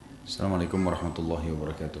Assalamualaikum warahmatullahi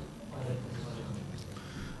wabarakatuh.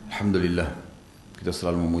 Alhamdulillah, kita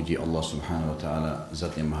selalu memuji Allah subhanahu wa ta'ala,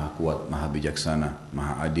 zat yang maha kuat, maha bijaksana,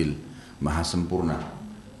 maha adil, maha sempurna,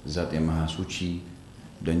 zat yang maha suci,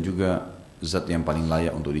 dan juga zat yang paling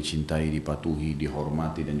layak untuk dicintai, dipatuhi,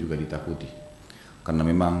 dihormati, dan juga ditakuti. Karena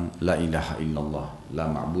memang la ilaha illallah, la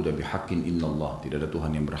ma'buda bihaqqin illallah, tidak ada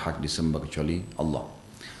Tuhan yang berhak disembah kecuali Allah.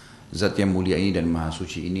 Zat yang mulia ini dan maha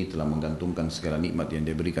suci ini telah menggantungkan segala nikmat yang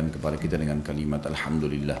diberikan kepada kita dengan kalimat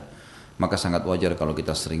Alhamdulillah. Maka sangat wajar kalau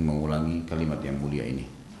kita sering mengulangi kalimat yang mulia ini.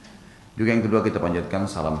 Juga yang kedua, kita panjatkan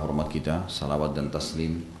salam hormat kita, salawat dan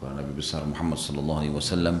taslim kepada Nabi besar Muhammad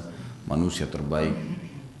SAW, manusia terbaik,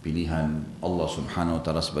 pilihan Allah subhanahu wa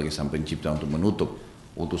ta'ala sebagai sang pencipta untuk menutup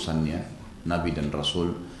utusannya, Nabi dan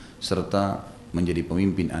Rasul, serta menjadi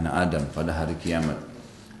pemimpin anak Adam pada hari kiamat.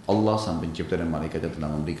 Allah sang pencipta dan malaikatnya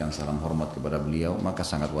telah memberikan salam hormat kepada beliau, maka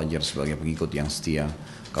sangat wajar sebagai pengikut yang setia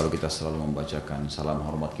kalau kita selalu membacakan salam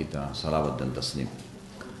hormat kita, salawat dan taslim.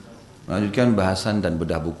 Melanjutkan bahasan dan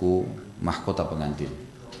bedah buku Mahkota Pengantin,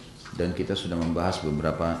 dan kita sudah membahas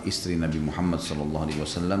beberapa istri Nabi Muhammad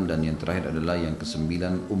SAW, dan yang terakhir adalah yang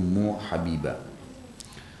ke-9, Ummu Habibah.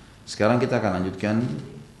 Sekarang kita akan lanjutkan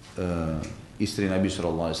istri Nabi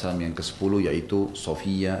SAW yang ke-10, yaitu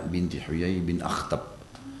Sofiyah binti Huyai bin Akhtab.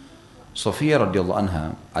 Sofiyah radhiyallahu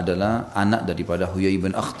anha adalah anak daripada Huyai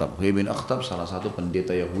bin Akhtab. Huyai bin Akhtab salah satu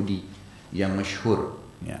pendeta Yahudi yang masyhur,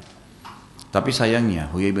 ya. Tapi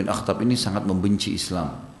sayangnya Huyai bin Akhtab ini sangat membenci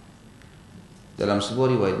Islam. Dalam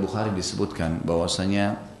sebuah riwayat Bukhari disebutkan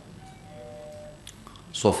bahwasanya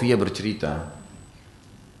Sofiyah bercerita,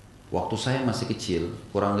 waktu saya masih kecil,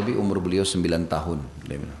 kurang lebih umur beliau 9 tahun,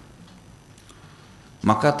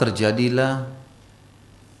 maka terjadilah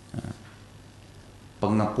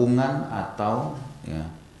pengepungan atau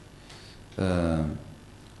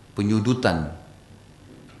penyudutan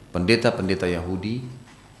pendeta-pendeta Yahudi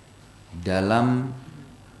dalam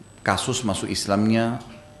kasus masuk Islamnya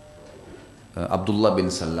Abdullah bin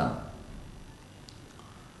Salam.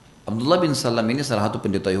 Abdullah bin Salam ini salah satu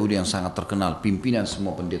pendeta Yahudi yang sangat terkenal, pimpinan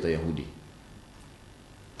semua pendeta Yahudi.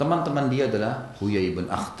 Teman-teman dia adalah Huyai bin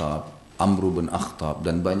Akhtab, Amru bin Akhtab,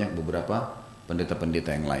 dan banyak beberapa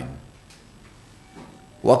pendeta-pendeta yang lain.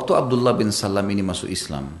 Waktu Abdullah bin Salam ini masuk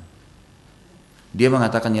Islam, dia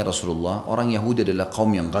mengatakan, ya Rasulullah, orang Yahudi adalah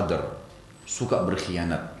kaum yang qadar, suka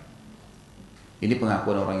berkhianat. Ini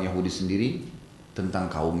pengakuan orang Yahudi sendiri tentang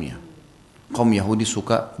kaumnya. Kaum Yahudi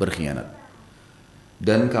suka berkhianat.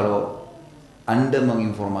 Dan kalau Anda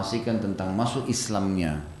menginformasikan tentang masuk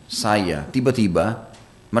Islamnya saya, tiba-tiba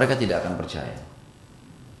mereka tidak akan percaya.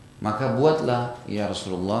 Maka buatlah ya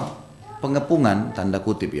Rasulullah pengepungan, tanda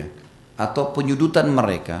kutip ya, atau penyudutan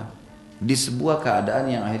mereka di sebuah keadaan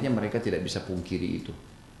yang akhirnya mereka tidak bisa pungkiri itu.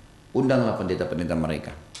 Undanglah pendeta-pendeta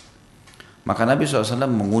mereka. Maka Nabi SAW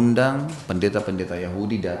mengundang pendeta-pendeta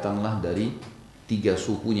Yahudi, datanglah dari 3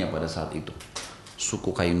 sukunya pada saat itu.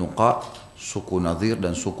 Suku Kainuqa, suku Nadir,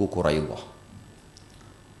 dan suku Quraidah.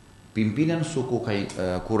 Pimpinan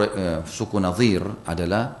suku Nadir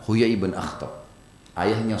adalah Huyai bin Akhtab,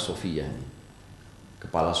 ayahnya Sofiyah,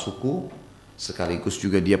 kepala suku, sekaligus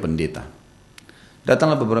juga dia pendeta.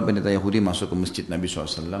 Datanglah beberapa pendeta Yahudi masuk ke masjid Nabi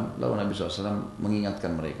SAW. Lalu Nabi SAW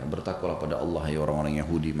mengingatkan mereka, bertakwalah pada Allah ya orang-orang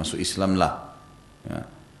Yahudi, masuk Islamlah, ya.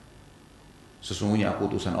 Sesungguhnya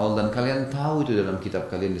aku utusan Allah, dan kalian tahu itu dalam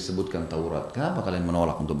kitab kalian disebutkan Taurat. Kenapa kalian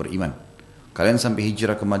menolak untuk beriman? Kalian sampai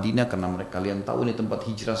hijrah ke Madinah karena kalian tahu ini tempat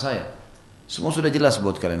hijrah saya. Semua sudah jelas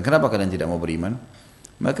buat kalian. Kenapa kalian tidak mau beriman?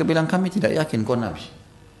 Mereka bilang, kami tidak yakin kau Nabi.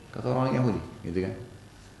 Kata orang Yahudi, gitu kan?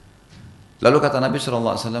 Lalu kata Nabi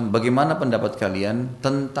SAW, bagaimana pendapat kalian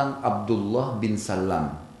tentang Abdullah bin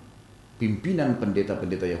Salam, pimpinan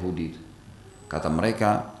pendeta-pendeta Yahudi? Kata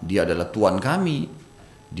mereka, dia adalah tuan kami,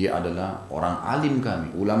 dia adalah orang alim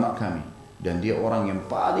kami, ulama kami, dan dia orang yang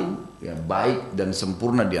paling baik dan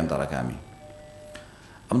sempurna di antara kami.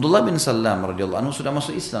 Abdullah bin Salam radhiyallahu anhu sudah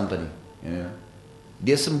masuk Islam tadi.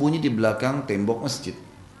 Dia sembunyi di belakang tembok masjid.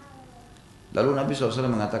 Lalu Nabi SAW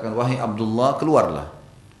mengatakan, wahai Abdullah, keluarlah.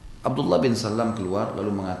 Abdullah bin Salam keluar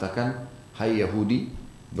lalu mengatakan, hai Yahudi,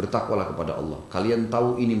 bertakwalah kepada Allah. Kalian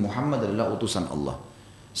tahu ini Muhammad adalah utusan Allah.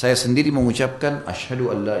 Saya sendiri mengucapkan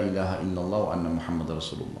asyhadu an la ilaha illallah wa anna Muhammad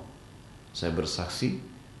Rasulullah. Saya bersaksi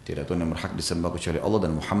tidak Tuhan yang berhak disembah kecuali Allah,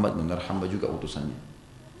 dan Muhammad benar hamba juga utusannya.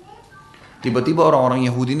 Tiba-tiba orang-orang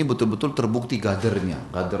Yahudi ini betul-betul terbukti gadarnya.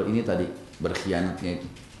 Gadar ini tadi, berkhianatnya itu.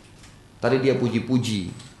 Tadi dia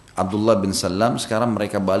puji-puji Abdullah bin Salam, sekarang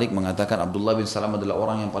mereka balik mengatakan Abdullah bin Salam adalah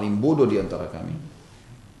orang yang paling bodoh di antara kami,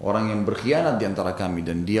 orang yang berkhianat di antara kami,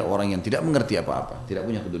 dan dia orang yang tidak mengerti apa-apa, tidak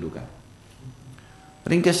punya kedudukan.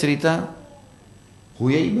 Ringkas cerita,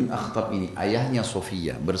 Huyai bin Akhtab ini, ayahnya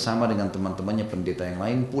Sofia, bersama dengan teman-temannya pendeta yang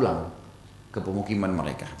lain pulang ke pemukiman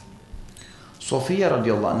mereka. Sofia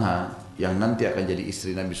radhiyallahu anha yang nanti akan jadi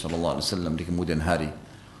istri Nabi SAW di kemudian hari.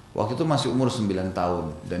 Waktu itu masih umur 9 tahun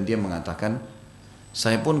dan dia mengatakan,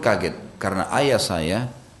 saya pun kaget karena ayah saya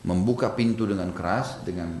membuka pintu dengan keras,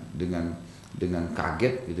 dengan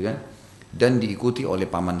kaget gitu kan, dan diikuti oleh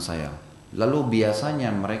paman saya. Lalu biasanya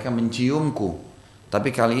mereka menciumku. Tapi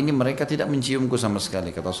kali ini mereka tidak menciumku sama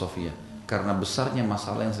sekali, kata Sofia, karena besarnya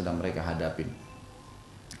masalah yang sedang mereka hadapin.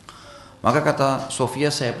 Maka kata Sofia,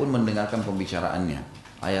 saya pun mendengarkan pembicaraannya.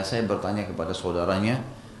 Ayah saya bertanya kepada saudaranya,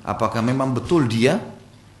 apakah memang betul dia?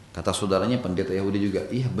 Kata saudaranya pendeta Yahudi juga,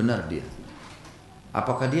 iya benar dia.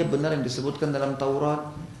 Apakah dia benar yang disebutkan dalam Taurat?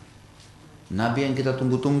 Nabi yang kita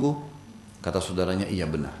tunggu-tunggu? Kata saudaranya, iya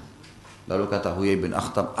benar. Lalu kata Huyai bin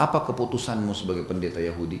Akhtab, apa keputusanmu sebagai pendeta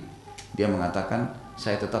Yahudi? Dia mengatakan,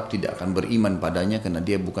 saya tetap tidak akan beriman padanya karena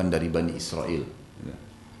dia bukan dari Bani Israel.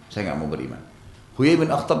 Saya nggak mau beriman. Huyai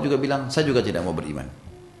bin Akhtab juga bilang, saya juga tidak mau beriman.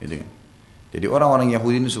 Gitu kan? Jadi orang-orang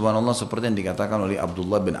Yahudi ini subhanallah seperti yang dikatakan oleh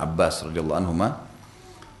Abdullah bin Abbas radhiyallahu anhuma.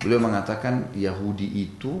 Beliau mengatakan Yahudi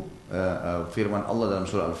itu firman Allah dalam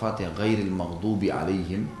surah Al-Fatihah, ghairil maghdubi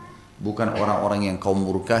alaihim, bukan orang-orang yang kau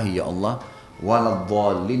murkahi ya Allah,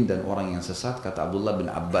 waladhdallin, dan orang yang sesat, kata Abdullah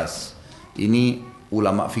bin Abbas. Ini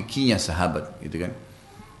ulama fikihnya sahabat, gitu kan?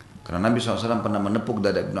 Karena Nabi SAW pernah menepuk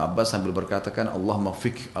dada Ibnu Abbas sambil berkatakan,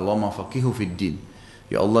 Allahumma faqihu fid din.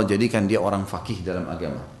 Ya Allah, jadikan dia orang fakih dalam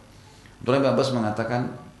agama. Abdullah bin Abbas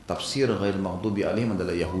mengatakan, tafsir ghairil maghdubi alaihim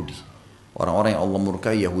adalah Yahudi. Orang-orang yang Allah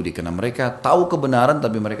murkai Yahudi, karena mereka tahu kebenaran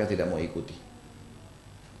tapi mereka tidak mau ikuti.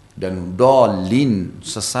 Dan dolin,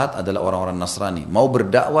 sesat, adalah orang-orang Nasrani, mau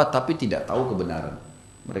berdakwah tapi tidak tahu kebenaran.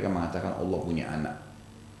 Mereka mengatakan Allah punya anak.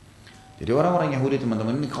 Jadi orang-orang Yahudi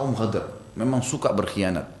teman-teman ini kaum ghadar, memang suka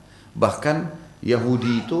berkhianat. Bahkan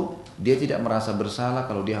Yahudi itu dia tidak merasa bersalah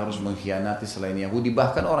kalau dia harus mengkhianati selain Yahudi,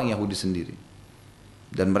 bahkan orang Yahudi sendiri.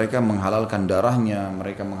 Dan mereka menghalalkan darahnya,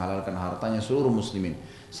 mereka menghalalkan hartanya seluruh muslimin.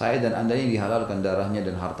 Saya dan anda ini dihalalkan darahnya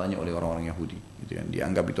dan hartanya oleh orang-orang Yahudi. Gitu kan.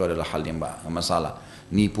 Dianggap itu adalah hal yang masalah.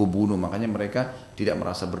 Nipu, bunuh, makanya mereka tidak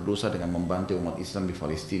merasa berdosa dengan membantu umat Islam di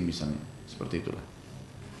Palestina misalnya. Seperti itulah.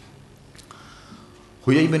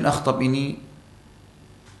 Huyai bin Akhtab ini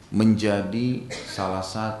menjadi salah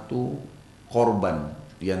satu korban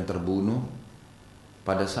yang terbunuh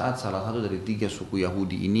pada saat salah satu dari 3 suku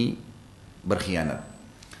Yahudi ini berkhianat.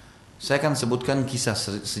 Saya akan sebutkan kisah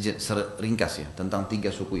ringkas ya tentang 3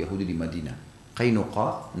 suku Yahudi di Madinah,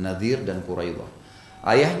 Qainuqa, Nadir, dan Quraidah.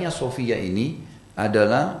 Ayahnya Sofia ini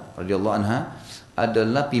adalah radhiyallahu anha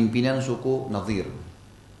adalah pimpinan suku Nadir,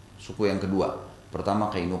 suku yang kedua.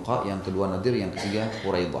 Pertama Qainuqa, yang kedua Nadir, yang ketiga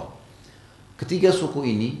Quraidah. Ketiga suku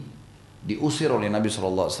ini diusir oleh Nabi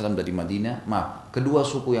SAW dari Madinah. Kedua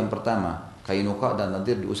suku yang pertama Qainuqa dan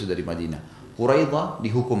Nadir diusir dari Madinah. Quraidah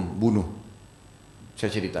dihukum bunuh.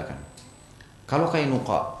 Saya ceritakan. Kalau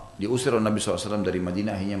Qainuqa diusir oleh Nabi SAW dari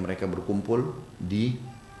Madinah, akhirnya mereka berkumpul di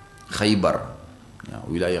Khaybar, ya,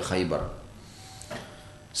 wilayah Khaybar.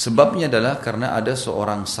 Sebabnya adalah karena ada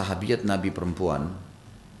seorang sahabiat Nabi perempuan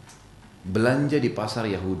belanja di pasar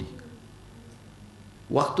Yahudi.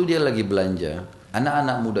 Waktu dia lagi belanja,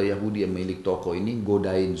 anak-anak muda Yahudi yang milik toko ini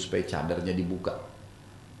godain supaya cadarnya dibuka.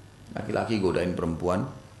 Laki-laki godain perempuan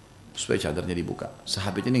supaya cadarnya dibuka.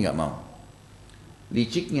 Sahabat ini nggak mau.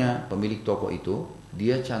 Liciknya pemilik toko itu,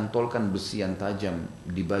 dia cantolkan besi yang tajam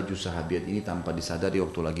di baju sahabat ini tanpa disadari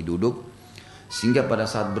waktu lagi duduk, sehingga pada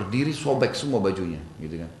saat berdiri sobek semua bajunya,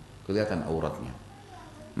 gitu kan? Kelihatan auratnya.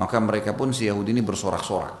 Maka mereka pun si Yahudi ini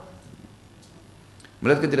bersorak-sorak.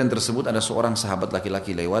 Melihat kejadian tersebut, ada seorang sahabat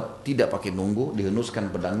laki-laki lewat, tidak pakai nunggu, dihenuskan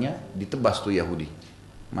pedangnya, ditebas tuh Yahudi,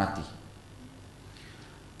 mati.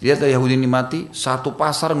 Lihat Yahudi ini mati, satu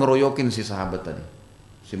pasar ngeroyokin si sahabat tadi,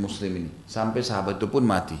 si muslim ini, sampai sahabat itu pun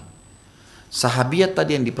mati. Sahabiat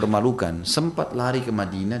tadi yang dipermalukan sempat lari ke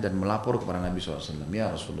Madinah dan melapor kepada Nabi SAW. Ya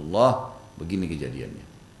Rasulullah, begini kejadiannya.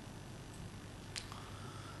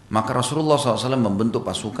 Maka Rasulullah SAW membentuk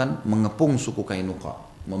pasukan mengepung suku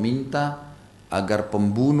Qainuqa, meminta agar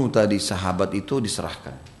pembunuh tadi sahabat itu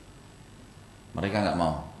diserahkan. Mereka nggak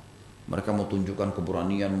mau. Mereka mau tunjukkan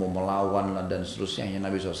keberanian, mau melawan dan seterusnya. Hanya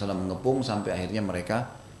Nabi SAW mengepung sampai akhirnya mereka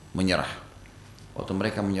menyerah. Waktu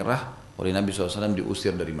mereka menyerah, oleh Nabi SAW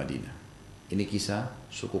diusir dari Madinah. Ini kisah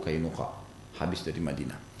suku Qainuqa, habis dari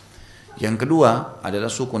Madinah. Yang kedua adalah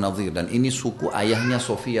suku Nadir, dan ini suku ayahnya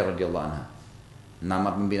Sofia radhiyallahu anha.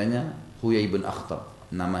 Nama pimpinannya Huyai bin Akhtab,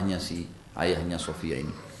 namanya si ayahnya Sofia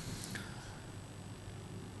ini.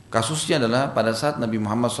 Kasusnya adalah pada saat Nabi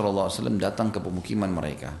Muhammad SAW datang ke pemukiman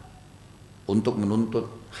mereka untuk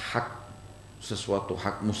menuntut hak sesuatu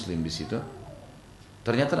hak muslim di situ.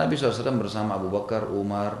 Ternyata Nabi SAW bersama Abu Bakar,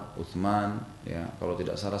 Umar, Uthman, ya, kalau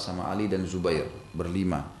tidak salah sama Ali dan Zubair,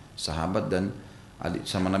 berlima sahabat, dan Ali,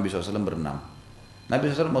 sama Nabi SAW berenam. Nabi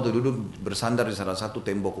SAW waktu duduk bersandar di salah satu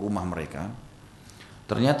tembok rumah mereka.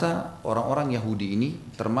 Ternyata orang-orang Yahudi ini,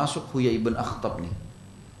 termasuk Huyai bin Akhtab nih,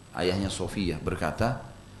 ayahnya Sofiyah, berkata,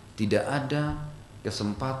 tidak ada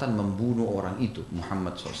kesempatan membunuh orang itu,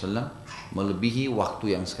 Muhammad SAW, melebihi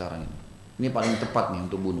waktu yang sekarang ini. Ini paling tepat nih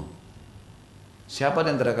untuk bunuh. Siapa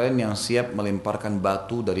di antara kalian yang siap melemparkan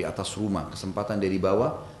batu dari atas rumah, kesempatan dari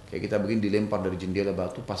bawah, kayak kita begini dilempar dari jendela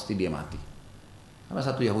batu, pasti dia mati. Karena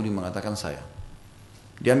satu Yahudi mengatakan saya.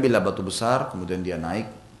 Dia ambillah batu besar, kemudian dia naik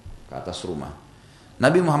ke atas rumah.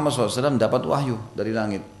 Nabi Muhammad SAW dapat wahyu dari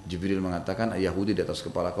langit. Jibril mengatakan, Yahudi di atas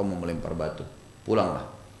kepala kau mau melempar batu. Pulanglah.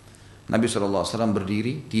 Nabi SAW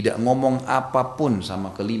berdiri, tidak ngomong apapun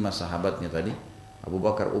sama kelima sahabatnya tadi. Abu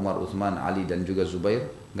Bakar, Umar, Uthman, Ali dan juga Zubair.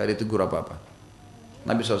 Gak ditegur apa-apa.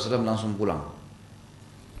 Nabi SAW langsung pulang.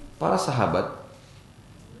 Para sahabat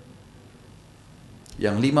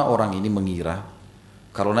yang 5 orang ini mengira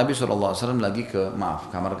kalau Nabi SAW lagi ke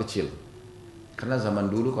kamar kecil. Karena zaman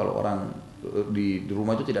dulu kalau orang di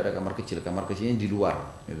rumah itu tidak ada kamar kecilnya di luar,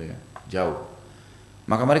 gitu kan, jauh.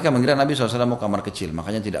 Maka mereka mengira Nabi SAW mau kamar kecil,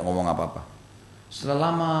 makanya tidak ngomong apa-apa. Setelah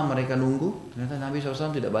lama mereka nunggu, ternyata Nabi SAW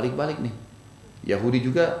tidak balik-balik nih. Yahudi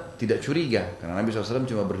juga tidak curiga, karena Nabi SAW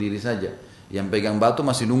cuma berdiri saja. Yang pegang batu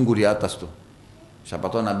masih nunggu di atas tuh.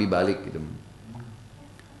 Siapa tahu Nabi balik gitu.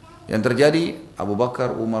 Yang terjadi, Abu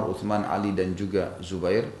Bakar, Umar, Uthman, Ali dan juga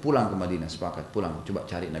Zubair pulang ke Madinah, sepakat pulang, coba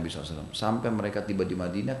cari Nabi SAW. Sampai mereka tiba di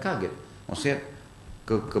Madinah, kaget. Maksudnya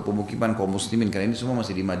ke pemukiman kaum muslimin, karena ini semua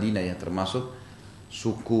masih di Madinah ya, termasuk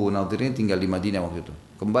suku Nadir ini tinggal di Madinah waktu itu.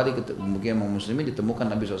 Kembali ke pemukiman kaum muslimin, ditemukan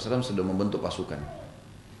Nabi SAW sedang membentuk pasukan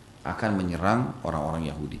akan menyerang orang-orang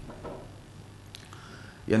Yahudi.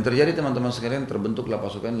 Yang terjadi teman-teman sekalian, terbentuklah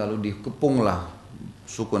pasukan, lalu dikepunglah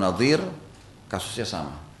suku Nadir, kasusnya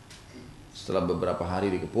sama. Setelah beberapa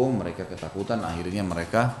hari dikepung, mereka ketakutan, akhirnya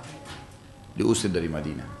mereka diusir dari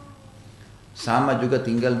Madinah. Sama juga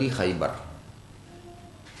tinggal di Khaybar.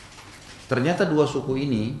 Ternyata dua suku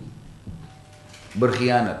ini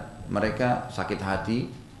berkhianat, mereka sakit hati,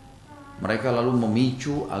 mereka lalu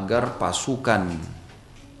memicu agar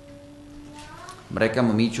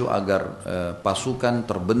pasukan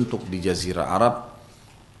terbentuk di Jazirah Arab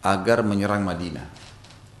agar menyerang Madinah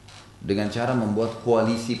dengan cara membuat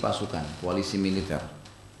koalisi pasukan, koalisi militer.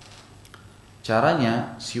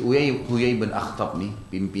 Caranya si Huyai bin Akhtab nih,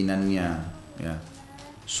 pimpinannya ya,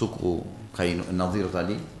 suku Nadir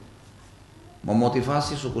tadi,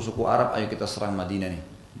 memotivasi suku-suku Arab, ayo kita serang Madinah nih.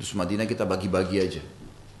 Terus Madinah kita bagi-bagi aja.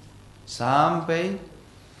 Sampai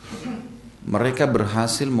mereka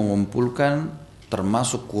berhasil mengumpulkan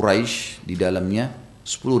termasuk Quraisy di dalamnya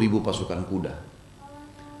 10.000 pasukan kuda.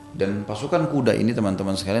 Dan pasukan kuda ini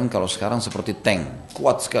teman-teman sekalian kalau sekarang seperti tank,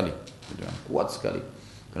 kuat sekali. Kuat sekali.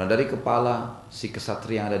 Karena dari kepala si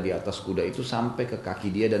kesatria yang ada di atas kuda itu sampai ke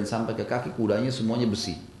kaki dia dan sampai ke kaki kudanya semuanya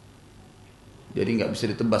besi. Jadi nggak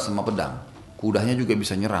bisa ditebas sama pedang. Kudanya juga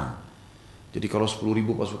bisa nyerang. Jadi kalau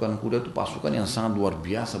 10.000 pasukan kuda itu pasukan yang sangat luar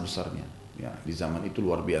biasa besarnya. Ya, di zaman itu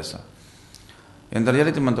luar biasa. Yang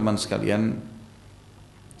terjadi teman-teman sekalian,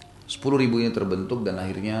 10.000 ini terbentuk dan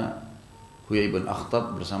akhirnya Huyai bin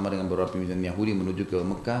Akhtab bersama dengan beberapa pimpinan Yahudi menuju ke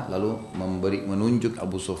Mekah, lalu menunjuk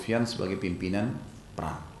Abu Sufyan sebagai pimpinan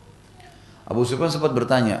perang. Abu Sufyan sempat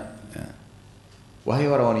bertanya,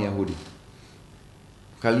 wahai orang-orang Yahudi,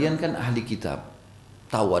 kalian kan ahli kitab,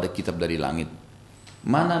 tahu ada kitab dari langit.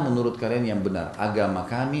 Mana menurut kalian yang benar, agama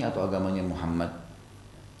kami atau agamanya Muhammad?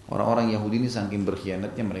 Orang-orang Yahudi ini saking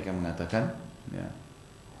berkhianatnya mereka mengatakan, ya,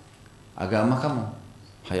 agama kamu,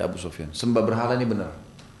 hai Abu Sufyan, sembah berhala ini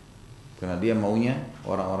benar. Karena dia maunya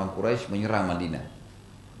orang-orang Quraisy menyerang Madinah.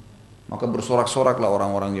 Maka bersorak-soraklah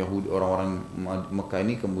orang-orang Yahudi, orang-orang Mekah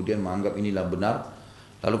ini kemudian menganggap inilah benar.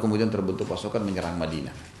 Lalu kemudian terbentuk pasukan menyerang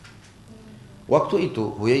Madinah. Waktu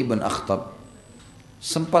itu Huyai bin Akhtab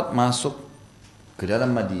sempat masuk ke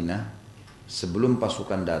dalam Madinah sebelum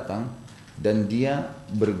pasukan datang. Dan dia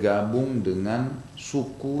bergabung dengan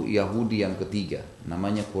suku Yahudi yang ketiga,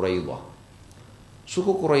 namanya Quraidah.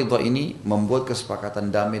 Suku Quraidah ini membuat kesepakatan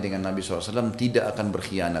damai dengan Nabi SAW, tidak akan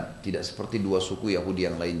berkhianat, tidak seperti dua suku Yahudi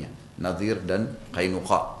yang lainnya, Nadir dan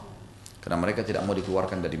Qainuqa, karena mereka tidak mau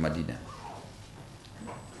dikeluarkan dari Madinah.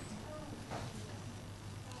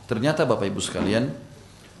 Ternyata Bapak Ibu sekalian,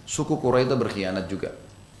 suku Quraidah berkhianat juga.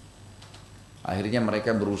 Akhirnya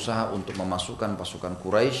mereka berusaha untuk memasukkan pasukan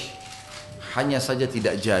Quraisy, hanya saja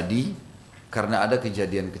tidak jadi karena ada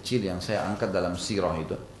kejadian kecil yang saya angkat dalam sirah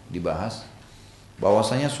itu dibahas.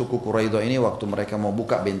 bahwasanya suku Quraidah ini waktu mereka mau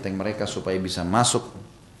buka benteng mereka supaya bisa masuk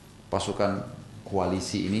pasukan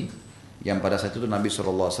koalisi ini, yang pada saat itu Nabi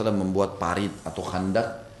SAW membuat parit atau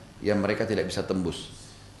khandak yang mereka tidak bisa tembus.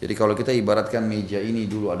 Jadi kalau kita ibaratkan meja ini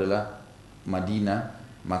dulu adalah Madinah,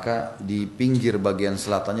 maka di pinggir bagian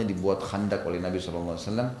selatannya dibuat khandak oleh Nabi SAW.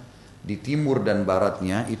 Di timur dan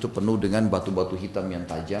baratnya itu penuh dengan batu-batu hitam yang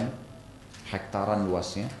tajam, hektaran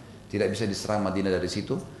luasnya, tidak bisa diserang Madinah dari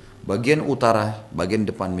situ. Bagian utara, bagian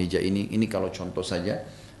depan meja ini kalau contoh saja,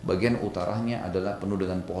 bagian utaranya adalah penuh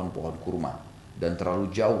dengan pohon-pohon kurma. Dan terlalu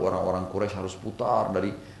jauh orang-orang Quraisy harus putar dari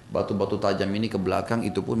batu-batu tajam ini ke belakang,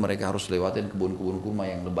 itu pun mereka harus lewatin kebun-kebun kurma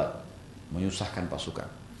yang lebat, menyusahkan pasukan.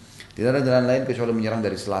 Tidak ada jalan lain kecuali menyerang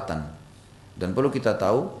dari selatan. Dan perlu kita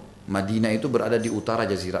tahu, Madinah itu berada di utara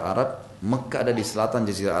Jazirah Arab, Mekah ada di selatan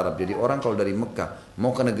Jazirah Arab. Jadi orang kalau dari Mekah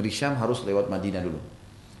mau ke negeri Syam harus lewat Madinah dulu.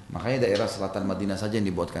 Makanya daerah selatan Madinah saja yang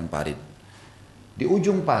dibuatkan parit. Di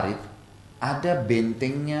ujung parit ada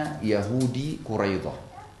bentengnya Yahudi Quraidah.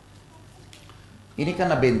 Ini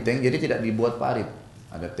karena benteng jadi tidak dibuat parit,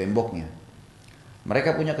 ada temboknya.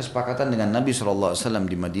 Mereka punya kesepakatan dengan Nabi SAW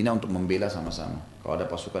di Madinah untuk membela sama-sama. Kalau ada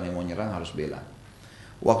pasukan yang mau nyerang harus bela.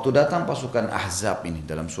 Waktu datang pasukan Ahzab ini,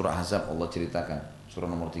 dalam surah Ahzab Allah ceritakan, surah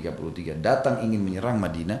nomor 33, datang ingin menyerang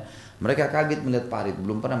Madinah, mereka kaget melihat parit,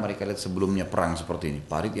 belum pernah mereka lihat sebelumnya perang seperti ini.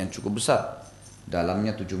 Parit yang cukup besar,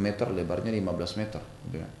 dalamnya 7 meter, lebarnya 15 meter.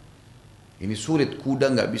 Gitu kan. Ini sulit,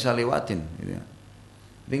 kuda nggak bisa lewatin. Gitu kan.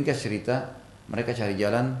 Ringkas cerita, mereka cari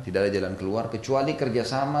jalan, tidak ada jalan keluar, kecuali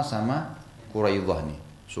kerjasama sama Quraidah nih,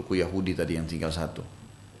 suku Yahudi tadi yang tinggal satu.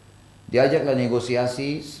 Diajaklah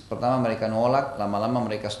negosiasi, pertama mereka nolak, lama-lama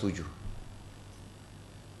mereka setuju.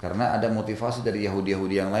 Karena ada motivasi dari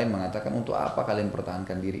Yahudi-Yahudi yang lain mengatakan, untuk apa kalian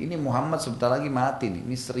pertahankan diri? Ini Muhammad sebentar lagi mati nih,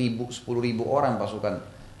 ini 10.000 orang pasukan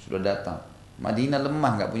sudah datang. Madinah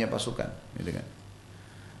lemah, nggak punya pasukan. Gitu kan.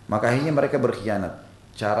 Maka akhirnya mereka berkhianat.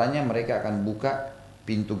 Caranya mereka akan buka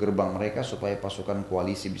pintu gerbang mereka supaya pasukan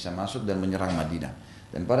koalisi bisa masuk dan menyerang Madinah.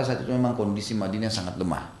 Dan pada saat itu memang kondisi Madinah sangat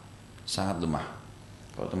lemah. Sangat lemah.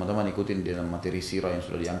 Kalau teman-teman ikutin di dalam materi sirah yang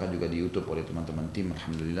sudah diangkat juga di YouTube oleh teman-teman tim,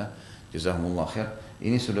 alhamdulillah, jazakumullah khair.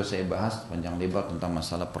 Ini sudah saya bahas panjang lebar tentang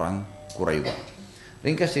masalah perang Quraidah.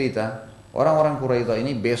 Ringkas cerita, orang-orang Quraidah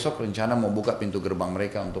ini besok rencana mau buka pintu gerbang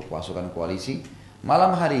mereka untuk pasukan koalisi.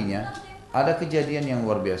 Malam harinya ada kejadian yang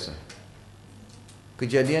luar biasa.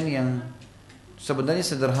 Kejadian yang sebenarnya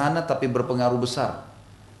sederhana tapi berpengaruh besar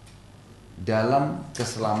dalam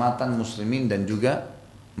keselamatan muslimin dan juga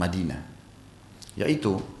Madinah.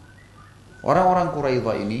 Yaitu orang-orang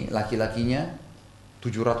Quraidah ini laki-lakinya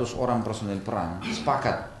 700 orang personel perang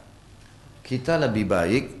sepakat kita lebih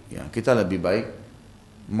baik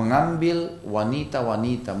mengambil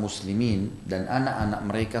wanita-wanita muslimin dan anak-anak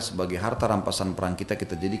mereka sebagai harta rampasan perang kita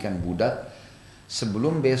jadikan budak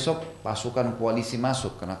sebelum besok pasukan koalisi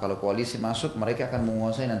masuk, karena kalau koalisi masuk mereka akan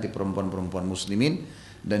menguasai nanti perempuan-perempuan muslimin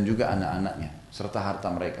dan juga anak-anaknya serta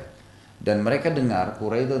harta mereka. Dan mereka dengar,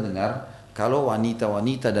 Quraidah dengar, kalau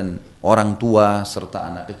wanita-wanita dan orang tua serta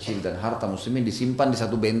anak kecil dan harta muslimin disimpan di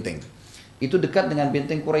satu benteng, itu dekat dengan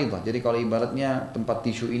benteng Quraidah. Jadi kalau ibaratnya tempat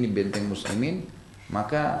tisu ini benteng muslimin,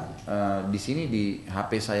 maka di sini di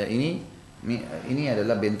HP saya ini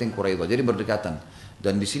adalah benteng Quraidah. Jadi berdekatan.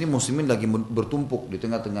 Dan di sini muslimin lagi bertumpuk di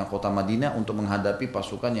tengah-tengah kota Madinah untuk menghadapi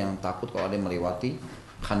pasukan yang takut kalau ada yang melewati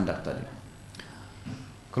khandak tadi.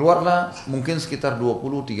 Keluarlah mungkin sekitar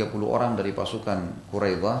 20-30 orang dari pasukan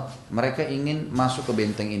Quraidah. Mereka ingin masuk ke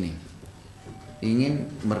benteng ini, ingin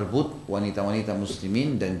merebut wanita-wanita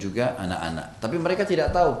muslimin dan juga anak-anak. Tapi mereka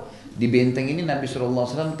tidak tahu di benteng ini Nabi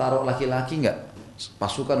SAW taruh laki-laki nggak,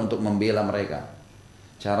 pasukan untuk membela mereka.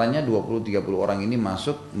 Caranya 20-30 orang ini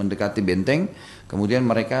masuk mendekati benteng, kemudian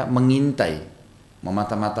mereka mengintai,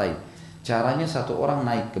 memata-matai. Caranya satu orang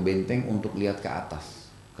naik ke benteng untuk lihat ke atas,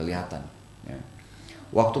 kelihatan. Ya.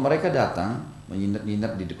 Waktu mereka datang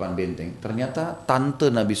menginap di depan benteng, ternyata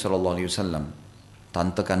tante Nabi SAW,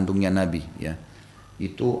 tante kandungnya Nabi, ya,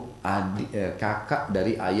 itu kakak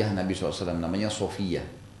dari ayah Nabi SAW, namanya Sofia,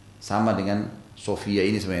 sama dengan Sofia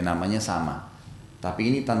ini sebenarnya namanya sama,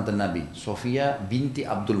 tapi ini tante Nabi, Sofia binti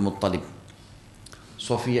Abdul Muttalib.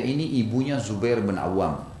 Sofia ini ibunya Zubair bin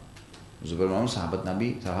Awam. Zubair bin Awam sahabat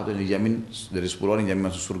Nabi, salah satu yang dijamin dari 10 orang yang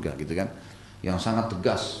dijamin masuk surga, gitu kan, yang sangat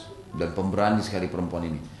tegas dan pemberani sekali perempuan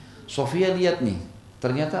ini. Sofia lihat nih,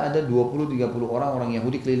 ternyata ada 20-30 orang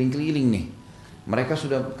Yahudi keliling-keliling nih. Mereka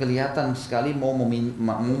sudah kelihatan sekali mau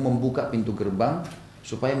membuka pintu gerbang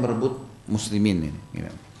supaya merebut muslimin ini. Gitu.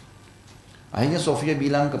 Akhirnya Sofia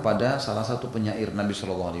bilang kepada salah satu penyair Nabi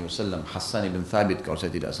SAW, Hassan ibn Thabit kalau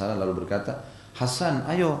saya tidak salah, lalu berkata, Hassan,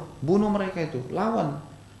 ayo bunuh mereka itu, lawan.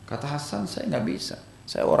 Kata Hasan, saya nggak bisa.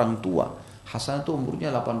 Saya orang tua. Hasan itu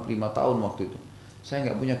umurnya 85 tahun waktu itu. Saya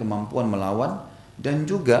nggak punya kemampuan melawan dan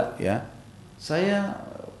juga ya saya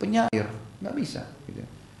penyair, nggak bisa. Gitu.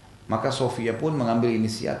 Maka Sofia pun mengambil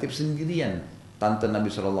inisiatif sendirian. Tante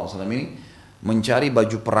Nabi SAW ini mencari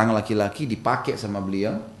baju perang laki-laki dipakai sama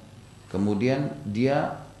beliau. Kemudian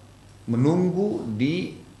dia menunggu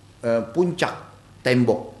di puncak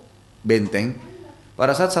tembok benteng.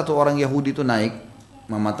 Pada saat satu orang Yahudi itu naik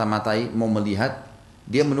memata-matai mau melihat,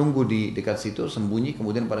 dia menunggu di dekat situ sembunyi.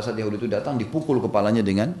 Kemudian pada saat Yahudi itu datang dipukul kepalanya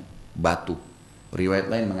dengan batu. Riwayat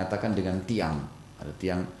lain mengatakan dengan tiang. Ada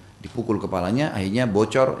tiang dipukul kepalanya, akhirnya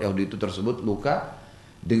bocor Yahudi itu tersebut luka.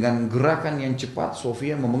 Dengan gerakan yang cepat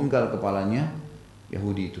Sofia memenggal kepalanya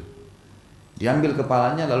Yahudi itu. Diambil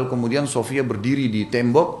kepalanya lalu kemudian Sofia berdiri di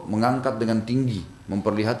tembok mengangkat dengan tinggi,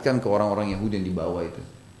 memperlihatkan ke orang-orang Yahudi yang di bawah itu.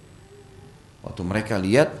 Waktu mereka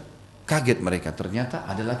lihat kaget mereka, ternyata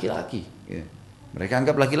ada laki-laki. Mereka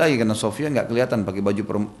anggap laki-laki karena Sofia nggak kelihatan pakai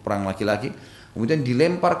baju perang laki-laki. Kemudian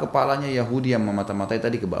dilempar kepalanya Yahudi yang memata-matai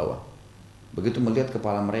tadi ke bawah. Begitu melihat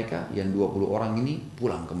kepala mereka yang 20 orang ini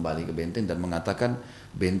pulang kembali ke benteng dan mengatakan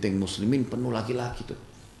benteng muslimin penuh laki-laki tuh.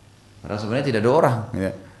 Padahal sebenarnya tidak ada orang.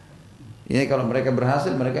 Ya. Ini kalau mereka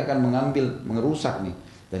berhasil mereka akan mengerusak nih.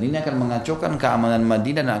 Dan ini akan mengacaukan keamanan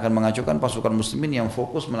Madinah dan akan mengacaukan pasukan muslimin yang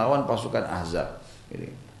fokus melawan pasukan Ahzab. Jadi,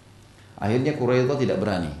 akhirnya Quraidah tidak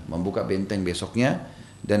berani membuka benteng besoknya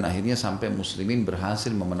dan akhirnya sampai muslimin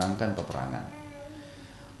berhasil memenangkan peperangan.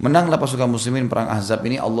 Menanglah pasukan muslimin perang Ahzab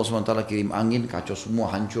ini, Allah SWT kirim angin, kacau semua,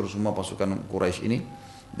 hancur semua pasukan Quraisy ini.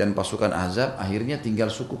 Dan pasukan Ahzab akhirnya tinggal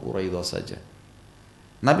suku Quraidah saja.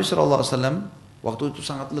 Nabi SAW waktu itu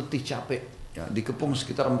sangat letih, capek. Ya, dikepung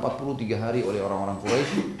sekitar 43 hari oleh orang-orang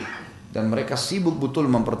Quraisy. Dan mereka sibuk betul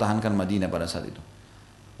mempertahankan Madinah pada saat itu.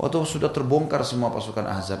 Waktu sudah terbongkar semua pasukan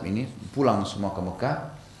Ahzab ini, pulang semua ke Mekah.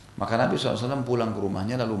 Maka Nabi SAW pulang ke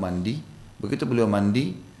rumahnya lalu mandi. Begitu beliau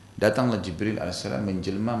mandi, datanglah Jibril AS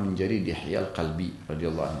menjelma menjadi Dihya al-Kalbi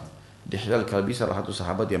radhiyallahu anhu. Dihya al-Kalbi salah satu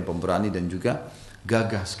sahabat yang pemberani dan juga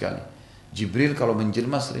gagah sekali. Jibril kalau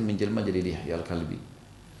menjelma sering menjelma jadi Dihya al-Kalbi.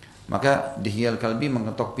 Maka Dihya al-Kalbi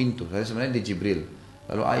mengetok pintu. Saya sebenarnya di Jibril.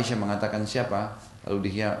 Lalu Aisyah mengatakan siapa? Lalu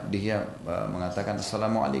Dihya mengatakan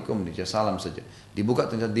Assalamualaikum. Dia salam saja. Dibuka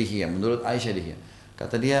ternyata Dihya. Menurut Aisyah Dihya.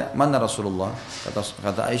 Kata dia, mana Rasulullah?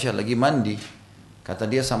 Kata Aisyah lagi mandi. Kata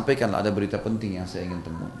dia, sampaikanlah ada berita penting yang saya ingin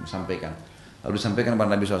sampaikan. Lalu disampaikan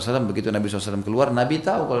kepada Nabi SAW. Begitu Nabi SAW keluar, Nabi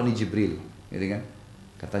tahu kalau ini Jibril, gitu kan?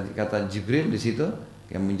 Kata Jibril di situ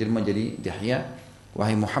yang menjelma jadi Dihya,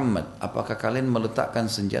 wahai Muhammad, apakah kalian meletakkan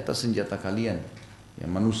senjata-senjata kalian yang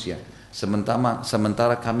manusia,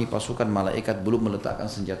 sementara kami pasukan malaikat belum meletakkan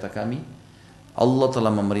senjata kami? Allah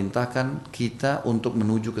telah memerintahkan kita untuk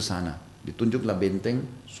menuju ke sana. Ditunjuklah benteng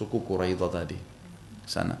suku Quraidah tadi,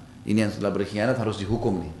 sana. Ini yang telah berkhianat harus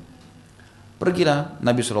dihukum nih. Pergilah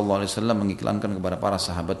Nabi SAW mengiklankan kepada para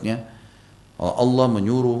sahabatnya, Allah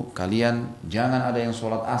menyuruh kalian jangan ada yang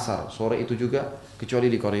sholat asar sore itu juga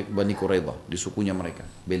kecuali di Bani Quraidah, di sukunya mereka,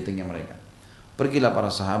 bentengnya mereka. Pergilah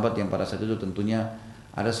para sahabat yang pada saat itu tentunya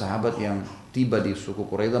ada sahabat yang tiba di suku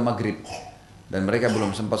Quraidah maghrib dan mereka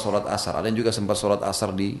belum sempat sholat asar. Ada yang juga sempat sholat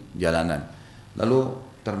asar di jalanan.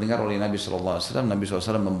 Lalu terdengar oleh Nabi SAW, Nabi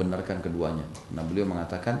SAW membenarkan keduanya. Nah, beliau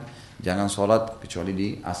mengatakan jangan sholat kecuali di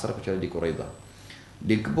asar, kecuali di Quraidah.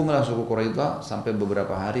 Dikepunglah suku Quraidah sampai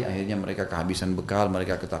beberapa hari, akhirnya mereka kehabisan bekal,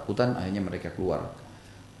 mereka ketakutan, akhirnya mereka keluar.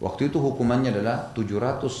 Waktu itu hukumannya adalah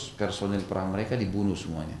 700 personil perang mereka dibunuh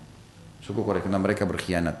semuanya. Suku Quraidah karena mereka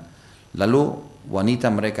berkhianat. Lalu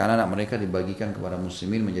wanita mereka, anak-anak mereka dibagikan kepada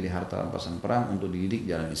muslimin menjadi harta rampasan perang untuk dididik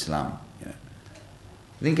jalan Islam.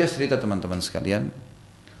 Ringkas cerita teman-teman sekalian,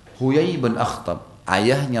 Huyai bin Akhtab,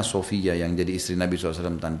 ayahnya Sofia yang jadi istri Nabi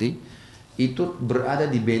SAW nanti, itu berada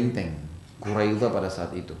di benteng Quraidah pada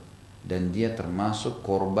saat itu. Dan dia termasuk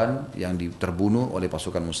korban yang terbunuh oleh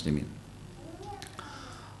pasukan muslimin.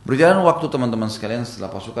 Berjalan waktu teman-teman sekalian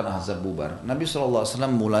setelah pasukan Ahzab bubar, Nabi SAW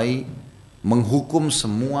mulai menghukum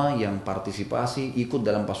semua yang partisipasi ikut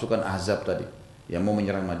dalam pasukan Ahzab tadi, yang mau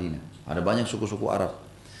menyerang Madinah. Ada banyak suku-suku Arab.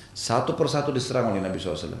 Satu persatu diserang oleh Nabi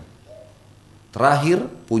SAW. Terakhir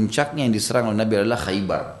puncaknya yang diserang oleh Nabi adalah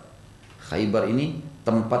Khaybar. Khaybar ini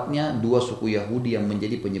tempatnya dua suku Yahudi yang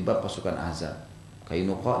menjadi penyebab pasukan Ahzab,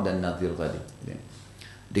 Qainuqa dan Nadir tadi.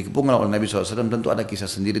 Dikepung oleh Nabi SAW. Tentu ada kisah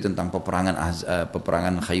sendiri tentang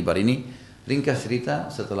peperangan Khaybar ini. Ringkas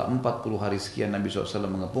cerita, setelah 40 hari sekian Nabi SAW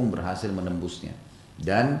mengepung, berhasil menembusnya.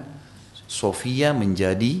 Dan Sofia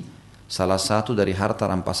menjadi salah satu dari harta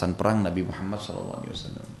rampasan perang Nabi Muhammad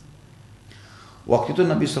SAW. Waktu itu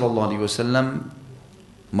Nabi SAW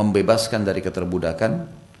membebaskan dari keterbudakan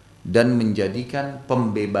dan menjadikan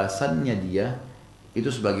pembebasannya dia itu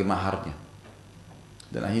sebagai maharnya.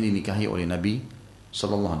 Dan akhirnya dinikahi oleh Nabi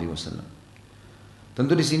Sallallahu Alaihi Wasallam.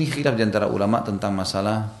 Tentu di sini khilaf di antara ulama tentang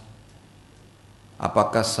masalah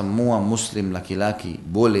apakah semua muslim laki-laki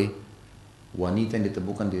boleh wanita yang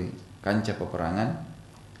ditemukan di kancah peperangan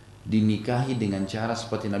dinikahi dengan cara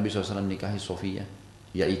seperti Nabi SAW nikahi Sofia,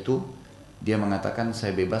 yaitu dia mengatakan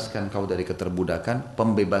saya bebaskan kau dari keterbudakan,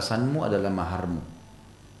 pembebasanmu adalah maharmu.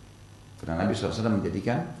 Karena Nabi SAW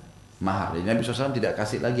menjadikan mahar. Jadi Nabi SAW tidak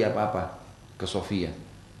kasih lagi apa-apa ke Sofia,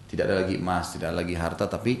 tidak ada lagi emas, tidak ada lagi harta,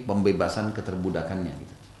 tapi pembebasan keterbudakannya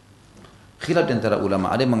gitu. Khilaf di antara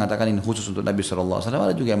ulama, ada yang mengatakan ini khusus untuk Nabi SAW,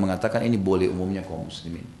 ada juga yang mengatakan ini boleh umumnya kaum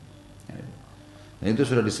muslimin. Dan itu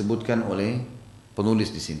sudah disebutkan oleh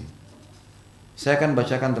penulis di sini. Saya akan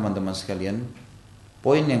bacakan teman-teman sekalian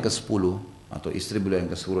poin yang ke-10 atau istri beliau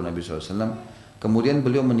yang ke-10 Nabi SAW. Kemudian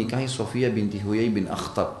beliau menikahi Sofia binti Huyai bin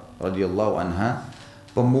Akhtab radhiyallahu anha,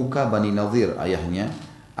 pemuka Bani Nadhir ayahnya,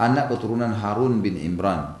 anak keturunan Harun bin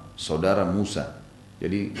Imran, saudara Musa.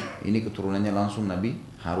 Jadi ini keturunannya langsung Nabi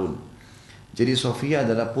Harun. Jadi Sofia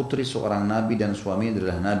adalah putri seorang nabi dan suaminya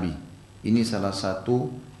adalah nabi. Ini salah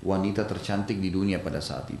satu wanita tercantik di dunia pada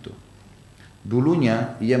saat itu.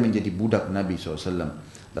 Dulunya ia menjadi budak Nabi SAW.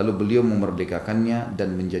 Lalu beliau memerdekakannya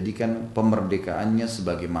dan menjadikan pemerdekaannya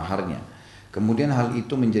sebagai maharnya. Kemudian hal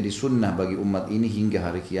itu menjadi sunnah bagi umat ini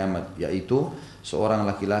hingga hari kiamat, yaitu seorang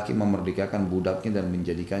laki-laki memerdekakan budaknya dan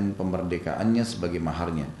menjadikan pemerdekaannya sebagai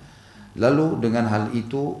maharnya. Lalu dengan hal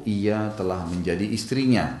itu ia telah menjadi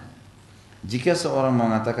istrinya. Jika seorang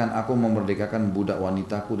mengatakan aku memerdekakan budak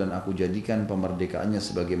wanitaku dan aku jadikan pemerdekaannya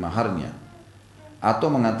sebagai maharnya, atau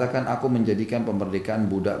mengatakan aku menjadikan pemerdekakan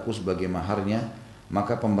budakku sebagai maharnya,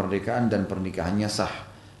 maka pemmerdekaan dan pernikahannya sah,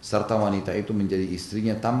 serta wanita itu menjadi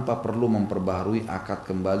istrinya tanpa perlu memperbaharui akad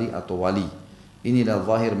kembali atau wali. Inilah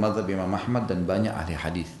zahir mazhab Imam Ahmad dan banyak ahli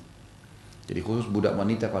hadis. Jadi khusus budak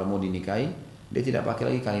wanita kalau mau dinikahi, dia tidak pakai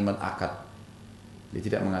lagi kalimat akad. Dia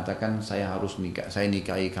tidak mengatakan saya harus nikah, saya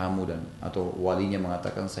nikahi kamu, dan atau walinya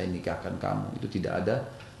mengatakan saya nikahkan kamu. Itu tidak ada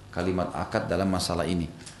kalimat akad dalam masalah ini.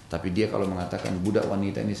 Tapi dia kalau mengatakan budak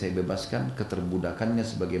wanita ini saya bebaskan, keterbudakannya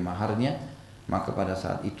sebagai maharnya, maka pada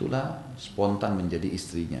saat itulah spontan menjadi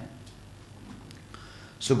istrinya.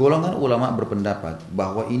 Segolongan ulama berpendapat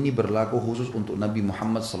bahwa ini berlaku khusus untuk Nabi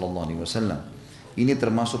Muhammad SAW. Ini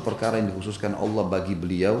termasuk perkara yang dikhususkan Allah bagi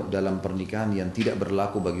beliau dalam pernikahan yang tidak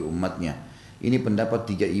berlaku bagi umatnya. Ini pendapat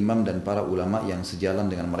 3 imam dan para ulama yang sejalan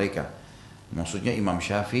dengan mereka. Maksudnya Imam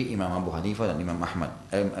Syafi'i, Imam Abu Hanifah dan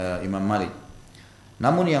Imam Malik.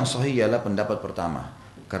 Namun yang sahih ialah pendapat pertama,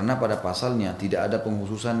 karena pada pasalnya tidak ada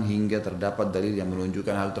pengkhususan hingga terdapat dalil yang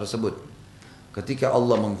menunjukkan hal tersebut. Ketika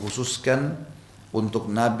Allah mengkhususkan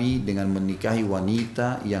untuk Nabi dengan menikahi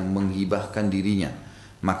wanita yang menghibahkan dirinya,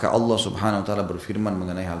 maka Allah Subhanahu wa taala berfirman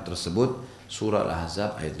mengenai hal tersebut, surah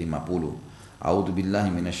Al-Ahzab ayat 50. A'udzu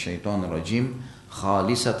billahi minasyaitonir rajim,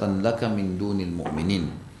 khalisatan laka min dunil mu'minin.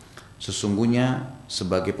 Sesungguhnya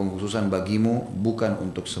sebagai pengkhususan bagimu, bukan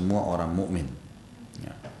untuk semua orang mukmin.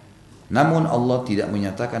 Ya. Namun Allah tidak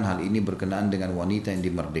menyatakan hal ini berkenaan dengan wanita yang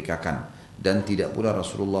dimerdekakan, dan tidak pula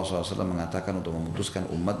Rasulullah SAW mengatakan untuk memutuskan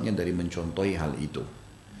umatnya dari mencontohi hal itu.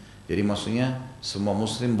 Jadi maksudnya semua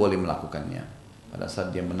muslim boleh melakukannya. Pada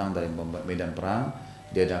saat dia menang dari medan perang,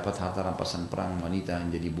 dia dapat harta rampasan perang wanita yang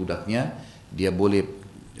jadi budaknya, dia boleh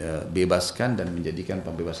bebaskan dan menjadikan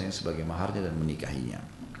pembebasannya sebagai maharnya dan menikahinya.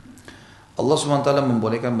 Allah SWT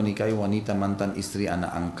membolehkan menikahi wanita mantan istri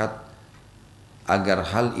anak angkat agar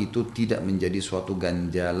hal itu tidak menjadi suatu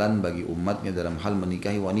ganjalan bagi umatnya dalam hal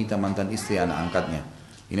menikahi wanita mantan istri anak angkatnya.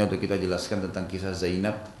 Ini untuk kita jelaskan tentang kisah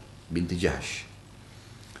Zainab binti Jahsh.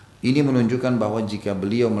 Ini menunjukkan bahwa jika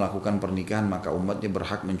beliau melakukan pernikahan maka umatnya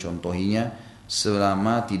berhak mencontohinya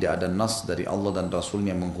selama tidak ada nas dari Allah dan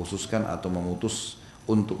Rasulnya mengkhususkan atau memutus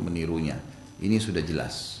untuk menirunya. Ini sudah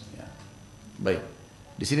jelas. Ya. Baik,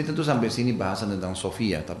 di sini tentu sampai sini bahasan tentang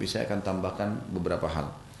Sofia, tapi saya akan tambahkan beberapa hal.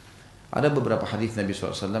 Ada beberapa hadis Nabi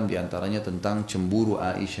SAW diantaranya tentang cemburu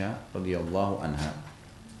Aisyah radhiyallahu anha.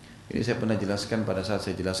 Ini saya pernah jelaskan pada saat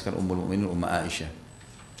saya jelaskan Ummul Mukminin Umma Aisyah.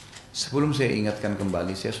 Sebelum saya ingatkan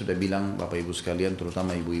kembali, saya sudah bilang Bapak Ibu sekalian,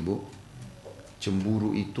 terutama ibu-ibu,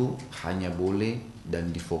 cemburu itu hanya boleh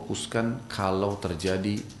dan difokuskan kalau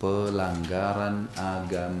terjadi pelanggaran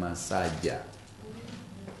agama saja.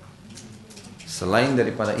 Selain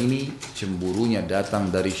daripada ini, cemburunya datang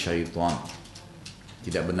dari syaitan.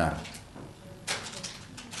 Tidak benar.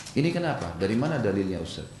 Ini kenapa? Dari mana dalilnya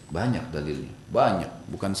Ustaz? Banyak dalilnya. Banyak,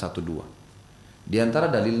 bukan 1 2. Di antara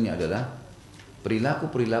dalilnya adalah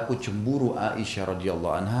perilaku-perilaku cemburu Aisyah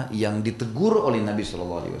radhiyallahu anha yang ditegur oleh Nabi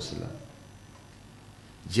sallallahu alaihi wasallam.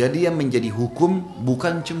 Jadi yang menjadi hukum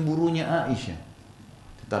bukan cemburunya Aisyah,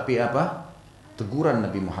 tetapi apa? Teguran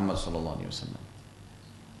Nabi Muhammad SAW.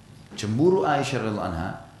 Cemburu Aisyah radhiyallahu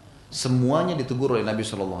anha semuanya ditegur oleh Nabi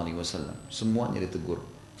SAW. Semuanya ditegur,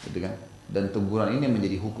 gitu kan? Dan teguran ini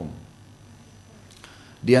menjadi hukum.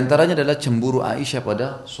 Di antaranya adalah cemburu Aisyah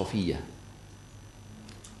pada Sofiyah.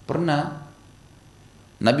 Pernah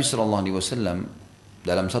Nabi SAW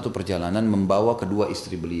dalam satu perjalanan membawa kedua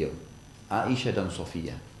istri beliau, Aisyah dan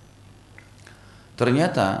Sofiyah.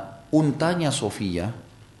 Ternyata untanya Sofiyah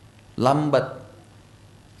lambat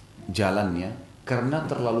jalannya karena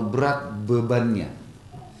terlalu berat bebannya.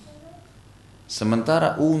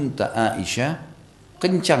 Sementara unta Aisyah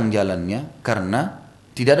kencang jalannya karena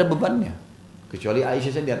tidak ada bebannya. Kecuali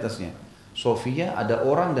Aisyah saja di atasnya. Sofiyah ada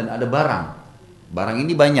orang dan ada barang. Barang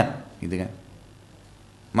ini banyak, gitu kan?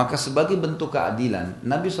 Maka sebagai bentuk keadilan,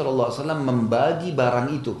 Nabi SAW membagi barang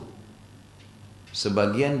itu.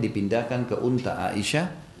 Sebagian dipindahkan ke unta Aisyah,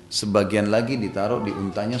 sebagian lagi ditaruh di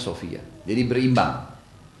untanya Sofiyah. Jadi berimbang.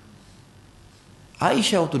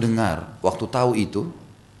 Aisyah waktu dengar, waktu tahu itu,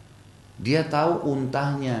 dia tahu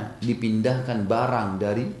untanya dipindahkan barang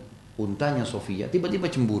dari untanya Sofiyah, tiba-tiba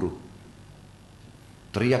cemburu.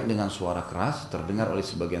 Teriak dengan suara keras, terdengar oleh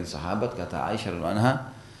sebagian sahabat, kata Aisyah radhiyallahu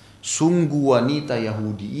anha, sungguh wanita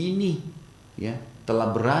Yahudi ini ya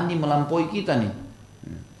telah berani melampaui kita nih.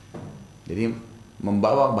 Jadi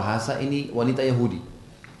membawa bahasa ini wanita Yahudi.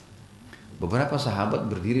 Beberapa sahabat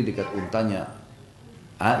berdiri dekat untanya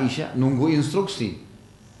Aisyah nunggu instruksi.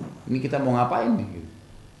 Ini kita mau ngapain nih?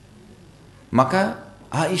 Maka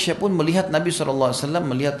Aisyah pun melihat Nabi SAW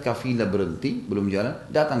melihat kafilah berhenti, belum jalan,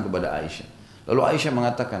 datang kepada Aisyah. Lalu Aisyah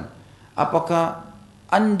mengatakan, apakah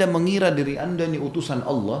Anda mengira diri Anda ini utusan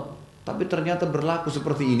Allah, tapi ternyata berlaku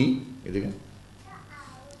seperti ini? Gitu kan?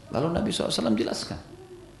 Lalu Nabi SAW jelaskan,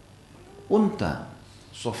 unta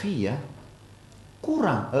Sofiyah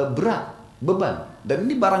kurang berat, beban. Dan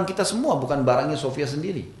ini barang kita semua, bukan barangnya Sofiyah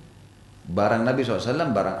sendiri. Barang Nabi SAW,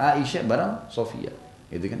 barang Aisyah, barang Sofiyah.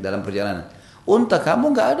 Gitu kan? Dalam perjalanan. Unta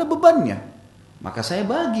kamu nggak ada bebannya, maka saya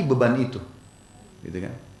bagi beban itu. Gitu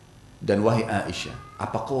kan? Dan wahai Aisyah,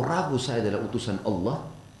 apa kau ragu saya adalah utusan Allah?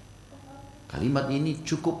 Kalimat ini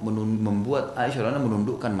cukup membuat Aisyah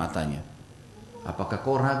menundukkan matanya. Apakah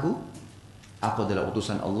kau ragu? Aku adalah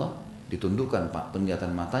utusan Allah? Ditundukkan penglihatan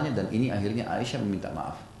matanya dan ini akhirnya Aisyah meminta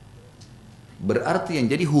maaf. Berarti yang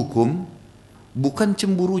jadi hukum bukan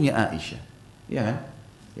cemburunya Aisyah, ya kan?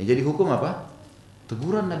 Yang jadi hukum apa?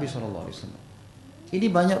 Teguran Nabi SAW. Ini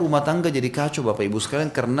banyak rumah tangga jadi kacau Bapak Ibu sekalian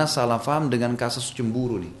karena salah paham dengan kasus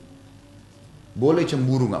cemburu nih. Boleh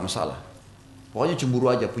cemburu nggak masalah. Pokoknya cemburu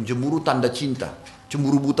aja, pun cemburu tanda cinta.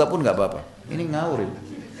 Cemburu buta pun nggak apa-apa. Ini ngawur ini.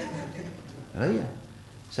 Nah, iya.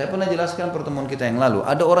 Saya pernah jelaskan pertemuan kita yang lalu.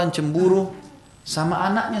 Ada orang cemburu sama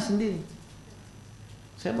anaknya sendiri.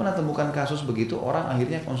 Saya pernah temukan kasus begitu. Orang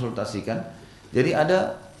akhirnya konsultasikan. Jadi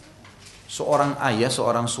ada seorang ayah,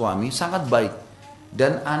 seorang suami sangat baik.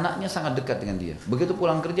 Dan anaknya sangat dekat dengan dia. Begitu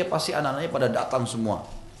pulang kerja pasti anak-anaknya pada datang semua.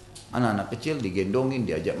 Anak-anak kecil digendongin,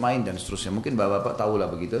 diajak main dan seterusnya. Mungkin bapak-bapak tahulah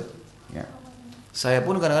begitu. Ya. Saya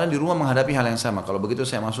pun kadang-kadang di rumah menghadapi hal yang sama. Kalau begitu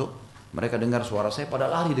saya masuk, mereka dengar suara saya pada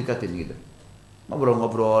lari dekatin gitu.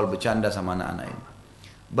 Ngobrol-ngobrol, bercanda sama anak-anak ini.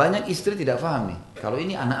 Banyak istri tidak paham nih. Kalau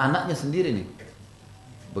ini anak-anaknya sendiri nih.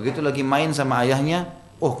 Begitu lagi main sama ayahnya,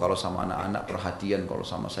 oh kalau sama anak-anak perhatian, kalau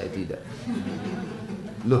sama saya tidak.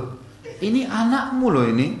 Loh, ini anakmu loh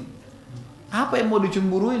ini. Apa yang mau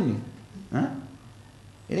dicemburuin nih? Hah?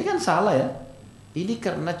 Ini kan salah ya. Ini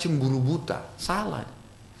karena cemburu buta. Salah.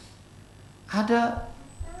 Ada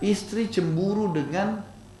istri cemburu dengan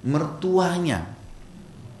mertuanya.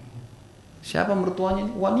 Siapa mertuanya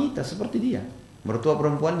ini? Wanita seperti dia. Mertua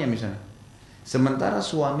perempuannya misalnya. Sementara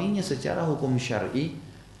suaminya secara hukum syar'i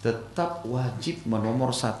tetap wajib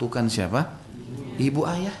menomorsatukan siapa? Ibu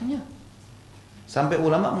ayahnya. Sampai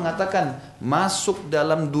ulama mengatakan masuk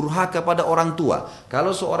dalam durhaka pada orang tua.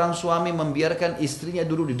 Kalau seorang suami membiarkan istrinya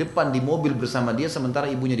duduk di depan di mobil bersama dia sementara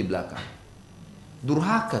ibunya di belakang.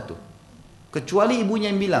 Durhaka tuh. Kecuali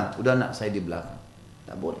ibunya yang bilang, udah nak saya di belakang.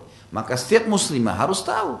 Tak boleh. Maka setiap muslimah harus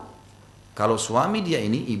tahu. Kalau suami dia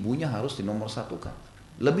ini ibunya harus dinomorsatukan.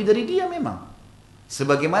 Lebih dari dia memang.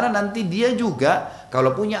 Sebagaimana nanti dia juga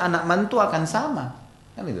kalau punya anak mantu akan sama.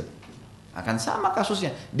 Kan itu. Akan sama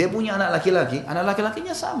kasusnya. Dia punya anak laki-laki, anak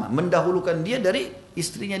laki-lakinya sama. Mendahulukan dia dari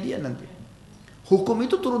istrinya dia nanti. Hukum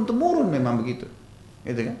itu turun-temurun memang begitu.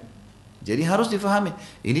 Gitu kan? Jadi harus difahami.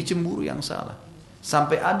 Ini cemburu yang salah.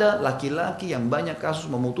 Sampai ada laki-laki yang banyak kasus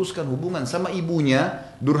memutuskan hubungan sama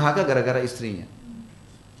ibunya, durhaka gara-gara istrinya.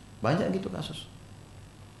 Banyak gitu kasus.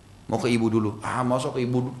 mau ke ibu dulu. Masuk ke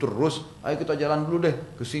ibu dulu terus, ayo kita jalan dulu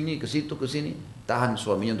deh, ke sini, ke situ, ke sini. Tahan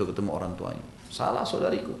suaminya untuk ketemu orang tuanya. Salah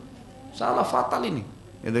saudariku, salah fatal ini,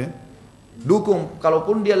 gitu kan? Dukung,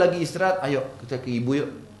 kalaupun dia lagi istirahat, ayo kita ke ibu yuk.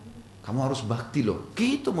 Kamu harus bakti loh,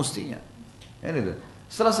 gitu mestinya. Ini tuh.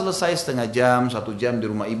 Setelah selesai setengah jam, 1 jam di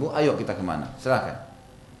rumah ibu, ayo kita kemana? Silakan.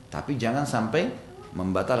 Tapi jangan sampai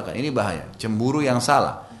membatalkan. Ini bahaya. Cemburu yang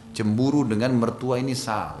salah. Cemburu dengan mertua ini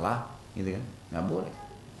salah, gitu kan? Nggak boleh.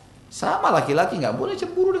 Sama laki-laki nggak boleh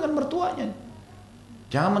cemburu dengan mertuanya.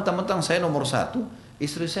 Jangan mentang-mentang saya nomor 1,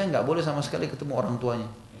 istri saya nggak boleh sama sekali ketemu orang tuanya.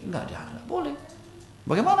 Nggak boleh.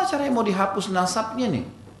 Bagaimana caranya mau dihapus nasabnya nih?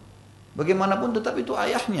 Bagaimanapun tetap itu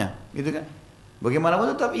ayahnya, gitu kan?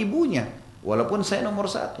 Bagaimanapun tetap ibunya. Walaupun saya nomor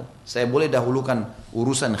 1, saya boleh dahulukan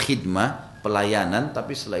urusan khidmah, pelayanan,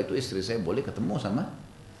 tapi setelah itu istri saya boleh ketemu sama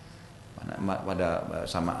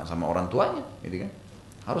orang tuanya, gitu kan?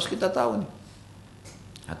 Harus kita tahu nih.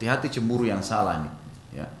 Hati-hati cemburu yang salah nih,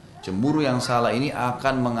 ya. Cemburu yang salah ini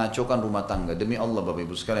akan mengacaukan rumah tangga. Demi Allah Bapak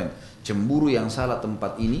Ibu sekalian, cemburu yang salah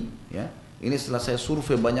tempat ini, ya. Ini setelah saya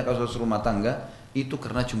survei banyak kasus rumah tangga, itu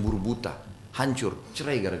karena cemburu buta, hancur,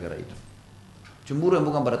 cerai gara-gara itu. Cemburu yang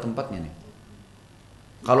bukan pada tempatnya nih.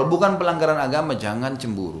 Kalau bukan pelanggaran agama, jangan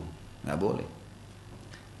cemburu, nggak boleh.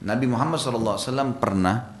 Nabi Muhammad SAW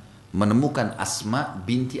pernah menemukan Asma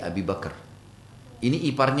binti Abi Bakar. Ini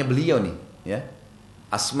iparnya beliau nih, ya.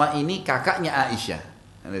 Asma ini kakaknya Aisyah,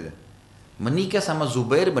 menikah sama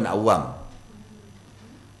Zubair bin Awam.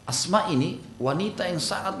 Asma ini wanita yang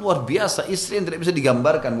sangat luar biasa, istri yang tidak bisa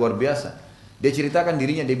digambarkan, luar biasa. Dia ceritakan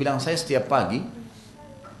dirinya, dia bilang, saya setiap pagi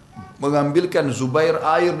mengambilkan Zubair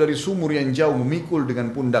air dari sumur yang jauh, memikul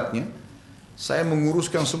dengan pundaknya. Saya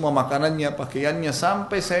menguruskan semua makanannya, pakaiannya,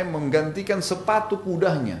 sampai saya menggantikan sepatu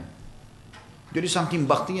kudanya. Jadi saking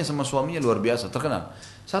baktinya sama suaminya luar biasa, terkenal.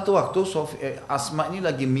 Satu waktu Asma ini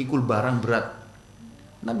lagi mikul barang berat.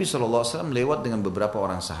 Nabi SAW lewat dengan beberapa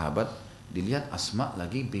orang sahabat, dilihat Asma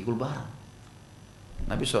lagi mikul barang.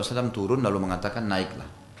 Nabi SAW turun lalu mengatakan, naiklah.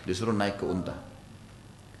 Disuruh naik ke unta.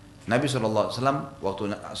 Nabi SAW waktu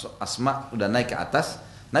Asma udah naik ke atas,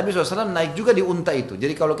 Nabi SAW naik juga di unta itu.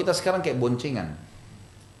 Jadi kalau kita sekarang kayak boncengan,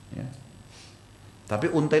 ya. Tapi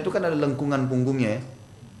unta itu kan ada lengkungan punggungnya, ya.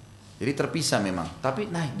 Jadi terpisah memang, tapi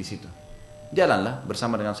naik di situ. Jalanlah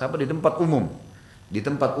bersama dengan sahabat di tempat umum. Di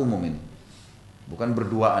tempat umum ini. Bukan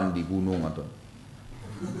berduaan di gunung atau.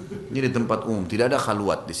 Ini di tempat umum, tidak ada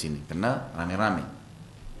khalwat di sini karena rame-rame.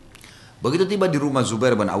 Begitu tiba di rumah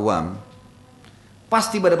Zubair bin Awam, pas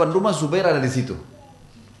tiba depan rumah, Zubair ada di situ.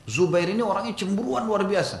 Zubair ini orangnya cemburuan luar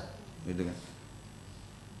biasa, gitu kan.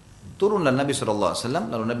 Turunlah Nabi SAW,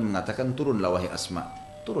 lalu Nabi mengatakan, turunlah wahai Asma,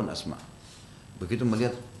 turun Asma. Begitu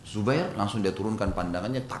melihat Zubair, langsung dia turunkan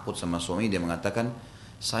pandangannya, takut sama suami, dia mengatakan,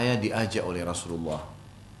 saya diajak oleh Rasulullah.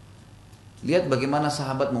 Lihat bagaimana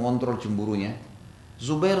sahabat mengontrol cemburunya.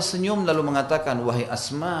 Zubair senyum lalu mengatakan, wahai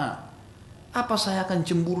Asma, apa saya akan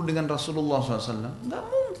cemburu dengan Rasulullah SAW? Nggak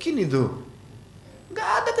mungkin itu. Nggak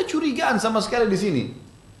ada kecurigaan sama sekali di sini.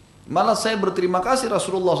 Malah saya berterima kasih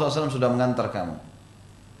Rasulullah SAW sudah mengantar kamu.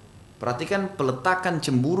 Perhatikan peletakan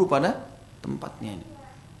cemburu pada tempatnya ini.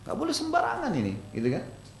 Nggak boleh sembarangan ini, gitu kan?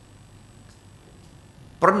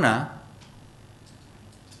 Pernah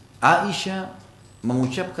Aisyah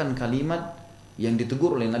mengucapkan kalimat yang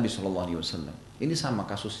ditegur oleh Nabi SAW. Ini sama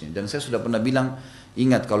kasusnya. Dan saya sudah pernah bilang,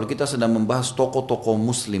 ingat kalau kita sedang membahas tokoh-tokoh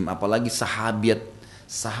muslim, apalagi sahabat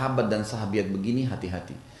dan sahabiat begini,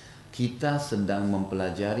 hati-hati. Kita sedang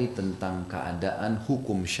mempelajari tentang keadaan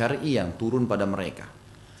hukum syar'i yang turun pada mereka.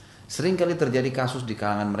 Seringkali terjadi kasus di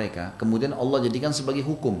kalangan mereka, kemudian Allah jadikan sebagai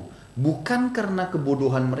hukum. Bukan karena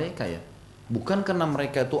kebodohan mereka ya. Bukan karena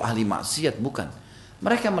mereka itu ahli maksiat, bukan.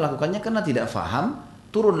 Mereka melakukannya karena tidak faham,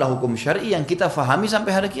 turunlah hukum syar'i yang kita fahami sampai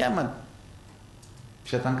hari kiamat.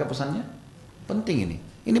 Bisa tangkap pesannya? Penting ini.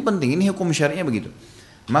 Ini penting, ini hukum syariahnya begitu.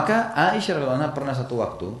 Maka Aisyah radhiyallahu anha pernah satu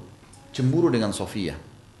waktu cemburu dengan Sofia.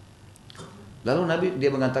 Lalu Nabi dia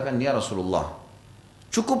mengatakan, ya Rasulullah,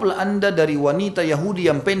 cukuplah anda dari wanita Yahudi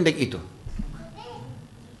yang pendek itu.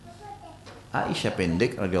 Aisyah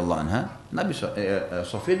pendek radhiyallahu anha,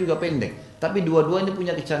 Sofia juga pendek. Tapi dua-dua ini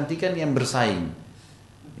punya kecantikan yang bersaing.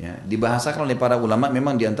 Ya, dibahasakan oleh para ulama,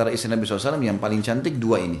 memang diantara istri Nabi SAW yang paling cantik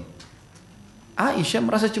dua ini. Aisyah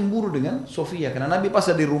merasa cemburu dengan Sofia karena Nabi pas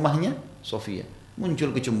di rumahnya Sofia, muncul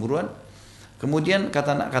kecemburuan. Kemudian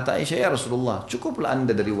kata Aisyah, ya Rasulullah, cukuplah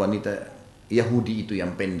anda dari wanita Yahudi itu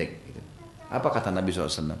yang pendek. Apa kata Nabi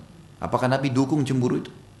SAW? Apakah Nabi dukung cemburu itu?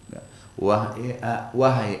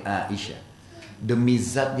 Wahai Aisyah, demi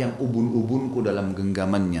zat yang ubun-ubunku dalam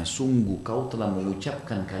genggamannya, sungguh kau telah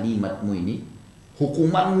mengucapkan kalimatmu ini,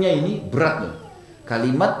 hukumannya ini berat loh.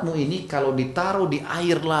 Kalimatmu ini kalau ditaruh di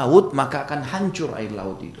air laut, maka akan hancur air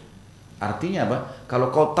laut itu. Artinya apa?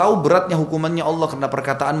 Kalau kau tahu beratnya hukumannya Allah karena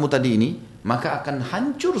perkataanmu tadi ini, maka akan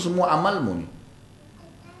hancur semua amalmu nih.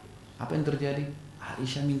 Apa yang terjadi?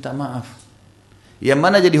 Aisyah minta maaf. Yang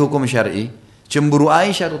mana jadi hukum syar'i? Cemburu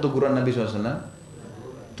Aisyah atau teguran Nabi SAW?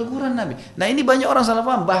 Teguran Nabi. Nah ini banyak orang salah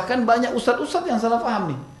paham. Bahkan banyak ustadz-ustadz yang salah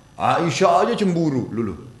paham nih. Aisyah aja cemburu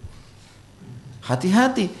dulu.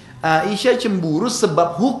 Hati-hati. Aisyah cemburu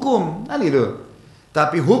sebab hukum. Nah gitu.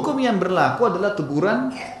 Tapi hukum yang berlaku adalah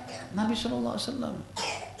teguran Nabi SAW.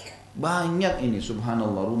 Banyak ini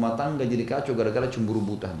subhanallah. Rumah tangga jadi kacau gara-gara cemburu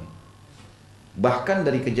buta nih. Bahkan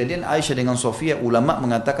dari kejadian Aisyah dengan Sofia, ulama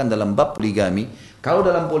mengatakan dalam bab poligami, kalau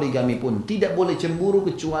dalam poligami pun tidak boleh cemburu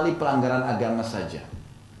kecuali pelanggaran agama saja.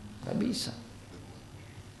 Gak bisa.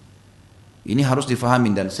 Ini harus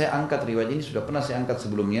difahami, dan saya angkat riwayat ini, sudah pernah saya angkat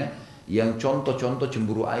sebelumnya, yang contoh-contoh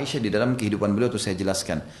cemburu Aisyah di dalam kehidupan beliau itu saya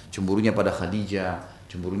jelaskan. Cemburunya pada Khadijah,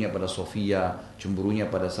 cemburunya pada Sofia, cemburunya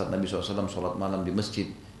pada saat Nabi SAW sholat malam di masjid,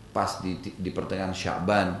 pas di pertengahan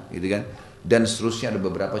Sya'ban, gitu kan. Dan seterusnya ada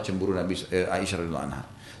beberapa cemburu Nabi Aisyah radhiyallahu anha.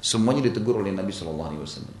 Semuanya ditegur oleh Nabi SAW.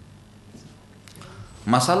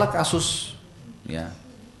 Masalah kasus ya,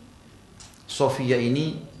 Sofia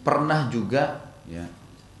ini pernah juga ya,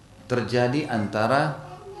 terjadi antara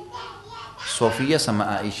Sofia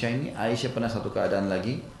sama Aisyah ini. Aisyah pernah satu keadaan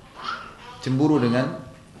lagi cemburu dengan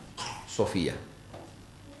Sofia.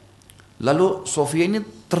 Lalu Sofia ini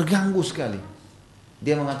terganggu sekali.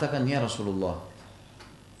 Dia mengatakan, ya Rasulullah,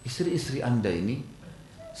 istri-istri Anda ini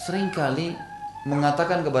seringkali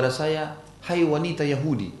mengatakan kepada saya, hai wanita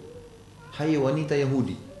Yahudi, hai wanita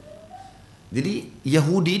Yahudi. Jadi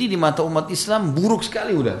Yahudi ini di mata umat Islam buruk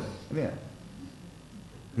sekali udah.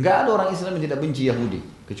 Nggak ada orang Islam yang tidak benci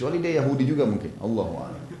Yahudi, kecuali dia Yahudi juga mungkin. Allahu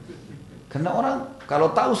a'lam. Karena orang kalau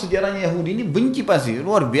tahu sejarahnya Yahudi ini benci pasti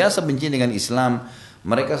luar biasa benci dengan Islam.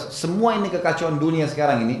 Mereka semua ini kekacauan dunia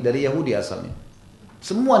sekarang ini dari Yahudi asalnya.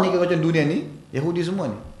 Semua nih kekacauan dunia ini Yahudi semua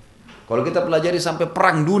nih. Kalau kita pelajari sampai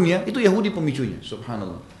perang dunia, itu Yahudi pemicunya,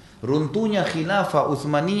 subhanallah. Runtuhnya khilafah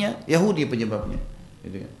Utsmaniyah, Yahudi penyebabnya.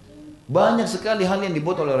 Gitu kan. Banyak sekali hal yang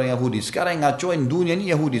dibuat oleh orang Yahudi. Sekarang yang ngacoin dunia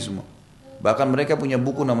ini Yahudi semua. Bahkan mereka punya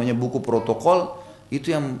buku namanya buku protokol,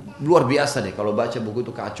 itu yang luar biasa deh. Kalau baca buku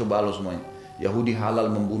itu kacau balau semuanya. Yahudi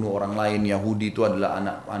halal membunuh orang lain, Yahudi itu adalah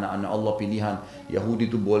anak-anak Allah pilihan,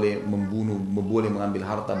 Yahudi itu boleh membunuh, boleh mengambil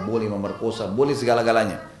harta, boleh memerkosa, boleh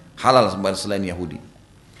segala-galanya. Halal selain Yahudi.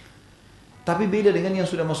 Tapi beda dengan yang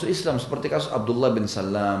sudah masuk Islam, seperti kasus Abdullah bin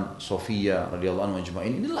Salam, Sofia radhiyallahu anhu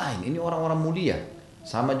ajma'in. Ini lain, ini orang-orang mulia.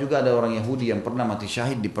 Sama juga ada orang Yahudi yang pernah mati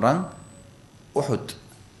syahid di perang Uhud,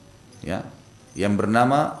 ya, yang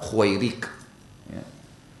bernama Khuwairik. Ya.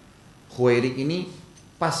 Khuwairik ini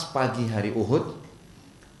pas pagi hari Uhud,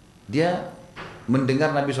 dia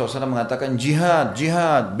mendengar Nabi SAW mengatakan jihad,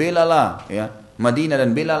 jihad, belalah ya Madinah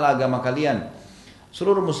dan belalah agama kalian.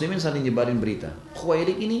 Seluruh muslimin saling nyebarin berita.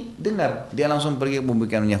 Khuwairik ini dengar, dia langsung pergi ke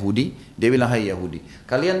pembicaraan Yahudi. Dia bilang, hai Yahudi,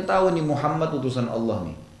 kalian tahu nih Muhammad utusan Allah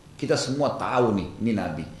nih. Kita semua tahu nih, ini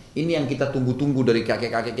Nabi. Ini yang kita tunggu-tunggu dari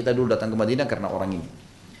kakek-kakek kita dulu datang ke Madinah karena orang ini.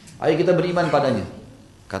 Ayo kita beriman padanya.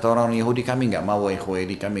 Kata orang Yahudi, kami nggak mau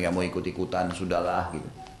Khuwairik, kami nggak mau ikut-ikutan, sudahlah gitu.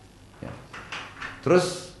 Ya.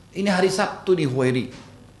 Terus ini hari Sabtu nih Khuwairik.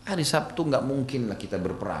 Hari Sabtu nggak mungkin lah kita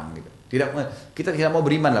berperang gitu. Kita tidak mau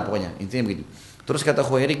beriman lah pokoknya, intinya begitu. Terus kata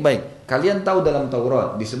Khuwairik, baik, kalian tahu dalam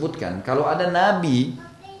Taurat disebutkan kalau ada nabi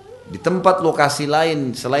di tempat lokasi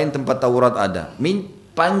lain selain tempat Taurat ada,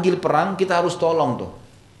 panggil perang kita harus tolong tuh.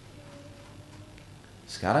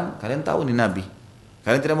 Sekarang kalian tahu nih nabi,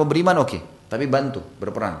 kalian tidak mau beriman, oke. Tapi bantu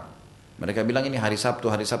berperang. Mereka bilang ini hari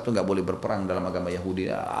Sabtu nggak boleh berperang dalam agama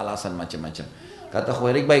Yahudi, alasan macam-macam. Kata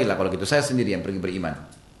Khuwairik, baiklah kalau gitu saya sendiri yang pergi beriman.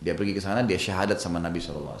 Dia pergi ke sana, dia syahadat sama Nabi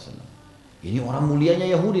SAW. Ini orang mulianya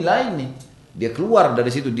Yahudi lain nih. Dia keluar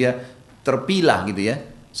dari situ, dia terpilah gitu ya.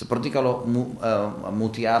 Seperti kalau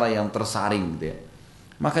mutiara yang tersaring gitu ya.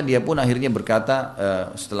 Maka dia pun akhirnya berkata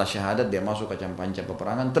setelah syahadat dia masuk ke kancah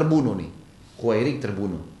peperangan, terbunuh nih. Khuwairik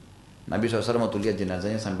terbunuh. Nabi SAW waktu lihat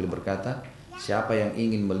jenazahnya sambil berkata, siapa yang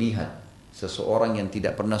ingin melihat seseorang yang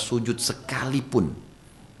tidak pernah sujud sekalipun,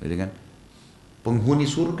 gitu kan? Penghuni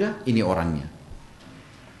surga, ini orangnya.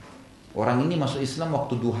 Orang ini masuk Islam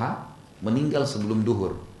waktu duha, meninggal sebelum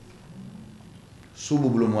duhur.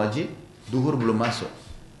 Subuh belum wajib, duhur belum masuk.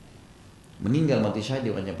 Meninggal mati syahid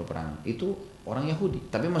di kancah peperangan. Itu orang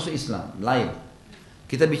Yahudi, tapi masuk Islam, lain.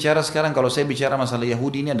 Kita bicara sekarang, kalau saya bicara masalah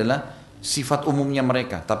Yahudi ini adalah sifat umumnya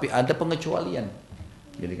mereka, tapi ada pengecualian.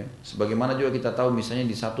 Jadi kan, sebagaimana juga kita tahu misalnya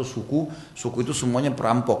di satu suku itu semuanya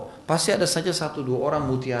perampok. Pasti ada saja 1-2 orang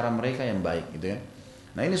mutiara mereka yang baik, gitu kan.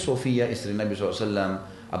 Nah ini Sofia istri Nabi SAW,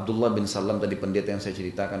 Abdullah bin Salam tadi pendeta yang saya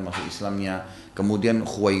ceritakan masuk Islamnya, kemudian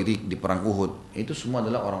Khuwairik di perang Uhud, itu semua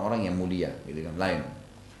adalah orang-orang yang mulia, gitu kan, lain.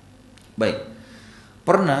 Baik,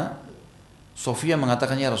 pernah Sofia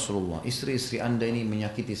mengatakan, ya Rasulullah, istri-istri anda ini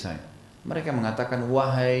menyakiti saya. Mereka mengatakan,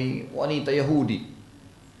 wahai wanita Yahudi,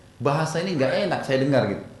 bahasa ini nggak enak saya dengar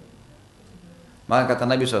gitu. Maka kata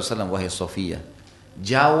Nabi SAW, wahai Sofia,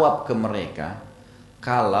 jawab ke mereka,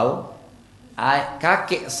 kalau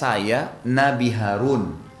kakek saya Nabi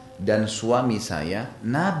Harun dan suami saya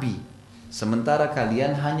Nabi, sementara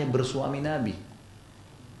kalian hanya bersuami Nabi.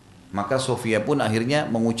 Maka Sofia pun akhirnya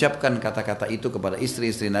mengucapkan kata-kata itu kepada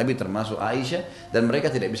istri-istri Nabi termasuk Aisyah, dan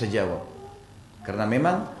mereka tidak bisa jawab. Karena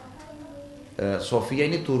memang Sofia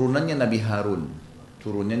ini turunannya Nabi Harun,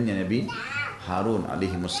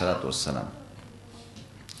 alaihi wassalatu wassalam.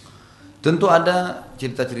 Tentu ada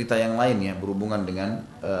cerita-cerita yang lain ya berhubungan dengan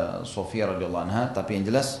Sofia radhiyallahu anha, tapi yang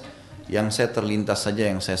jelas yang saya terlintas saja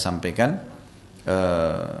yang saya sampaikan.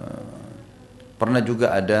 Pernah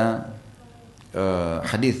juga ada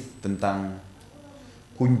hadis tentang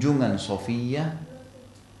kunjungan Sofia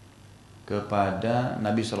kepada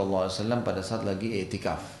Nabi SAW pada saat lagi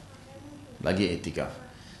etikaf.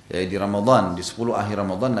 Jadi di Ramadan, di 10 akhir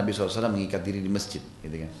Ramadan Nabi SAW mengikat diri di masjid,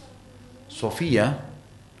 gitu kan. Sofia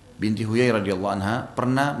binti Huyai radhiyallahu anha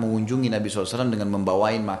pernah mengunjungi Nabi SAW dengan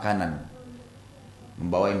membawain makanan.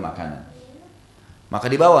 Maka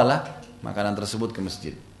dibawalah makanan tersebut ke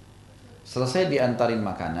masjid. Selesai diantarin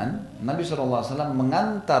makanan, Nabi SAW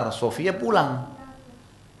mengantar Sofia pulang.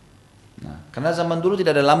 Nah, karena zaman dulu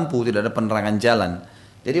tidak ada lampu, tidak ada penerangan jalan.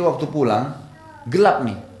 Jadi waktu pulang, gelap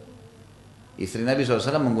nih. Istri Nabi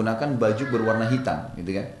SAW menggunakan baju berwarna hitam,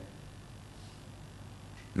 gitu kan.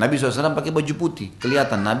 Nabi SAW pakai baju putih,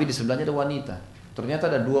 kelihatan Nabi di sebelahnya ada wanita.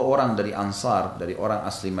 Ternyata ada 2 orang dari Ansar, dari orang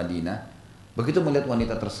asli Madinah. Begitu melihat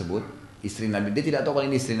wanita tersebut, istri Nabi, dia tidak tahu kalau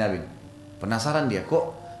ini istri Nabi. Penasaran dia,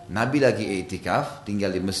 kok Nabi lagi i'tikaf,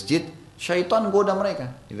 tinggal di masjid, syaitan goda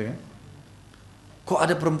mereka, gitu kan. Kok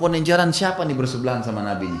ada perempuan yang jalan, siapa nih bersebelahan sama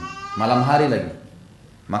Nabi ini? Malam hari lagi.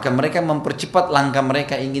 Maka mereka mempercepat langkah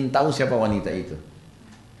mereka, ingin tahu siapa wanita itu.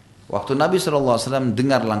 Waktu Nabi SAW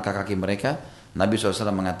dengar langkah kaki mereka, Nabi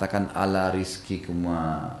SAW mengatakan, ala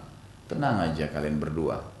rizkikuma, tenang aja kalian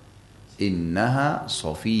berdua. Innaha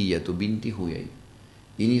Sofiyatu binti Huyai.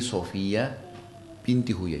 Ini Sofia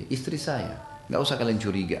binti Huyai, istri saya. Gak usah kalian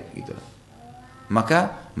curiga, gitu.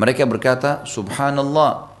 Maka mereka berkata,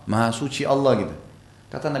 subhanallah, maha suci Allah, gitu.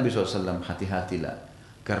 Kata Nabi SAW, hati-hatilah.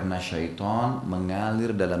 Karena syaitan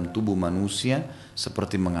mengalir dalam tubuh manusia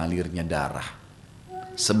seperti mengalirnya darah.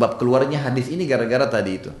 Sebab keluarnya hadis ini gara-gara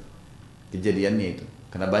tadi itu. Kejadiannya itu.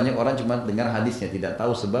 Karena banyak orang cuma dengar hadisnya, tidak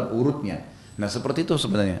tahu sebab urutnya. Nah seperti itu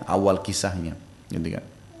sebenarnya awal kisahnya. Gitu kan.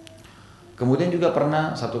 Kemudian juga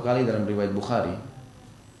pernah satu kali dalam riwayat Bukhari,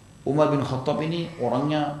 Umar bin Khattab ini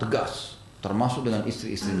orangnya tegas, termasuk dengan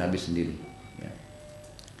istri-istri Nabi sendiri. Ya.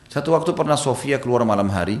 Satu waktu pernah Sofia keluar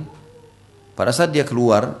malam hari. Pada saat dia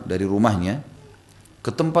keluar dari rumahnya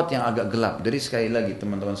ke tempat yang agak gelap. Jadi sekali lagi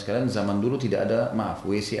teman-teman sekalian, zaman dulu tidak ada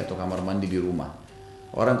WC atau kamar mandi di rumah.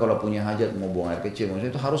 Orang kalau punya hajat mau buang air kecil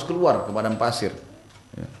itu harus keluar ke padang pasir.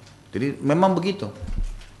 Ya. Jadi memang begitu.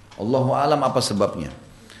 Allahu alam apa sebabnya.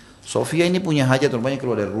 Sofia ini punya hajat rupanya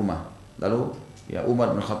keluar dari rumah. Lalu ya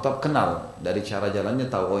Umar bin Khattab kenal dari cara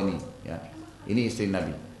jalannya, tahu ini ya. Ini istri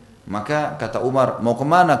Nabi. Maka kata Umar, mau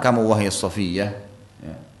kemana kamu wahai Sofia?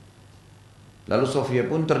 Ya. Lalu Sofia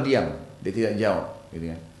pun terdiam, dia tidak jawab,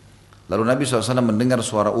 gitu kan. Lalu Nabi SAW mendengar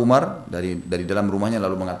suara Umar dari dalam rumahnya,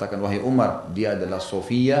 lalu mengatakan, wahai Umar, dia adalah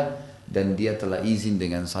Sofia dan dia telah izin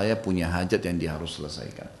dengan saya punya hajat yang dia harus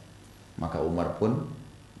selesaikan. Maka Umar pun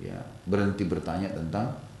ya berhenti bertanya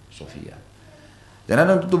tentang Sofia. Dan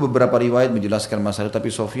ada tentu beberapa riwayat menjelaskan masalah,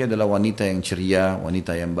 tapi Sofia adalah wanita yang ceria,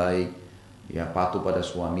 wanita yang baik, ya patuh pada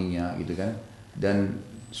suaminya, gitu kan. Dan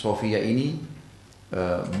Sofia ini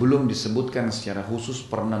belum disebutkan secara khusus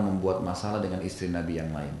pernah membuat masalah dengan istri Nabi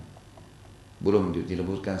yang lain. Belum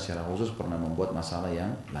disebutkan secara khusus pernah membuat masalah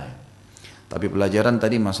yang lain. Tapi pelajaran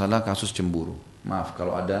tadi masalah kasus cemburu. Maaf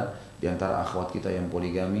kalau ada di antara akhwat kita yang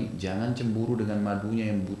poligami, jangan cemburu dengan madunya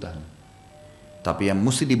yang buta. Tapi yang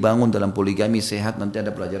mesti dibangun dalam poligami sehat, nanti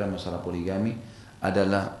ada pelajaran masalah poligami,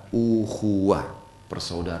 adalah ukhuwah,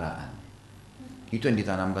 persaudaraan. Itu yang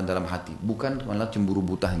ditanamkan dalam hati, bukan malah cemburu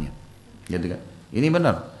butahnya. Gitu kan? Ini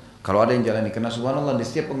benar. Kalau ada yang jalani, karena subhanallah di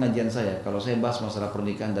setiap pengajian saya, kalau saya bahas masalah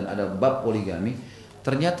pernikahan dan ada bab poligami,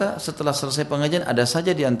 Ternyata setelah selesai pengajian ada saja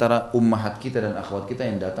di antara ummahat kita dan akhwat kita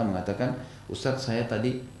yang datang mengatakan, Ustadz saya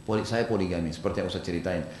tadi saya poligami seperti yang Ustadz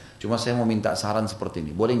ceritain. Cuma saya mau minta saran seperti ini.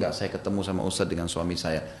 Boleh nggak saya ketemu sama Ustadz dengan suami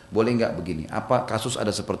saya? Boleh nggak begini? Apa kasus ada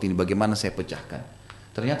seperti ini? Bagaimana saya pecahkan?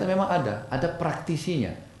 Ternyata memang ada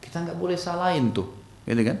praktisinya. Kita nggak boleh salahin tuh,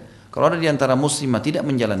 gitu kan? Kalau ada di antara muslimah tidak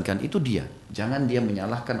menjalankan itu dia. Jangan dia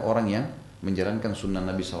menyalahkan orang yang menjalankan sunnah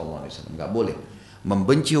Nabi SAW. Nggak boleh.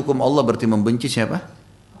 Membenci hukum Allah berarti membenci siapa?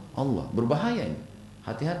 Allah. Berbahaya ini.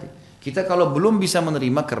 Hati-hati. Kita kalau belum bisa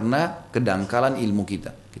menerima karena kedangkalan ilmu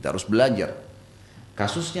kita. Kita harus belajar.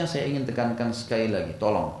 Kasusnya saya ingin tekankan sekali lagi.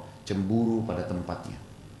 Tolong. Cemburu pada tempatnya.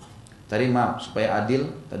 Tadi maaf. Supaya adil.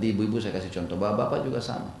 Tadi ibu-ibu saya kasih contoh. Bapak-bapak juga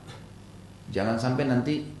sama. Jangan sampai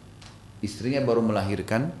nanti istrinya baru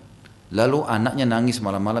melahirkan. Lalu anaknya nangis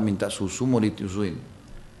malam-malam minta susu mau disusuin.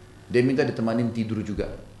 Dia minta ditemanin tidur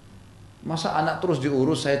juga. Masa anak terus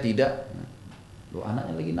diurus saya tidak? Loh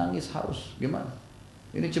anaknya lagi nangis harus gimana?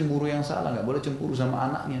 Ini cemburu yang salah, nggak boleh cemburu sama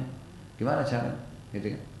anaknya. Gimana cara?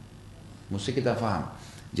 Gitu kan? Mesti kita paham.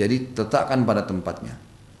 Jadi letakkan pada tempatnya.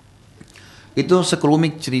 Itu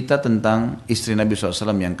sekelumit cerita tentang istri Nabi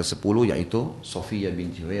SAW yang ke-10 yaitu Sofiyah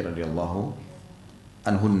binti Huyai radhiyallahu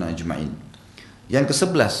anhunna ajma'in. Yang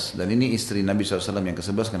ke-11 dan ini istri Nabi SAW yang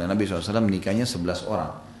ke-11 karena Nabi SAW menikahnya 11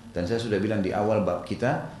 orang. Dan saya sudah bilang di awal bab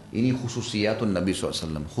kita, ini khususiyatun Nabi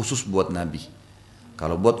SAW, khusus buat Nabi.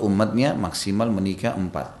 Kalau buat umatnya maksimal menikah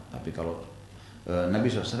 4. Tapi kalau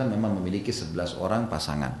Nabi SAW memang memiliki 11 orang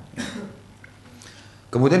pasangan.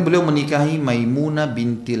 Kemudian beliau menikahi Maimunah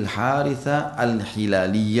bintil Haritha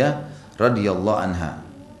al-Hilaliyah radhiyallahu anha.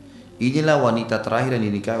 Inilah wanita terakhir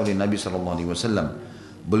yang dinikahi oleh Nabi SAW.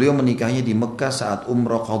 Beliau menikahinya di Mekah saat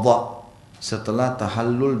umrah qadha setelah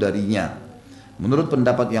tahallul darinya. Menurut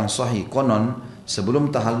pendapat yang sahih konon sebelum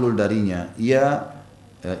tahallul darinya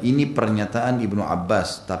ini pernyataan Ibnu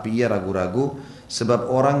Abbas tapi ia ragu-ragu sebab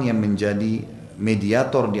orang yang menjadi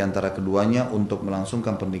mediator di antara keduanya untuk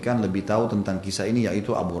melangsungkan pernikahan lebih tahu tentang kisah ini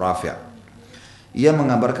yaitu Abu Rafi'. Ia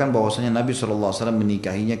mengabarkan bahwasanya Nabi SAW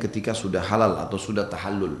menikahinya ketika sudah halal atau sudah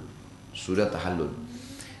tahallul.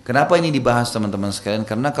 Kenapa ini dibahas teman-teman sekalian?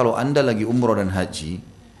 Karena kalau Anda lagi umroh dan haji,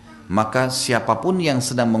 maka siapapun yang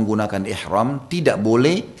sedang menggunakan ihram tidak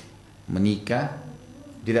boleh menikah,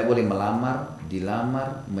 tidak boleh melamar,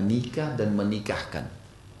 dilamar, menikah dan menikahkan.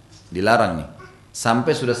 Dilarang nih.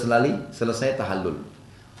 Sampai sudah selesai tahallul.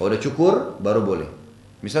 Kalau udah cukur baru boleh.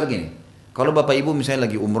 Misal gini, kalau bapak ibu misalnya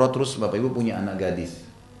lagi umroh terus bapak ibu punya anak gadis.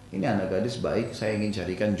 Ini anak gadis baik, saya ingin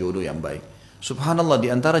carikan jodoh yang baik. Subhanallah di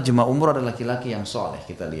antara jemaah umroh ada laki-laki yang soleh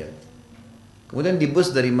kita lihat. Kemudian di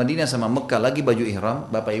bus dari Madinah sama Mekah lagi baju ihram,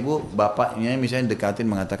 bapak ibu, bapaknya misalnya dekatin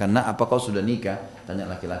mengatakan, "Nak, apa kau sudah nikah?" Tanya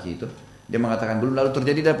laki-laki itu. Dia mengatakan belum, lalu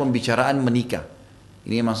terjadi ada pembicaraan menikah.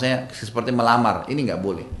 Ini maksudnya seperti melamar, ini nggak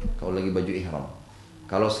boleh kalau lagi baju ihram.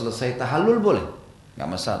 Kalau selesai tahallul boleh, nggak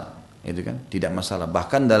masalah. Itu kan tidak masalah.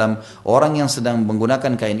 Bahkan dalam orang yang sedang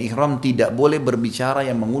menggunakan kain ihram tidak boleh berbicara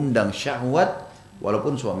yang mengundang syahwat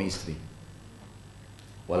walaupun suami istri.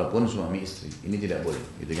 Ini tidak boleh,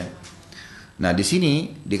 gitu kan? Nah di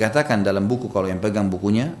sini dikatakan dalam buku kalau yang pegang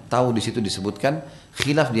bukunya tahu di situ disebutkan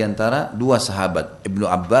khilaf di antara dua sahabat Ibnu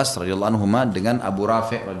Abbas radhiyallahu anhu dengan Abu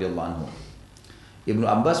Rafi' radhiyallahu anhu. Ibnu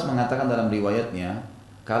Abbas mengatakan dalam riwayatnya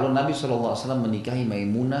kalau Nabi SAW menikahi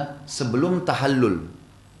Maimunah sebelum tahallul.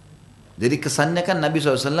 Jadi kesannya kan Nabi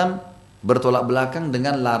SAW bertolak belakang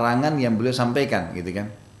dengan larangan yang beliau sampaikan, gitu kan?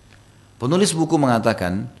 Penulis buku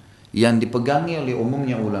mengatakan yang dipegangi oleh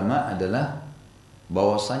umumnya ulama adalah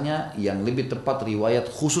bahwasanya yang lebih tepat riwayat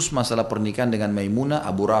khusus masalah pernikahan dengan Maimunah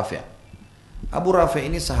Abu Rafi'. Abu Rafi'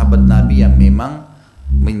 ini sahabat Nabi yang memang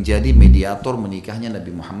menjadi mediator menikahnya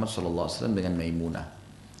Nabi Muhammad SAW dengan Maimunah.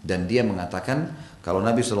 Dan dia mengatakan kalau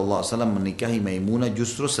Nabi SAW menikahi Maimunah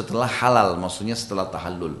justru setelah halal, maksudnya setelah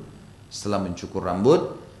tahallul. Setelah mencukur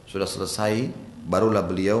rambut, sudah selesai, barulah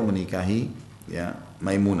beliau menikahi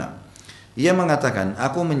Maimunah. Ia mengatakan,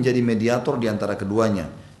 aku menjadi mediator di antara keduanya.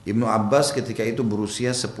 Ibnu Abbas ketika itu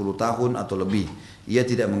berusia 10 tahun atau lebih. Ia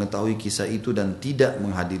tidak mengetahui kisah itu dan tidak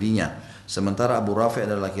menghadirinya. Sementara Abu Rafi'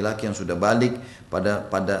 adalah laki-laki yang sudah balik,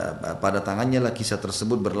 pada tangannya lah kisah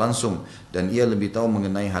tersebut berlangsung dan ia lebih tahu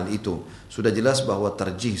mengenai hal itu. Sudah jelas bahwa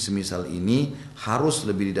tarjih semisal ini harus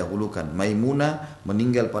lebih didahulukan. Maimunah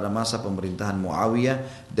meninggal pada masa pemerintahan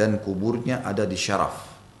Muawiyah dan kuburnya ada di Syaraf,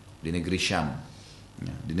 di negeri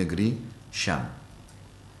Syam.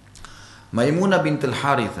 Maimunah bintul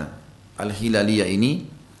Haritha al-Hilaliyah ini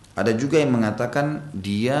ada juga yang mengatakan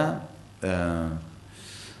dia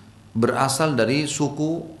berasal dari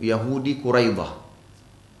suku Yahudi Quraidah.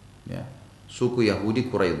 Ya. suku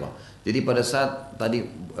Yahudi Quraidah. Jadi pada saat tadi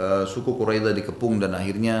suku Quraidah dikepung dan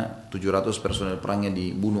akhirnya 700 personel perangnya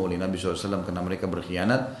dibunuh oleh Nabi SAW karena mereka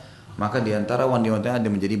berkhianat, maka diantara wanita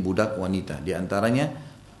ada menjadi budak wanita. Di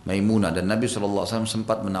antaranya Maimunah, dan Nabi SAW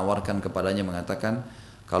sempat menawarkan kepadanya mengatakan,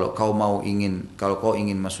 kalau kau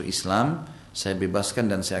ingin masuk Islam, saya bebaskan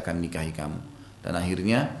dan saya akan nikahi kamu. Dan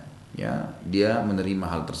akhirnya ya dia menerima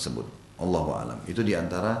hal tersebut. Allahu a'lam. Itu di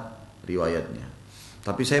antara riwayatnya.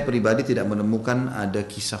 Tapi saya pribadi tidak menemukan ada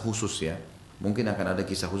kisah khusus ya. Mungkin akan ada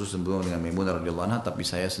kisah khusus sebelum dengan Maimunah radhiyallahu anha, tapi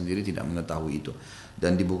saya sendiri tidak mengetahui itu.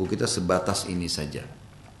 Dan di buku kita sebatas ini saja.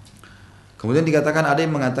 Kemudian dikatakan ada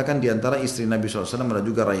yang mengatakan di antara istri Nabi SAW ada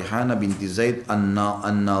juga Raihana binti Zaid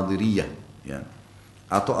An-Nadiriyah ya,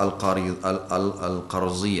 atau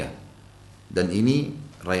Al-Qarziyah. Dan ini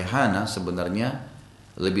Raihana sebenarnya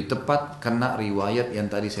lebih tepat karena riwayat yang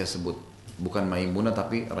tadi saya sebut. Bukan Maimunah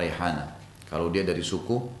tapi Raihana. Kalau dia dari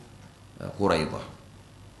suku Quraidah.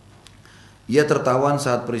 Ia tertawan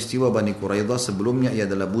saat peristiwa Bani Quraidah. Sebelumnya ia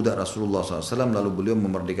adalah budak Rasulullah SAW, lalu beliau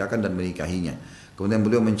memerdekakan dan menikahinya. Kemudian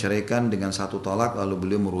beliau menceraikan dengan satu talak, lalu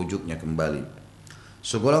beliau merujuknya kembali.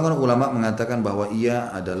 Segolongan ulama mengatakan bahwa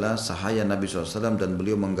ia adalah sahaya Nabi SAW dan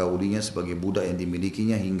beliau menggaulinya sebagai budak yang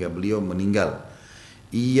dimilikinya hingga beliau meninggal.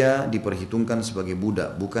 Ia diperhitungkan sebagai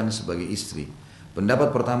budak, bukan sebagai istri.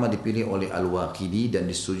 Pendapat pertama dipilih oleh Al-Waqidi dan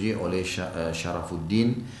disetujui oleh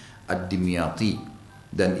Syarafuddin Ad-Dimyati,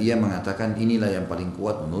 dan ia mengatakan inilah yang paling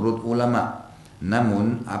kuat menurut ulama.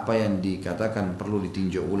 Namun apa yang dikatakan perlu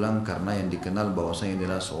ditinjau ulang karena yang dikenal bahwasanya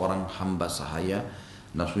adalah seorang hamba sahaya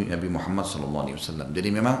Nabi Muhammad SAW. Jadi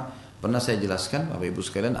memang pernah saya jelaskan Bapak Ibu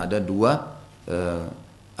sekalian ada dua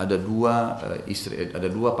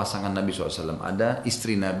pasangan Nabi SAW. Ada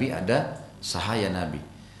istri Nabi, ada sahaya Nabi.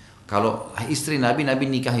 Kalau istri Nabi, Nabi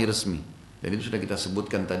nikahi resmi. Jadi itu sudah kita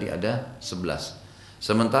sebutkan tadi ada 11.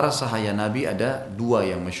 Sementara sahaya Nabi ada 2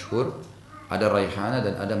 yang masyhur. Ada Raihana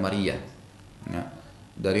dan ada Maria. Ya.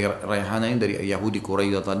 Dari Raihana ini dari Yahudi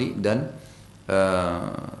Quraidah tadi. Dan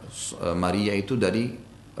Maria itu dari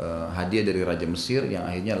hadiah dari Raja Mesir yang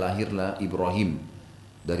akhirnya lahirlah Ibrahim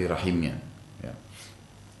dari rahimnya. Ya.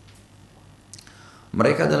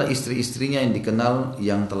 Mereka adalah istri-istrinya yang dikenal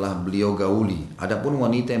yang telah beliau gauli. Adapun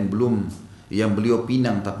wanita yang beliau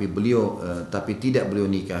pinang tapi tidak beliau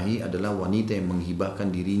nikahi adalah wanita yang menghibahkan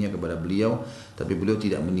dirinya kepada beliau tapi beliau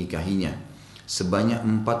tidak menikahinya.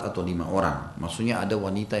 Sebanyak 4 atau 5 orang. Maksudnya ada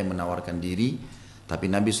wanita yang menawarkan diri tapi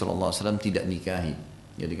Nabi SAW tidak nikahi.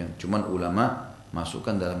 Jadi kan cuman ulama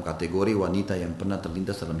masukkan dalam kategori wanita yang pernah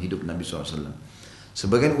terlintas dalam hidup Nabi SAW.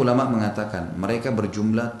 Sebagian ulama mengatakan mereka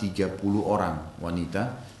berjumlah 30 orang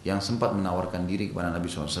wanita yang sempat menawarkan diri kepada Nabi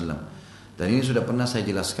SAW. Dan ini sudah pernah saya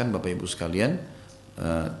jelaskan Bapak Ibu sekalian,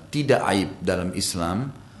 tidak aib dalam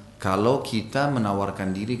Islam kalau kita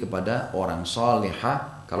menawarkan diri kepada orang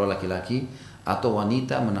salihah kalau laki-laki, atau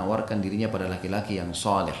wanita menawarkan dirinya pada laki-laki yang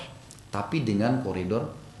saleh, tapi dengan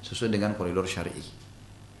koridor sesuai dengan koridor syar'i.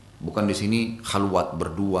 Bukan di sini khalwat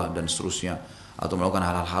berdua dan seterusnya atau melakukan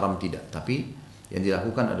hal-hal haram, tidak, tapi yang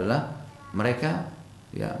dilakukan adalah mereka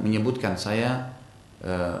ya menyebutkan saya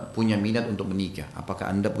punya minat untuk menikah.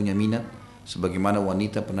 Apakah anda punya minat? Sebagaimana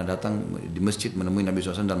wanita pernah datang di masjid menemui Nabi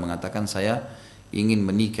SAW dan mengatakan saya ingin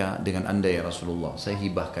menikah dengan anda ya Rasulullah. Saya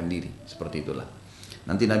hibahkan diri. Seperti itulah.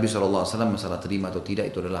 Nanti Nabi SAW masalah terima atau tidak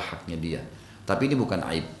itu adalah haknya dia. Tapi ini bukan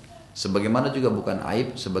aib. Sebagaimana juga bukan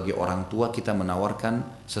aib sebagai orang tua kita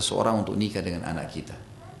menawarkan seseorang untuk nikah dengan anak kita.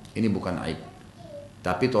 Ini bukan aib.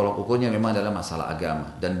 Tapi tolak ukurnya memang adalah masalah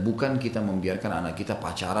agama. Dan bukan kita membiarkan anak kita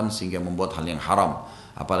pacaran sehingga membuat hal yang haram.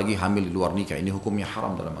 Apalagi hamil di luar nikah. Ini hukumnya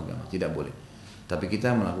haram dalam agama. Tidak boleh. Tapi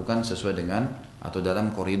kita melakukan sesuai dengan atau dalam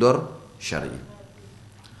koridor syar'i.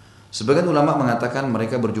 Sebagian ulama mengatakan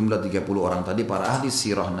mereka berjumlah 30 orang tadi. Para ahli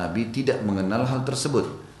sirah Nabi tidak mengenal hal tersebut.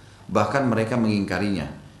 Bahkan mereka mengingkarinya.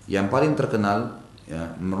 Yang paling terkenal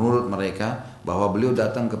ya, menurut mereka bahwa beliau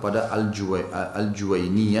datang kepada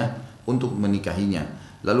Al-Juwainiyah untuk menikahinya.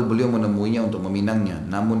 Lalu beliau menemuinya untuk meminangnya.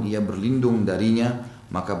 Namun ia berlindung darinya.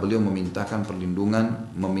 Maka beliau memintakan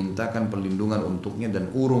perlindungan untuknya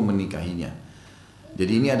dan urung menikahinya.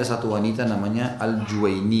 Jadi ini ada satu wanita namanya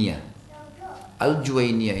Al-Juwainiyah.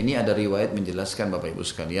 Al-Juwainiyah ini ada riwayat menjelaskan Bapak Ibu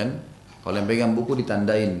sekalian. Kalau yang pegang buku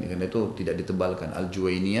ditandain. Karena itu tidak ditebalkan.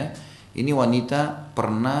 Al-Juwainiyah ini wanita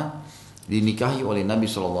pernah dinikahi oleh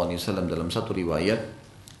Nabi SAW dalam satu riwayat.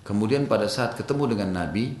 Kemudian pada saat ketemu dengan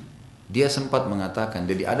Nabi, dia sempat mengatakan,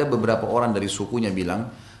 jadi ada beberapa orang dari sukunya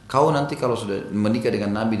bilang, kau nanti kalau sudah menikah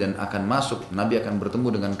dengan Nabi dan akan masuk, Nabi akan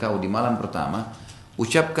bertemu dengan kau di malam pertama,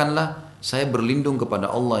 ucapkanlah, saya berlindung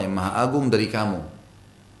kepada Allah yang Maha Agung dari kamu.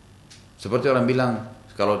 Seperti orang bilang,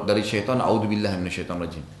 kalau dari syaitan, a'udzubillahi minasyaitonir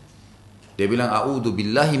rajim. Dia bilang a'udzu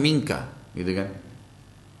billahi minka, gitu kan.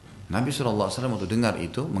 Nabi SAW waktu dengar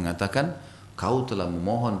itu mengatakan, kau telah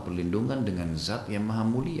memohon perlindungan dengan zat yang maha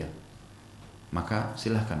mulia, maka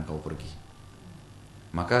silahkan kau pergi.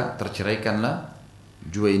 Maka terceraikanlah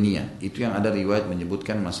Juwainiyah. Itu yang ada riwayat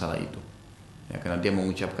menyebutkan masalah itu, ya, karena dia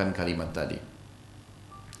mengucapkan kalimat tadi.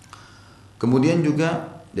 Kemudian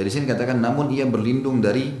juga dari sini katakan, namun ia berlindung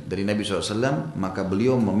dari Nabi SAW, maka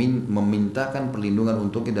beliau memintakan perlindungan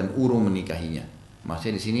untuknya dan urung menikahinya.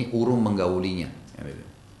 Maksudnya di sini urung menggaulinya.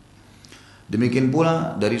 Demikian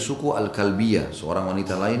pula dari suku Al-Kalbiyah, seorang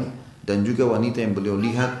wanita lain, dan juga wanita yang beliau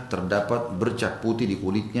lihat terdapat bercak putih di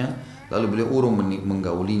kulitnya, lalu beliau urung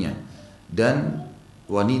menggaulinya. Dan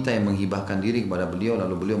wanita yang menghibahkan diri kepada beliau,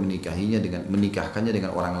 lalu beliau menikahkannya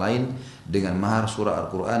dengan orang lain dengan mahar surah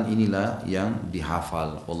Al-Quran, inilah yang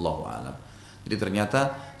dihafal. Wallahu a'lam. Jadi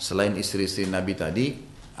ternyata selain istri-istri Nabi tadi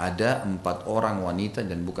ada 4 orang wanita,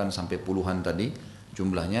 dan bukan sampai puluhan tadi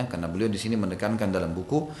jumlahnya, karena beliau di sini menekankan dalam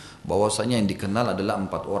buku bahwasanya yang dikenal adalah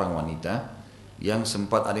 4 orang wanita yang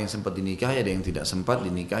ada yang sempat dinikahi, ada yang tidak sempat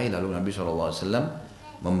dinikahi, lalu Nabi SAW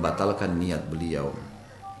membatalkan niat beliau.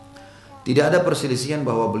 Tidak ada perselisihan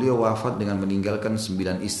bahwa beliau wafat dengan meninggalkan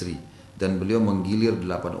 9 istri, dan beliau menggilir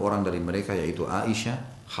 8 orang dari mereka, yaitu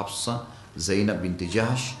Aisyah, Hafsah, Zainab binti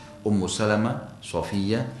Jahsh, Ummu Salamah,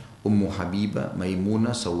 Sofiyah, Ummu Habibah,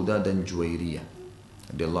 Maimunah, Sauda, dan Juwairiyah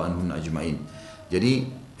radhiyallahu anhum ajma'in. Jadi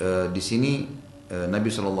di sini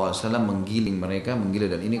Nabi SAW menggiling mereka,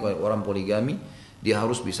 dan ini orang poligami dia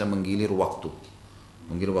harus bisa menggilir waktu,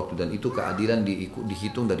 dan itu keadilan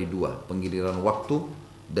dihitung dari 2, penggiliran waktu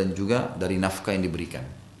dan juga dari nafkah yang diberikan.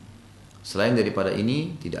 Selain daripada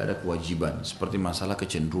ini tidak ada kewajiban, seperti masalah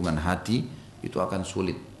kecenderungan hati itu akan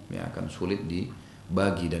sulit, ya, akan sulit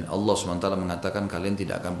dibagi, dan Allah SWT mengatakan kalian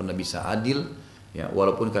tidak akan pernah bisa adil, ya,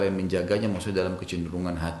 walaupun kalian menjaganya, maksudnya dalam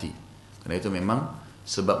kecenderungan hati. Karena itu memang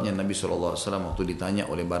sebabnya Nabi SAW waktu ditanya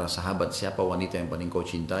oleh para sahabat, siapa wanita yang paling kau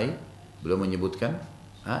cintai, beliau menyebutkan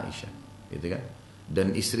Aisyah, gitu kan.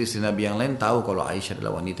 Dan istri-istri Nabi yang lain tahu kalau Aisyah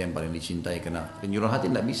adalah wanita yang paling dicintai, karena penyuruh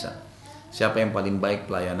hati tidak bisa. Siapa yang paling baik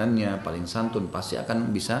pelayanannya, paling santun, pasti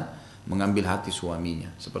akan bisa mengambil hati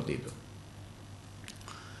suaminya, seperti itu.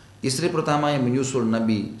 Istri pertama yang menyusul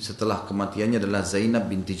Nabi setelah kematiannya adalah Zainab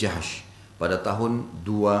binti Jahsh pada tahun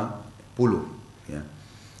 20, ya.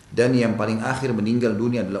 Dan yang paling akhir meninggal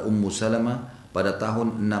dunia adalah Ummu Salamah pada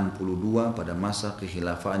tahun 62 pada masa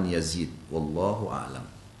kekhilafan Yazid. Wallahu a'lam.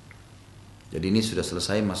 Jadi ini sudah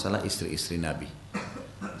selesai masalah istri-istri Nabi.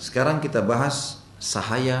 Sekarang kita bahas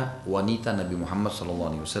sahaya wanita Nabi Muhammad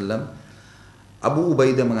SAW. Abu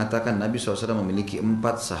Ubaidah mengatakan Nabi SAW memiliki 4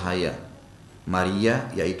 sahaya.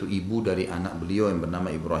 Maria, yaitu ibu dari anak beliau yang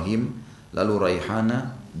bernama Ibrahim, lalu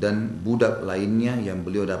Raihana, dan budak lainnya yang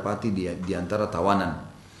beliau dapati di antara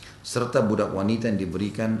tawanan, serta budak wanita yang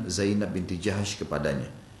diberikan Zainab binti Jahsh kepadanya.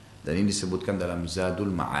 Dan ini disebutkan dalam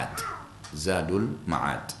Zadul Ma'ad. Zadul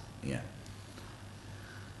Ma'ad, ya.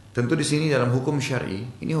 Tentu di sini dalam hukum syar'i,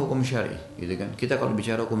 ini hukum syar'i, gitu kan. Kita kalau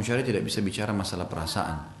bicara hukum syar'i tidak bisa bicara masalah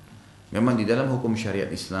perasaan. Memang di dalam hukum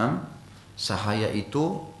syariat Islam, sahaya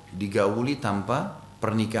itu digauli tanpa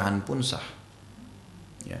pernikahan pun sah.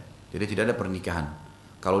 Ya. Jadi tidak ada pernikahan.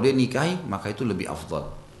 Kalau dia nikahi, maka itu lebih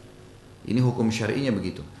afdal. Ini hukum syar'inya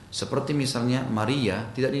begitu. Seperti misalnya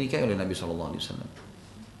Maria tidak dinikahi oleh Nabi SAW.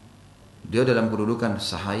 Dia dalam kedudukan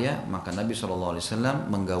sahaya, maka Nabi SAW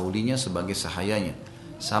menggaulinya sebagai sahayanya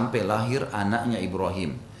sampai lahir anaknya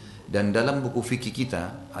Ibrahim. Dan dalam buku fikih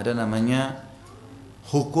kita ada namanya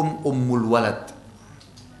hukum ummul walad.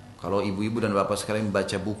 Kalau ibu-ibu dan bapak sekalian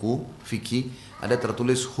baca buku fikih, ada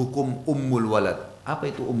tertulis hukum ummul walad.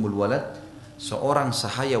 Apa itu ummul walad? Seorang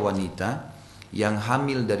sahaya wanita yang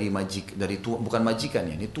hamil bukan majikan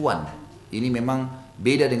ya, ini tuan. Ini memang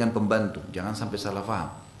beda dengan pembantu, jangan sampai salah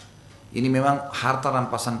paham. Ini memang harta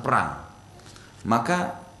rampasan perang.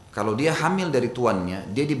 Maka kalau dia hamil dari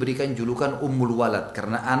tuannya, dia diberikan julukan ummul walad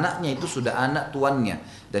karena anaknya itu sudah anak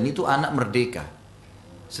tuannya, dan itu anak merdeka.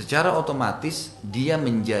 Secara otomatis dia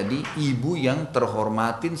menjadi ibu yang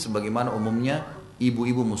terhormatin sebagaimana umumnya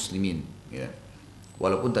ibu-ibu muslimin, ya.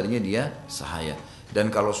 Walaupun tadinya dia sahaya. Dan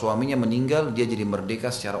kalau suaminya meninggal, dia jadi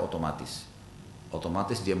merdeka secara otomatis.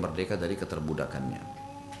 Otomatis dia merdeka dari keterbudakannya.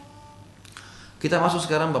 Kita masuk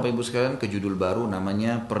sekarang Bapak Ibu sekalian ke judul baru,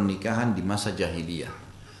 namanya pernikahan di masa jahiliyah.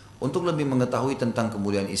 Untuk lebih mengetahui tentang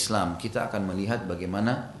kemuliaan Islam, kita akan melihat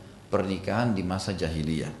bagaimana pernikahan di masa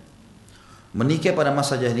jahiliyah. Menikah pada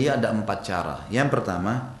masa jahiliyah ada 4 cara. Yang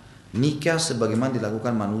pertama, nikah sebagaimana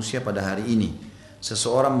dilakukan manusia pada hari ini.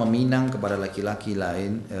 Seseorang meminang kepada laki-laki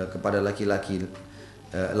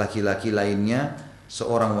lainnya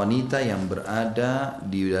seorang wanita yang berada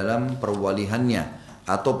di dalam perwalihannya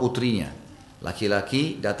atau putrinya.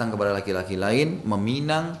 Laki-laki datang kepada laki-laki lain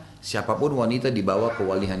meminang siapapun wanita dibawa ke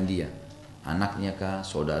walihan dia. Anaknya kah,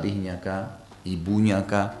 saudarinya kah, ibunya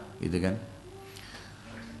kah, gitu kan.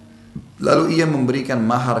 Lalu ia memberikan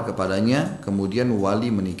mahar kepadanya, kemudian wali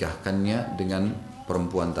menikahkannya dengan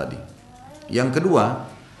perempuan tadi. Yang kedua,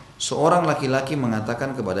 seorang laki-laki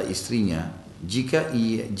mengatakan kepada istrinya, jika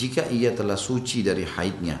ia telah suci dari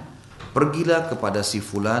haidnya, pergilah kepada si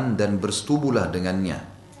fulan dan bersetubuhlah dengannya.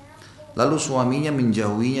 Lalu suaminya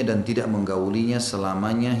menjauhinya dan tidak menggaulinya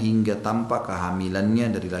selamanya hingga tampak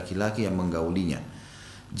kehamilannya dari laki-laki yang menggaulinya.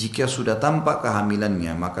 Jika sudah tampak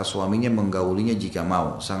kehamilannya, maka suaminya menggaulinya jika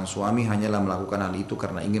mau. Sang suami hanyalah melakukan hal itu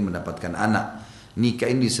karena ingin mendapatkan anak.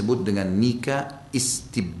 Nikah ini disebut dengan nikah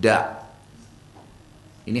istibda.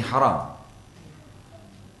 Ini haram.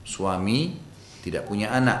 Suami tidak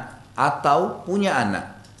punya anak atau punya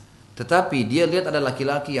anak, tetapi dia lihat ada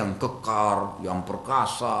laki-laki yang kekar, yang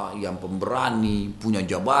perkasa, yang pemberani, punya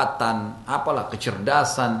jabatan, apalah,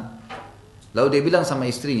 kecerdasan. Lalu dia bilang sama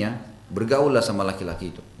istrinya, bergaullah sama laki-laki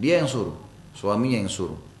itu. Dia yang suruh, suaminya yang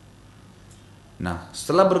suruh. Nah,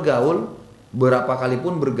 setelah bergaul, berapa kali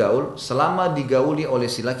pun bergaul, selama digauli oleh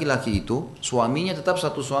si laki-laki itu, suaminya tetap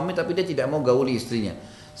satu suami tapi dia tidak mau gauli istrinya.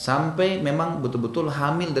 Sampai memang betul-betul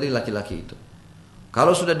hamil dari laki-laki itu.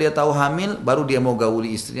 Kalau sudah dia tahu hamil, baru dia mau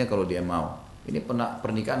gauli istrinya kalau dia mau. Ini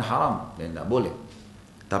pernikahan haram dan tidak boleh.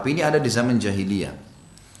 Tapi ini ada di zaman jahiliyah.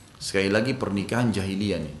 Sekali lagi pernikahan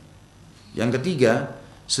jahiliyah nih. Yang ketiga,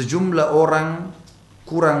 sejumlah orang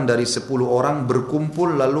kurang dari 10 orang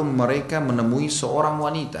berkumpul lalu mereka menemui seorang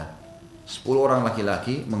wanita. 10 orang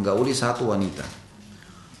laki-laki menggauli satu wanita.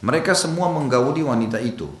 Mereka semua menggauli wanita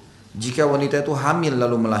itu. Jika wanita itu hamil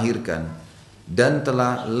lalu melahirkan dan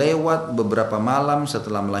telah lewat beberapa malam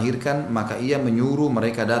setelah melahirkan, maka ia menyuruh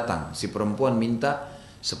mereka datang. Si perempuan minta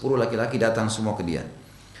 10 laki-laki datang semua ke dia.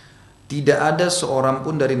 Tidak ada seorang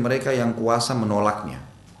pun dari mereka yang kuasa menolaknya.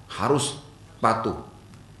 Harus patuh.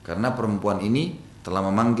 Karena perempuan ini telah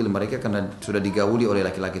memanggil mereka karena sudah digauli oleh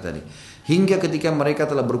laki-laki tadi. Hingga ketika mereka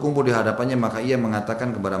telah berkumpul di hadapannya, maka ia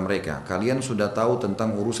mengatakan kepada mereka, kalian sudah tahu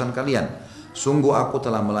tentang urusan kalian. Sungguh aku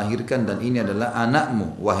telah melahirkan dan ini adalah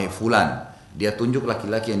anakmu, wahai fulan. Dia tunjuk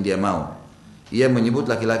laki-laki yang dia mau. Ia menyebut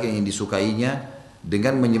laki-laki yang disukainya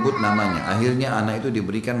dengan menyebut namanya. Akhirnya anak itu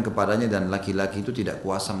diberikan kepadanya dan laki-laki itu tidak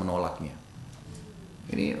kuasa menolaknya.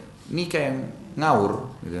 Ini nikah yang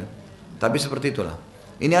ngawur, gitu. Tapi seperti itulah.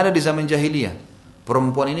 Ini ada di zaman jahiliyah.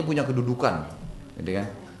 Perempuan ini punya kedudukan, gitu kan?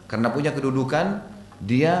 Karena punya kedudukan,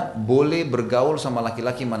 dia boleh bergaul sama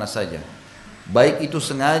laki-laki mana saja. Baik itu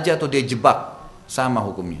sengaja atau dia jebak, sama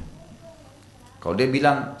hukumnya. Kalau dia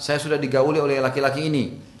bilang, saya sudah digauli oleh laki-laki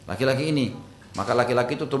ini, maka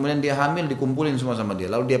laki-laki itu kemudian dia hamil, dikumpulin semua sama dia,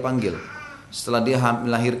 lalu dia panggil. Setelah dia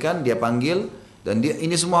melahirkan, dia panggil, dan dia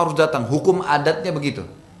ini semua harus datang. Hukum adatnya begitu.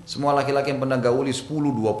 Semua laki-laki yang pernah gauli 10,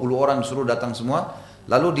 20 orang disuruh datang semua,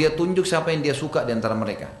 lalu dia tunjuk siapa yang dia suka di antara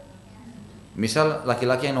mereka. Misal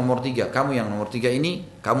laki-laki yang nomor 3, kamu yang nomor 3 ini,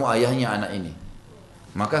 kamu ayahnya anak ini.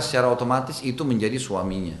 Maka secara otomatis itu menjadi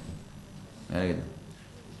suaminya. Ya, gitu.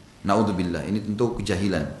 Naudzubillah, ini tentu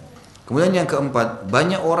kejahilan. Kemudian yang keempat,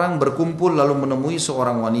 banyak orang berkumpul lalu menemui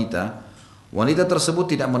seorang wanita. Wanita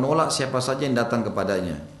tersebut tidak menolak siapa saja yang datang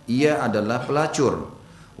kepadanya. Ia adalah pelacur.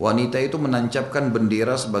 Wanita itu menancapkan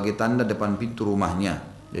bendera sebagai tanda depan pintu rumahnya.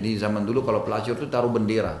 Jadi zaman dulu kalau pelacur itu taruh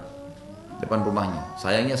bendera depan rumahnya.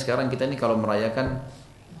 Sayangnya sekarang kita ini kalau merayakan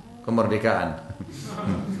kemerdekaan.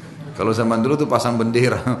 Kalau zaman dulu tuh pasang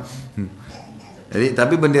bendera. Jadi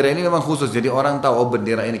tapi bendera ini memang khusus. Jadi orang tahu oh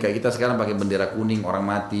bendera ini kayak kita sekarang pakai bendera kuning orang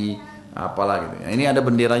mati apalah gitu. Ini ada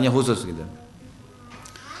benderanya khusus gitu.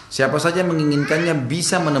 Siapa saja menginginkannya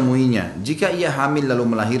bisa menemuinya. Jika ia hamil lalu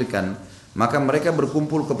melahirkan, maka mereka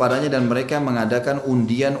berkumpul kepadanya dan mereka mengadakan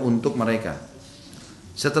undian untuk mereka.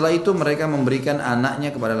 Setelah itu mereka memberikan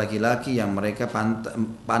anaknya kepada laki-laki yang mereka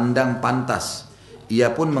pandang pantas.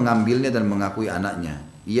 Ia pun mengambilnya dan mengakui anaknya.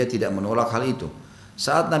 Ia tidak menolak hal itu.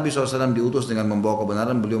 Saat Nabi SAW diutus dengan membawa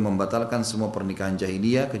kebenaran, beliau membatalkan semua pernikahan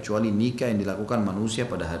jahiliyah kecuali nikah yang dilakukan manusia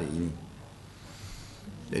pada hari ini.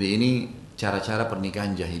 Jadi ini cara-cara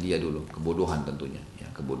pernikahan jahiliyah dulu, kebodohan tentunya, ya,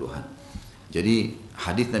 kebodohan. Jadi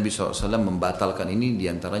hadis Nabi SAW membatalkan ini,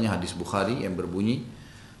 diantaranya hadis Bukhari yang berbunyi,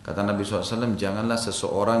 kata Nabi SAW, janganlah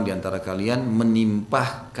seseorang diantara kalian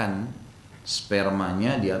menimpahkan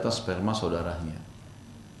spermanya di atas sperma saudaranya.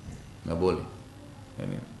 Nggak boleh.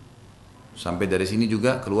 Sampai dari sini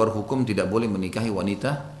juga keluar hukum tidak boleh menikahi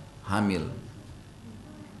wanita hamil.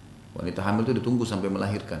 Wanita hamil itu ditunggu sampai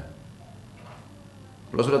melahirkan.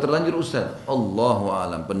 Kalau sudah terlanjur Ustaz, Allahu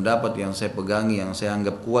alam, pendapat yang saya pegangi, yang saya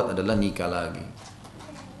anggap kuat adalah nikah lagi.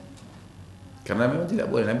 Karena memang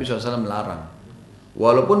tidak boleh, Nabi SAW melarang.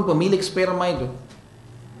 Walaupun pemilik sperma itu,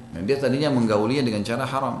 nah dia tadinya menggaulinya dengan cara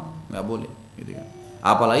haram, nggak boleh. Gitu kan.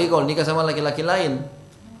 Apalagi kalau nikah sama laki-laki lain,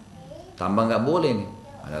 tambah nggak boleh nih.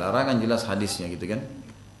 Ada larangan jelas hadisnya gitu kan.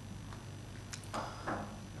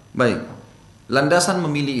 Baik, landasan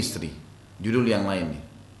memilih istri, judul yang lain nih,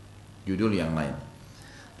 judul yang lain.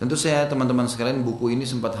 Tentu saya teman-teman sekalian buku ini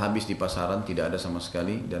sempat habis di pasaran, tidak ada sama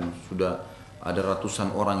sekali dan sudah ada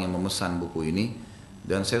ratusan orang yang memesan buku ini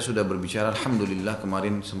dan saya sudah berbicara, alhamdulillah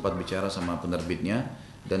kemarin sempat bicara sama penerbitnya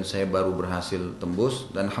dan saya baru berhasil tembus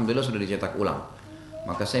dan alhamdulillah sudah dicetak ulang.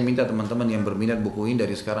 Maka saya minta teman-teman yang berminat buku ini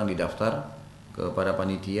dari sekarang didaftar kepada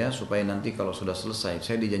panitia supaya nanti kalau sudah selesai,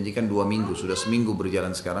 saya dijanjikan 2 minggu, sudah seminggu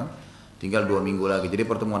berjalan sekarang, tinggal 2 minggu lagi. Jadi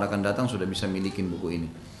pertemuan akan datang sudah bisa milikin buku ini.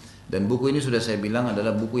 Dan buku ini sudah saya bilang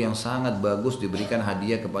adalah buku yang sangat bagus diberikan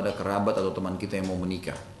hadiah kepada kerabat atau teman kita yang mau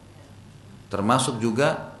menikah. Termasuk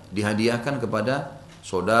juga dihadiahkan kepada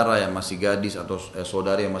saudara yang masih gadis atau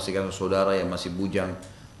saudara yang masih gadis, saudara yang masih bujang.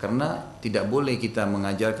 Karena tidak boleh kita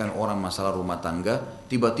mengajarkan orang masalah rumah tangga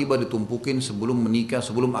tiba-tiba ditumpukin sebelum menikah,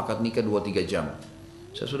 sebelum akad nikah 2-3 jam.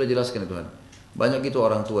 Saya sudah jelaskan itu. Banyak itu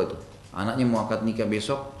orang tua itu. Anaknya mau akad nikah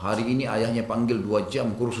besok, hari ini ayahnya panggil 2 jam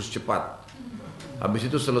kursus cepat. Habis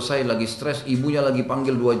itu selesai lagi stres, ibunya lagi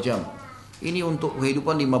panggil 2 jam. Ini untuk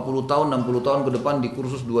kehidupan 50 tahun, 60 tahun ke depan di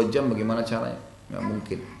kursus 2 jam bagaimana caranya? Nggak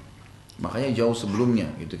mungkin. Makanya jauh sebelumnya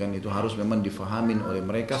gitu kan, itu harus memang difahamin oleh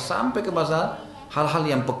mereka sampai ke masalah hal-hal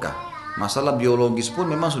yang peka. Masalah biologis pun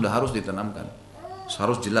memang sudah harus ditanamkan.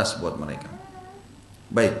 Harus jelas buat mereka.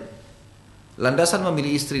 Baik. Landasan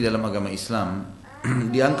memilih istri dalam agama Islam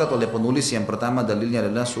diangkat oleh penulis yang pertama dalilnya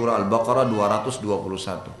adalah surah Al-Baqarah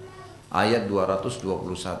 221. Ayat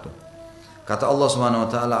 221. Kata Allah Subhanahu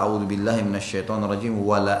wa taala, a'udzubillahi minasyaitonir rajim,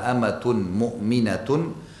 wala amatun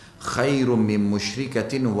mu'minatun khairum min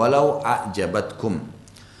musyrikatin walau a'jabatkum.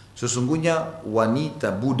 Sesungguhnya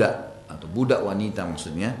wanita budak atau budak wanita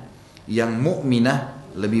maksudnya yang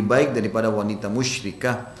mukminah lebih baik daripada wanita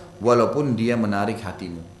musyrikah walaupun dia menarik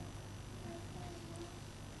hatimu.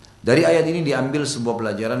 Dari ayat ini diambil sebuah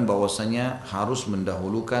pelajaran bahwasanya harus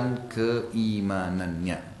mendahulukan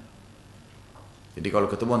keimanannya. Jadi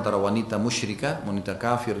kalau ketemu antara wanita musyrikah, wanita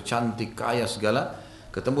kafir, cantik, kaya segala,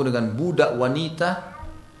 ketemu dengan budak wanita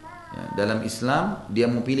ya, dalam Islam, dia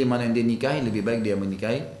mau pilih mana yang dia nikahi, lebih baik dia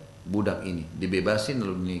menikahi budak ini, dibebasin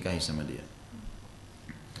lalu dinikahi sama dia.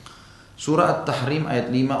 Surah At-Tahrim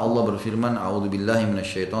ayat 5 Allah berfirman, a'udzubillahi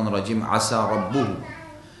minasyaitonirrajim, asa rabbuhu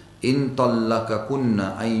in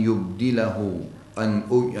tallaqakunna an yubdilahu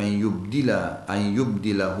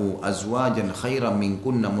azwajan khairan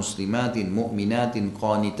minkunna muslimatin mu'minatin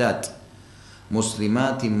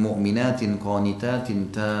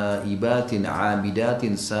qanitatin taibatin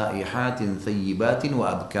abidatin saihatin thayyibatin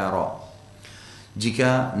wa abkara.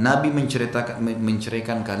 Jika Nabi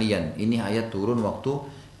menceraikan kalian, ini ayat turun waktu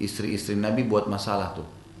istri-istri Nabi buat masalah tuh.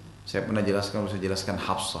 Saya pernah jelaskan, saya jelaskan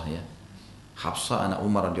Hafsah ya. Hafsah anak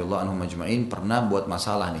Umar radhiyallahu anhu majma'in pernah buat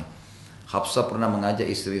masalah nih. Hafsah pernah mengajak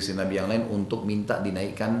istri-istri Nabi yang lain untuk minta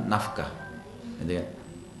dinaikkan nafkah. Jadi,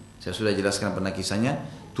 saya sudah jelaskan pernah kisahnya.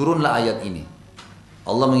 Turunlah ayat ini.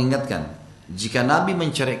 Allah mengingatkan, jika Nabi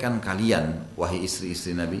menceraikan kalian, wahai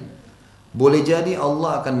istri-istri Nabi, boleh jadi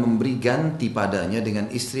Allah akan memberi ganti padanya dengan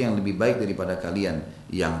istri yang lebih baik daripada kalian,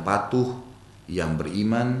 yang patuh, yang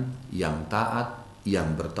beriman, yang taat,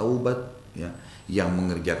 yang bertaubat, ya, yang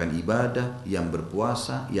mengerjakan ibadah, yang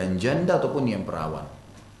berpuasa, yang janda ataupun yang perawan.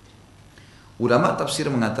 Ulama tafsir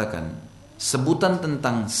mengatakan sebutan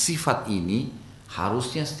tentang sifat ini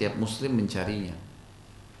harusnya setiap muslim mencarinya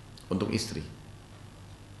untuk istri.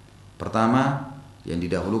 Pertama yang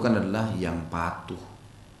didahulukan adalah yang patuh,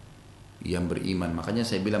 yang beriman. Makanya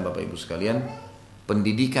saya bilang Bapak Ibu sekalian,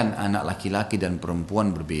 pendidikan anak laki-laki dan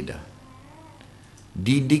perempuan berbeda.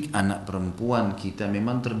 Didik anak perempuan kita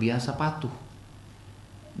memang terbiasa patuh.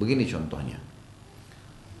 Begini contohnya.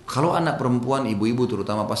 Kalau anak perempuan, ibu-ibu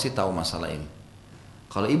terutama pasti tahu masalah ini.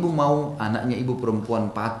 Kalau ibu mau anaknya ibu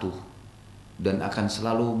perempuan patuh dan akan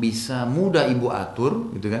selalu bisa mudah ibu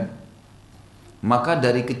atur, gitu kan? Maka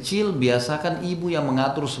dari kecil biasakan ibu yang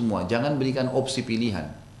mengatur semua, jangan berikan opsi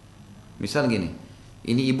pilihan. Misal gini,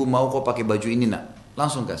 ini ibu mau kok pakai baju ini nak,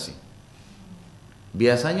 langsung kasih.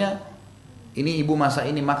 Biasanya ini ibu masak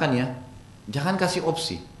ini makan ya, jangan kasih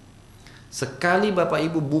opsi. Sekali bapak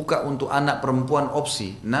ibu buka untuk anak perempuan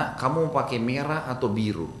opsi, nak kamu mau pakai merah atau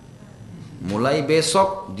biru, mulai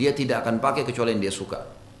besok dia tidak akan pakai kecuali yang dia suka.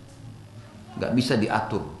 Gak bisa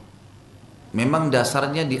diatur. memang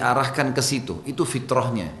dasarnya diarahkan ke situ, itu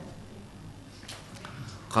fitrahnya.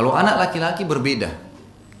 Kalau anak laki-laki berbeda,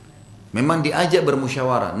 memang diajak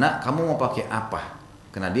bermusyawarah, nak kamu mau pakai apa?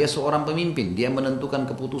 Karena dia seorang pemimpin, dia menentukan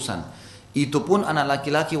keputusan. Itu pun anak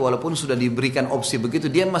laki-laki walaupun sudah diberikan opsi begitu,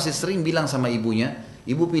 dia masih sering bilang sama ibunya,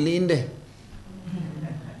 ibu pilihin deh.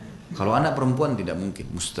 Kalau anak perempuan tidak mungkin,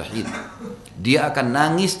 mustahil. Dia akan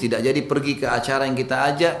nangis, tidak jadi pergi ke acara yang kita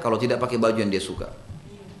ajak kalau tidak pakai baju yang dia suka.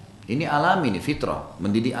 Ini alami, ini fitrah.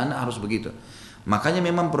 Mendidik anak harus begitu. Makanya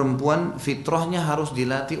memang perempuan fitrahnya harus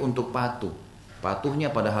dilatih untuk patuh. Patuhnya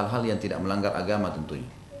pada hal-hal yang tidak melanggar agama tentunya.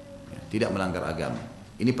 Tidak melanggar agama.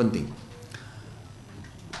 Ini penting.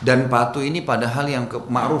 Dan patuh ini pada hal yang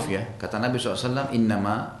ma'ruf ya. Kata Nabi SAW,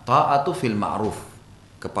 innama ta'atu fil ma'ruf.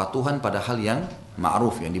 Kepatuhan pada hal yang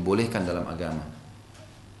ma'ruf, yang dibolehkan dalam agama.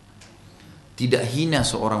 Tidak hina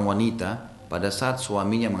seorang wanita pada saat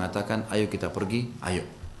suaminya mengatakan, ayo kita pergi, ayo.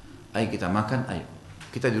 Ayo kita makan, ayo.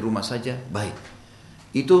 Kita di rumah saja, baik.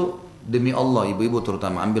 Itu demi Allah, ibu-ibu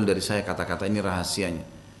terutama, ambil dari saya kata-kata ini rahasianya.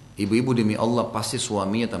 Ibu-ibu demi Allah pasti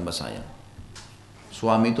suaminya tambah sayang.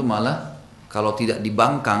 Suami itu malah kalau tidak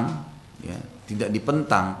dibangkang, ya, tidak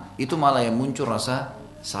dipentang, itu malah yang muncul rasa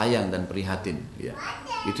sayang dan prihatin. Ya.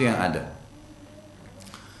 Itu yang ada.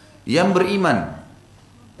 Yang beriman,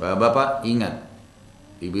 bapak-bapak ingat,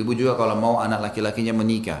 ibu-ibu juga kalau mau anak laki-lakinya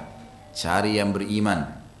menikah, cari yang beriman,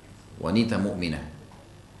 wanita mukminah.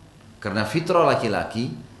 Karena fitrah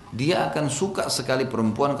laki-laki, dia akan suka sekali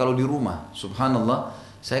perempuan kalau di rumah. Subhanallah,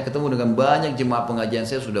 saya ketemu dengan banyak jemaah pengajian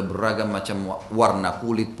saya sudah beragam macam warna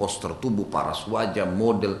kulit, poster tubuh, paras wajah,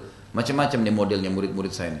 model, macam-macam nih modelnya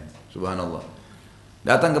murid-murid saya nih. Subhanallah.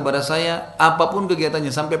 Datang kepada saya, apapun kegiatannya,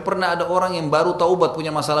 sampai pernah ada orang yang baru taubat punya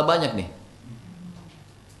masalah banyak nih.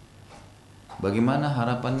 Bagaimana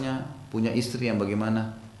harapannya punya istri yang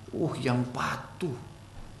bagaimana? Yang patuh,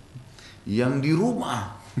 yang di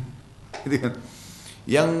rumah.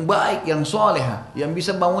 Yang baik, yang soleha, yang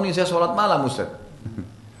bisa bangunin saya sholat malam, Ustaz.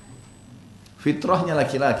 Fitrahnya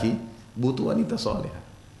laki-laki butuh wanita soleha,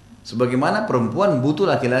 sebagaimana perempuan butuh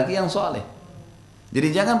laki-laki yang soleh. Jadi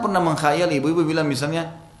jangan pernah mengkhayal, ibu-ibu bilang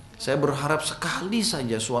misalnya, saya berharap sekali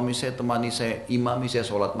saja suami saya temani saya, imami saya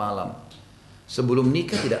sholat malam. Sebelum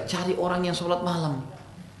nikah tidak cari orang yang sholat malam.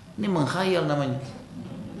 Ini mengkhayal namanya.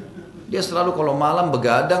 Dia selalu kalau malam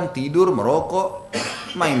begadang, tidur, merokok,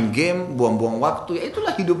 main game, buang-buang waktu, ya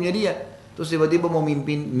itulah hidupnya dia. Terus tiba-tiba mau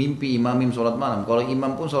mimpi imamim sholat malam. Kalau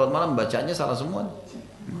imam pun sholat malam bacanya salah semua.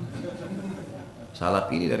 Salah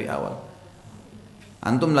pilih dari awal.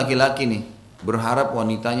 Antum laki-laki nih, berharap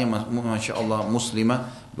wanitanya Masya Allah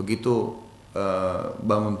muslimah, begitu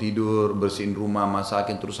bangun tidur, bersihin rumah,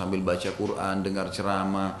 masakin, terus sambil baca Quran, dengar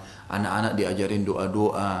ceramah, anak-anak diajarin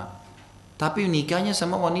doa-doa. Tapi nikahnya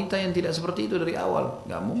sama wanita yang tidak seperti itu dari awal,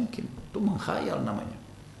 gak mungkin. Itu mengkhayal namanya,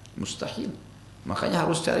 mustahil. Makanya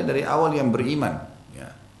harus cari dari awal yang beriman. Ya.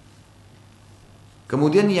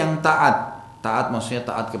 Kemudian yang taat, taat maksudnya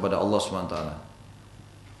taat kepada Allah SWT.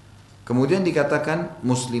 Kemudian dikatakan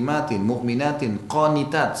muslimatin, mukminatin,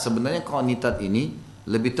 qanitat. Sebenarnya qanitat ini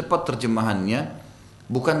lebih tepat terjemahannya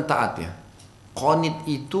bukan taat ya. Qanit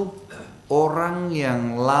itu orang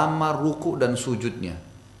yang lama ruku dan sujudnya.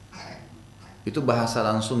 Itu bahasa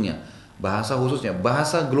langsungnya, bahasa khususnya,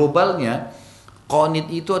 bahasa globalnya, qanit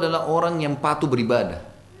itu adalah orang yang patuh beribadah.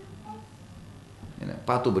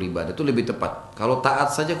 Patuh beribadah itu lebih tepat. Kalau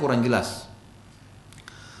taat saja kurang jelas.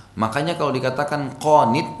 Makanya kalau dikatakan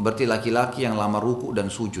qanit berarti laki-laki yang lama ruku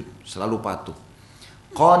dan sujud, selalu patuh.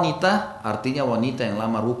 Qanitah artinya wanita yang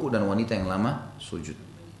lama ruku dan wanita yang lama sujud.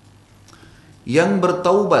 Yang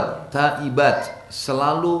bertaubat, taibat,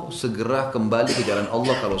 selalu segera kembali ke jalan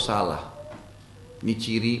Allah kalau salah. Ini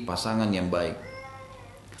ciri pasangan yang baik.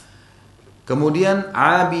 Kemudian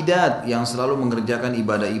abidat yang selalu mengerjakan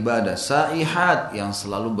ibadah-ibadah, saihat yang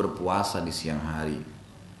selalu berpuasa di siang hari.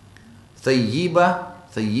 Thayyibah,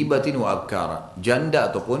 thayyibatin wa abkara, janda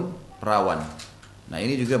ataupun perawan. Nah,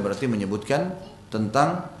 ini juga berarti menyebutkan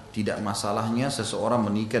tentang tidak masalahnya seseorang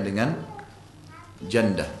menikah dengan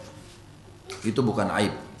janda. Itu bukan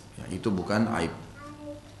aib, ya, itu bukan aib.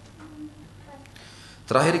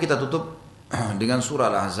 Terakhir kita tutup dengan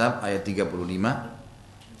surah Al-Ahzab ayat 35.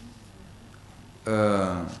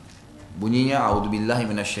 Bunyinya a'udzubillahi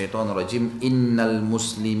minasyaitonirrajim, innal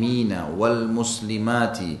muslimina wal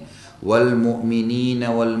muslimati wal mu'minina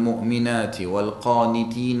wal mu'minati wal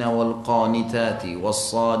qanitina wal qanitati was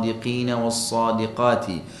sadiqina was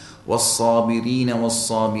sadiqati was sabirina was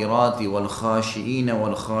sabirati wal khashiina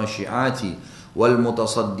wal khashiati wal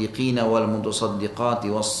mutasaddiqina wal mutasaddiqati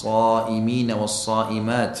was saimina was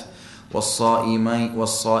saimat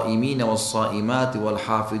was-saimina was-saimati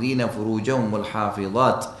wal-hafidhina furujahum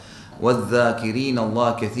wal-hafidhat wadh-dhakirin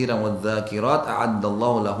Allah katsiran wadh-dhakirat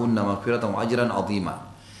a'addallahu lahunna maghfiratan wa ajran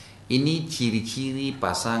 'azima. Ini ciri-ciri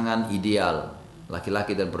pasangan ideal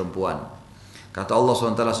laki-laki dan perempuan. Kata Allah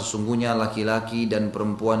SWT, sesungguhnya laki-laki dan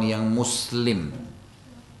perempuan yang muslim.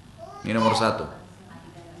 Ini nomor satu.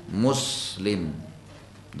 Muslim.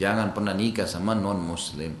 Jangan pernah nikah sama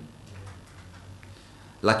non-muslim.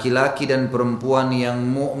 Laki-laki dan perempuan yang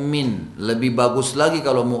mukmin. Lebih bagus lagi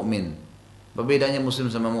kalau mukmin. Apa bedanya muslim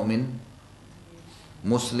sama mukmin?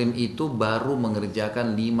 Muslim itu baru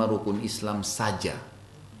mengerjakan 5 rukun Islam saja.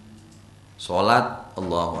 Salat,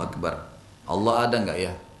 Allahu Akbar. Allah ada nggak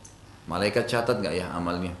ya? Malaikat catat nggak ya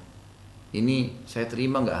amalnya? Ini saya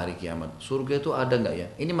terima nggak hari kiamat? Surga itu ada nggak ya?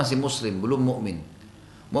 Ini masih muslim, belum mukmin.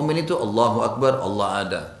 Mukmin itu Allahu Akbar, Allah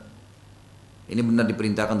ada. Ini benar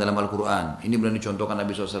diperintahkan dalam Al-Quran. Ini benar dicontohkan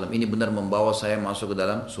Nabi SAW. Ini benar membawa saya masuk ke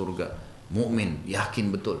dalam surga. Mukmin, yakin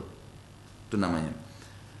betul. Itu namanya.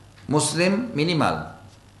 Muslim minimal.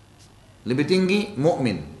 Lebih tinggi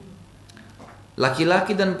mukmin.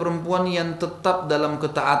 Laki-laki dan perempuan yang tetap dalam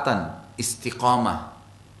ketaatan, istiqamah.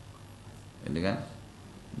 Ini kan?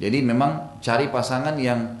 Jadi memang cari pasangan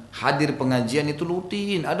yang hadir pengajian itu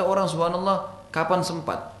rutin. Ada orang subhanallah kapan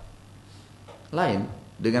sempat. Lain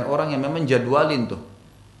dengan orang yang memang jadwalin tuh.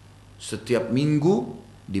 Setiap minggu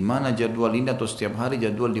di mana jadwal ini atau setiap hari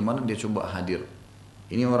jadwal di mana dia coba hadir.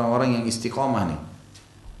 Ini orang-orang yang istiqomah nih.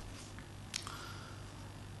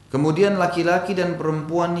 Kemudian laki-laki dan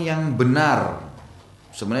perempuan yang benar.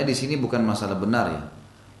 Sebenarnya di sini bukan masalah benar ya.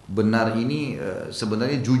 Benar ini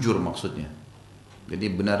sebenarnya jujur maksudnya. Jadi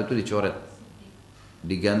benar itu dicoret,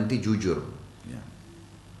 diganti jujur. Ya.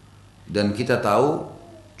 Dan kita tahu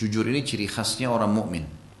jujur ini ciri khasnya orang mukmin.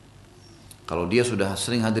 Kalau dia sudah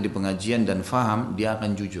sering hadir di pengajian dan faham, dia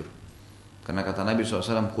akan jujur. Karena kata Nabi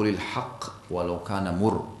SAW, "Qulil haqq walau kana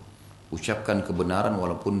mur." Ucapkan kebenaran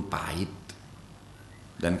walaupun pahit.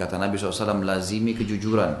 Dan kata Nabi SAW, lazimi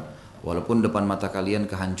kejujuran walaupun depan mata kalian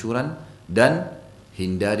kehancuran, dan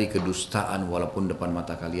hindari kedustaan walaupun depan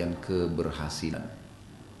mata kalian keberhasilan.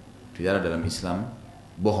 Tidak ada dalam Islam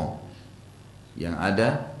bohong. Yang ada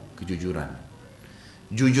kejujuran.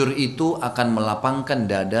 Jujur itu akan melapangkan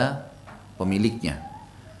dada pemiliknya,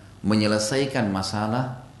 menyelesaikan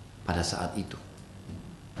masalah pada saat itu.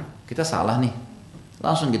 Kita salah nih,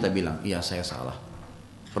 langsung kita bilang, iya saya salah,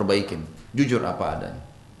 perbaikin, jujur apa adanya.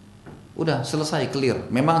 Udah selesai, clear.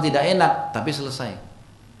 Memang tidak enak, tapi selesai.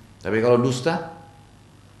 Tapi kalau dusta,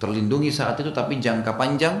 terlindungi saat itu, tapi jangka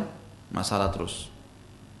panjang masalah terus.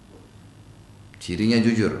 Cirinya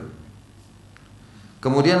jujur.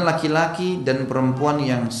 Kemudian laki-laki dan perempuan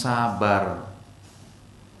yang sabar.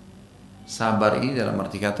 Sabar ini dalam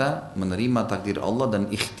arti kata menerima takdir Allah dan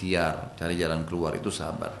ikhtiar, cari jalan keluar, itu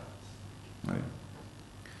sabar.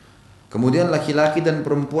 Kemudian laki-laki dan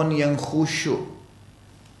perempuan yang khusyuk.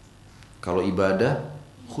 Kalau ibadah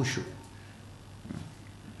khusyuk.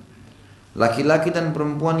 Laki-laki dan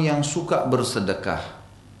perempuan yang suka bersedekah,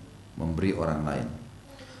 memberi orang lain.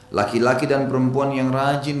 Laki-laki dan perempuan yang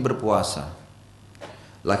rajin berpuasa.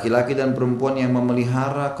 Laki-laki dan perempuan yang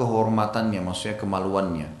memelihara kehormatannya, maksudnya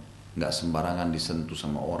kemaluannya, nggak sembarangan disentuh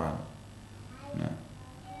sama orang. Ya.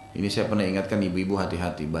 Ini saya pernah ingatkan ibu-ibu,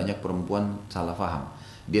 hati-hati, banyak perempuan salah paham.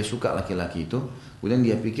 Dia suka laki-laki itu, kemudian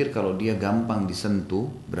dia pikir kalau dia gampang disentuh,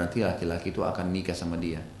 berarti laki-laki itu akan nikah sama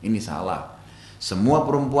dia. Ini salah. Semua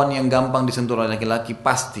perempuan yang gampang disentuh oleh laki-laki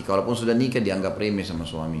pasti, kalaupun sudah nikah, dianggap remeh sama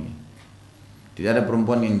suaminya. Tidak ada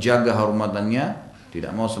perempuan yang jaga kehormatannya,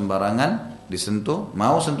 tidak mau sembarangan disentuh.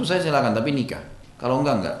 Mau sentuh saya silakan, tapi nikah. Kalau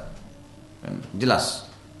enggak. Jelas.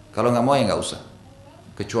 Kalau enggak mau ya enggak usah.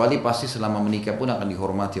 Kecuali pasti selama menikah pun akan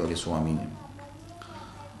dihormati oleh suaminya.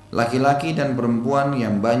 Laki-laki dan perempuan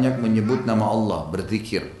yang banyak menyebut nama Allah,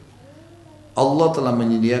 berzikir. Allah telah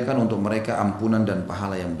menyediakan untuk mereka ampunan dan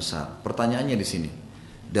pahala yang besar. Pertanyaannya di sini,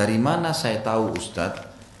 dari mana saya tahu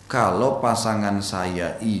Ustadz kalau pasangan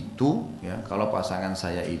saya itu, ya,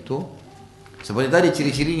 seperti tadi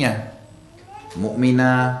ciri-cirinya,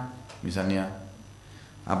 mukminah misalnya,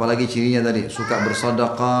 apalagi cirinya tadi suka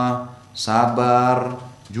bersedekah, sabar,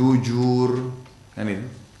 jujur, kan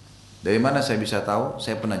itu. Dari mana saya bisa tahu?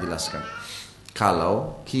 Saya pernah jelaskan.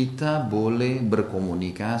 Kalau kita boleh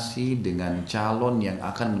berkomunikasi dengan calon yang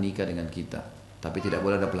akan menikah dengan kita, tapi tidak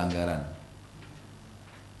boleh ada pelanggaran.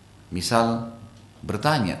 Misal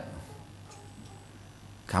bertanya,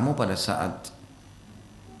 kamu pada saat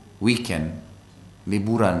weekend,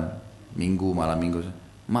 liburan, minggu, malam minggu,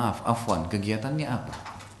 maaf, afwan, kegiatannya apa?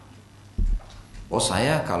 Oh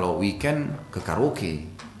saya kalau weekend ke karaoke.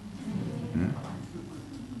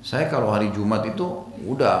 Saya kalau hari Jumat itu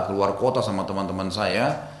udah keluar kota sama teman-teman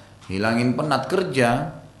saya, hilangin penat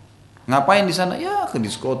kerja. Ngapain di sana? Ya ke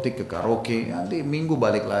diskotik, ke karaoke, nanti Minggu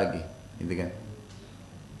balik lagi, gitu kan.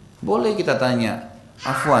 Boleh kita tanya,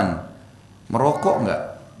 Afwan, merokok nggak?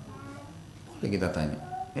 Boleh kita tanya,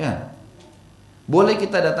 ya. Boleh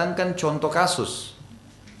kita datangkan contoh kasus.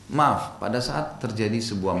 Maaf, pada saat terjadi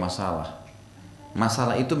sebuah masalah,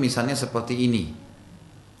 masalah itu misalnya seperti ini,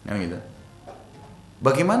 kan gitu.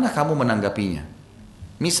 Bagaimana kamu menanggapinya?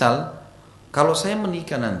 Misal, kalau saya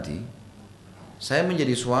menikah nanti, saya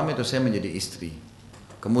menjadi suami atau saya menjadi istri.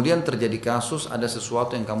 Kemudian terjadi kasus, ada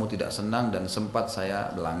sesuatu yang kamu tidak senang dan sempat saya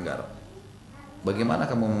melanggar. Bagaimana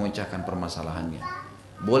kamu memecahkan permasalahannya?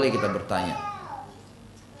 Boleh kita bertanya.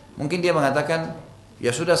 Mungkin dia mengatakan, ya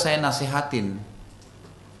sudah saya nasihatin.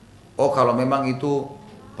 Oh kalau memang itu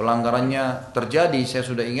pelanggarannya terjadi, saya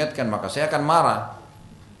sudah ingatkan, maka saya akan marah.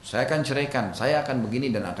 Saya akan ceraikan, saya akan begini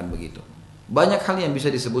dan akan begitu. Banyak hal yang bisa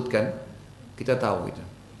disebutkan, kita tahu itu.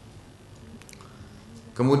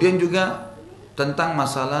 Kemudian juga tentang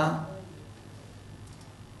masalah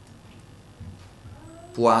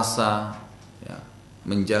puasa, ya,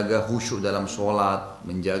 menjaga khusyuk dalam sholat,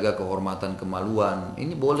 menjaga kehormatan kemaluan.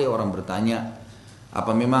 Ini boleh orang bertanya,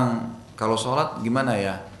 apa memang kalau sholat gimana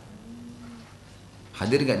ya?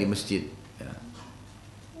 Hadir nggak di masjid? Ya.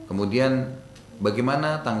 Kemudian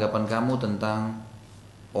bagaimana tanggapan kamu tentang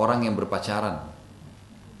orang yang berpacaran?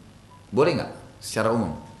 Boleh nggak secara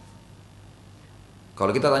umum? Kalau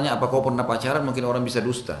kita tanya apa kau pernah pacaran, mungkin orang bisa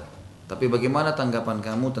dusta. Tapi bagaimana tanggapan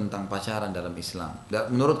kamu tentang pacaran dalam Islam?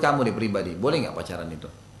 Menurut kamu nih pribadi, boleh nggak pacaran itu?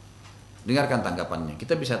 Dengarkan tanggapannya,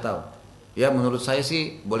 kita bisa tahu. Ya menurut saya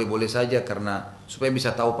sih boleh-boleh saja karena supaya bisa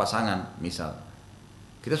tahu pasangan misal.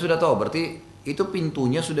 Kita sudah tahu, berarti itu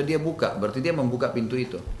pintunya sudah dia buka, berarti dia membuka pintu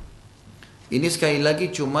itu. Ini sekali lagi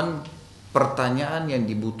cuman pertanyaan yang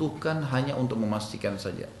dibutuhkan hanya untuk memastikan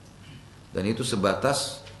saja. Dan itu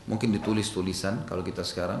sebatas mungkin ditulis tulisan kalau kita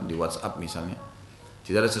sekarang di WhatsApp misalnya.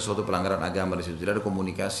 Tidak ada sesuatu pelanggaran agama di situ, tidak ada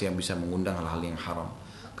komunikasi yang bisa mengundang hal-hal yang haram.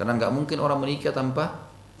 Karena nggak mungkin orang menikah tanpa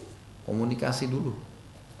komunikasi dulu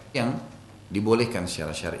yang dibolehkan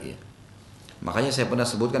secara syariah. Makanya saya pernah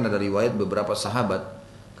sebutkan ada riwayat beberapa sahabat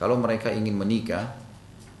kalau mereka ingin menikah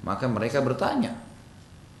maka mereka bertanya,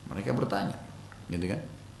 gitu kan?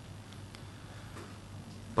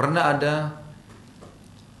 Pernah ada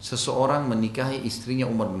seseorang menikahi istrinya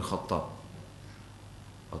Umar bin Khattab.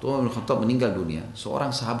 Waktu Umar bin Khattab meninggal dunia, seorang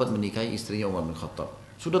sahabat menikahi istrinya Umar bin Khattab.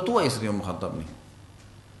 Sudah tua istrinya Umar bin Khattab nih.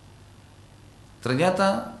 Ternyata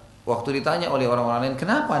waktu ditanya oleh orang-orang lain,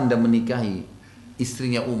 kenapa anda menikahi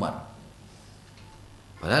istrinya Umar?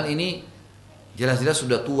 Padahal ini jelas-jelas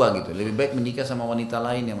sudah tua gitu. Lebih baik menikah sama wanita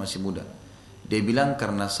lain yang masih muda. Dia bilang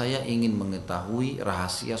karena saya ingin mengetahui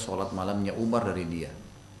rahasia sholat malamnya Umar dari dia.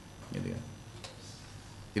 Gitu kan.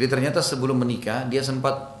 Jadi ternyata sebelum menikah dia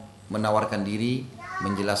sempat menawarkan diri,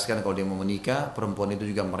 menjelaskan kalau dia mau menikah, perempuan itu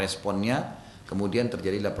juga meresponnya, kemudian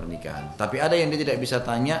terjadilah pernikahan. Tapi ada yang dia tidak bisa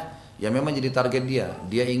tanya, ya memang jadi target dia.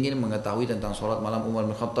 Dia ingin mengetahui tentang sholat malam Umar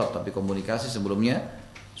bin Khattab, tapi komunikasi sebelumnya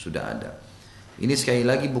sudah ada. Ini sekali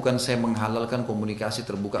lagi bukan saya menghalalkan komunikasi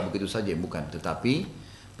terbuka begitu saja, bukan. Tetapi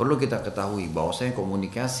perlu kita ketahui bahwasanya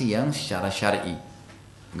komunikasi yang secara syar'i,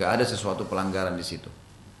 nggak ada sesuatu pelanggaran di situ.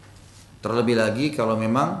 Terlebih lagi kalau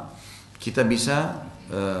memang kita bisa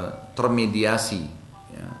termediasi,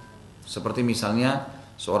 ya. Seperti misalnya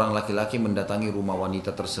seorang laki-laki mendatangi rumah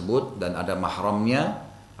wanita tersebut dan ada mahramnya,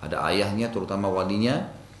 ada ayahnya terutama walinya,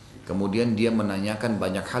 kemudian dia menanyakan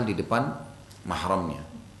banyak hal di depan mahramnya.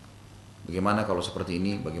 Bagaimana kalau seperti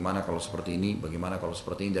ini, bagaimana kalau seperti ini, bagaimana kalau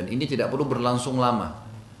seperti ini, dan ini tidak perlu berlangsung lama.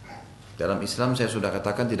 Dalam Islam saya sudah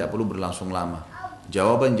katakan tidak perlu berlangsung lama.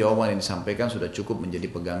 Jawaban-jawaban yang disampaikan sudah cukup menjadi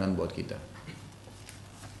pegangan buat kita.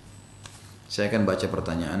 Saya akan baca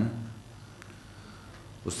pertanyaan.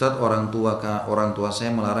 Ustadz, orang tua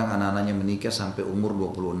saya melarang anak-anaknya menikah sampai umur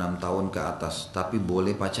 26 tahun ke atas, tapi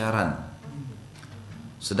boleh pacaran.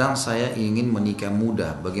 Sedang saya ingin menikah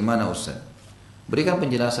muda, bagaimana Ustadz? Berikan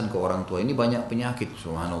penjelasan ke orang tua. Ini banyak penyakit,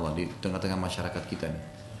 subhanallah, di tengah-tengah masyarakat kita nih.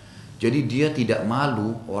 Jadi dia tidak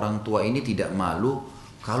malu, orang tua ini tidak malu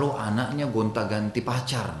kalau anaknya gonta-ganti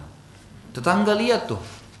pacar. Tetangga lihat tuh.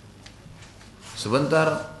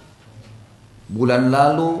 Sebentar, bulan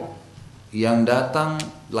lalu yang datang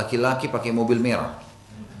laki-laki pakai mobil merah.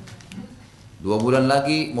 2 bulan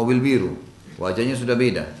lagi mobil biru. Wajahnya sudah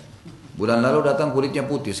beda. Bulan lalu datang kulitnya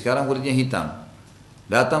putih, sekarang kulitnya hitam.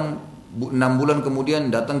 Datang 6 bulan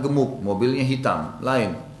kemudian datang gemuk, mobilnya hitam,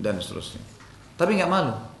 lain, dan seterusnya. Tapi nggak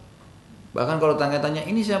malu. Bahkan kalau tanya-tanya,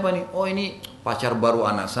 ini siapa nih? Oh ini pacar baru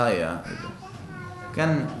anak saya. Gitu.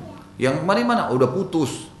 Kan yang kemarin mana? Oh, udah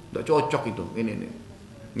putus. udah cocok itu, ini.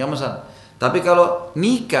 Nggak masalah. Tapi kalau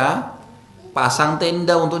nikah, pasang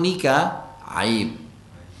tenda untuk nikah, aib.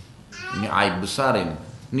 Ini aib besar ini.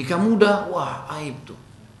 Nikah muda, wah aib tuh.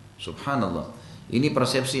 Subhanallah. Ini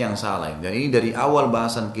persepsi yang salah. Dan ini dari awal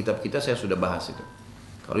bahasan kitab kita saya sudah bahas itu.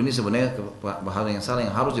 Kalau ini sebenarnya bahasan yang salah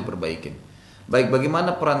yang harus diperbaikin. Baik,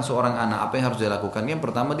 bagaimana peran seorang anak? Apa yang harus dia lakukan? Yang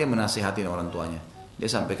pertama dia menasihatin orang tuanya. Dia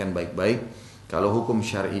sampaikan baik-baik. Kalau hukum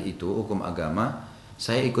syar'i itu, hukum agama,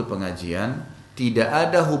 saya ikut pengajian, tidak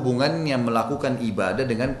ada hubungannya melakukan ibadah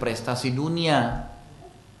dengan prestasi dunia.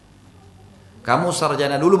 Kamu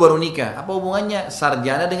sarjana dulu baru nikah. Apa hubungannya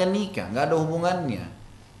sarjana dengan nikah? Nggak ada hubungannya.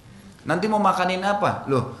 Nanti mau makanin apa?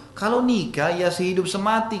 Loh, kalau nikah ya sehidup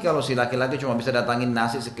semati. Kalau si laki-laki cuma bisa datangin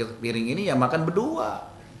nasi sepiring ini ya makan berdua.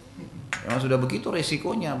 Memang sudah begitu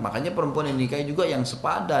resikonya. Makanya perempuan yang nikahi juga yang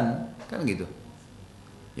sepadan, kan gitu.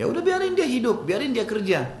 Ya udah biarin dia hidup, biarin dia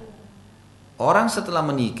kerja. Orang setelah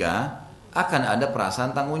menikah akan ada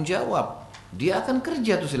perasaan tanggung jawab. Dia akan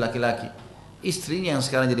kerja tuh si laki-laki. Istrinya yang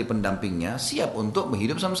sekarang jadi pendampingnya siap untuk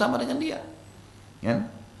hidup sama-sama dengan dia. Ya?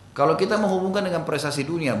 Kalau kita menghubungkan dengan prestasi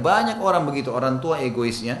dunia, banyak orang begitu, orang tua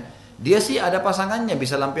egoisnya. Dia sih ada pasangannya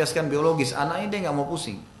bisa lampiaskan biologis, anaknya dia nggak mau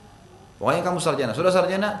pusing. Pokoknya kamu sarjana, sudah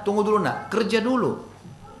sarjana, tunggu dulu nak, kerja dulu.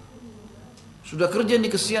 Sudah kerja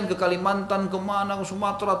nih kesian ke Kalimantan, kemana, ke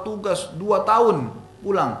Sumatera, tugas 2 tahun,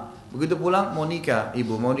 pulang. Begitu pulang, mau nikah,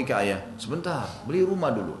 ibu, mau nikah ayah. Sebentar, beli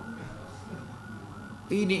rumah dulu.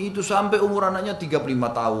 Ini itu sampai umur anaknya 35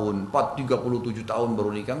 tahun, 37 tahun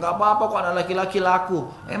baru nikah. Nggak apa-apa kok anak laki-laki laku.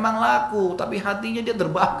 Emang laku, tapi hatinya dia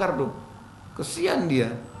terbakar tuh. Kesian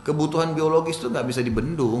dia. Kebutuhan biologis tuh nggak bisa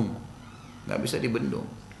dibendung. Nggak bisa dibendung.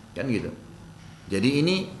 Kan gitu. Jadi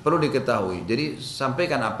ini perlu diketahui. Jadi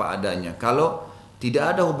sampaikan apa adanya. Kalau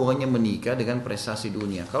tidak ada hubungannya menikah dengan prestasi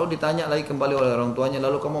dunia. Kalau ditanya lagi kembali oleh orang tuanya,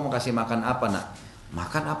 lalu kamu mau kasih makan apa nak?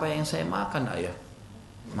 Makan apa yang saya makan ayah.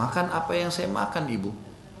 Makan apa yang saya makan ibu.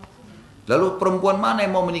 Lalu perempuan mana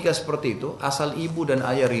yang mau menikah seperti itu? Asal ibu dan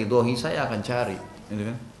ayah ridhoi, saya akan cari. Gitu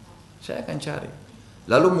kan? Saya akan cari.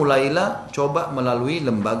 Lalu mulailah coba melalui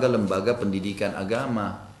lembaga-lembaga pendidikan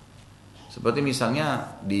agama. Seperti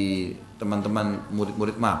misalnya di teman-teman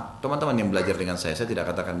murid-murid, teman-teman yang belajar dengan saya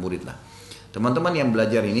tidak katakan murid lah. Teman-teman yang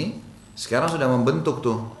belajar ini sekarang sudah membentuk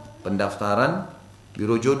tuh pendaftaran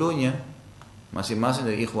biro jodohnya. Masing-masing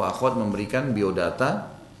dari ikhwah akhwat memberikan biodata.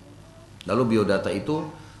 Lalu biodata itu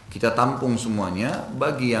kita tampung semuanya.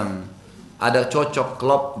 Bagi yang ada cocok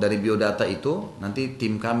klop dari biodata itu, nanti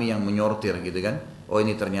tim kami yang menyortir gitu kan. Oh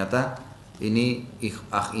ini ternyata ini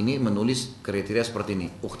ini menulis kriteria seperti ini,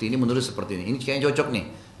 ukhti ini menulis seperti ini kayaknya cocok nih,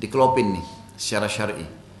 dikelopin nih secara syar'i.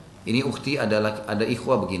 Ini ukhti ada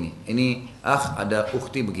ikhwah begini, ini ada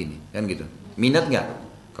ukhti begini, kan gitu. Minat nggak?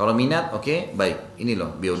 Kalau minat, oke, baik. Ini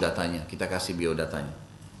loh biodatanya, kita kasih biodatanya.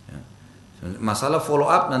 Ya. Masalah follow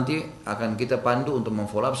up nanti akan kita pandu untuk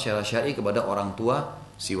memfollow up secara syar'i kepada orang tua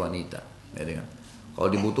si wanita. Ya, kan? Kalau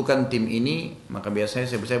dibutuhkan tim ini, maka biasanya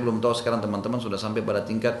saya belum tahu sekarang teman-teman sudah sampai pada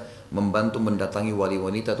tingkat membantu mendatangi wali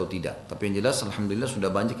wanita atau tidak. Tapi yang jelas, alhamdulillah sudah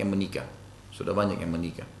banyak yang menikah. Sudah banyak yang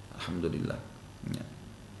menikah. Alhamdulillah. Ya.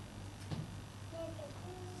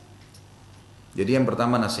 Jadi yang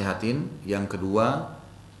pertama nasihatin, yang kedua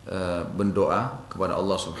berdoa kepada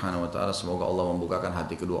Allah Subhanahu Wa Taala semoga Allah membukakan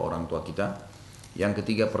hati kedua orang tua kita. Yang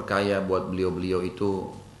ketiga perkaya buat beliau-beliau itu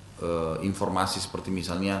informasi seperti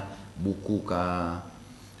misalnya buku kah,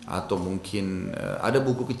 atau mungkin ada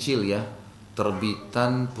buku kecil ya,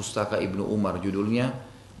 terbitan pustaka Ibnu Umar, judulnya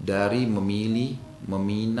dari memilih,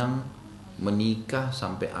 meminang, menikah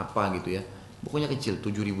sampai apa gitu ya. Bukunya kecil,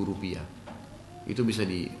 7.000 rupiah. Itu bisa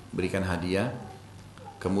diberikan hadiah.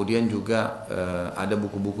 Kemudian juga ada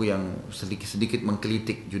buku-buku yang sedikit-sedikit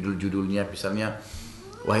mengkritik judul-judulnya, misalnya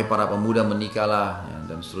wahai para pemuda menikahlah ya,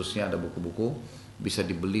 dan seterusnya. Ada buku-buku bisa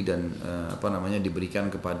dibeli dan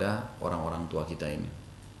diberikan kepada orang-orang tua kita ini.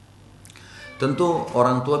 Tentu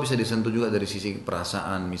orang tua bisa disentuh juga dari sisi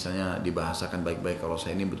perasaan, misalnya dibahasakan baik-baik, kalau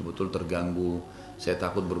saya ini betul-betul terganggu, saya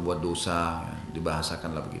takut berbuat dosa, ya,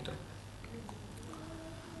 dibahasakanlah begitu.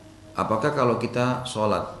 Apakah kalau kita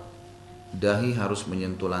sholat dahi harus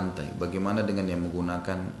menyentuh lantai? Bagaimana dengan yang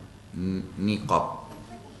menggunakan niqab?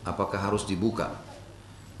 Apakah harus dibuka?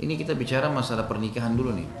 Ini kita bicara masalah pernikahan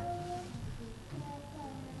dulu nih.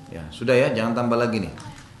 Ya, sudah ya, jangan tambah lagi nih.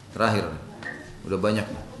 Terakhir, udah banyak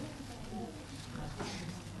nih.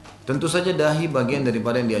 Tentu saja dahi bagian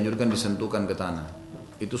daripada yang dianjurkan disentuhkan ke tanah.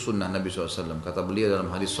 Itu sunnah Nabi SAW. Kata beliau dalam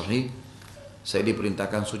hadis sahih, saya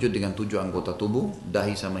diperintahkan sujud dengan 7 anggota tubuh,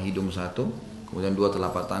 dahi sama hidung 1, kemudian 2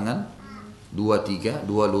 telapak tangan, 2, 3,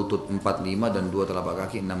 2 lutut, 4, 5, dan 2 telapak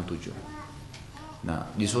kaki, 6, 7. Nah,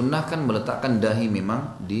 disunnahkan meletakkan dahi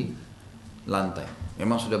memang di lantai.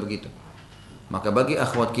 Memang sudah begitu. Maka bagi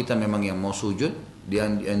akhwat kita memang yang mau sujud,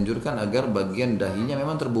 dianjurkan agar bagian dahinya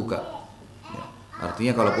memang terbuka. Ya.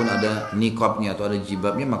 Artinya kalaupun ada niqabnya atau ada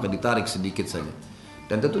jilbabnya maka ditarik sedikit saja.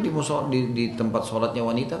 Dan tentu di tempat sholatnya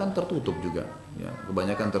wanita kan tertutup juga. Ya,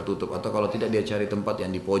 kebanyakan tertutup. Atau kalau tidak dia cari tempat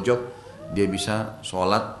yang di pojok, dia bisa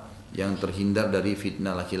sholat yang terhindar dari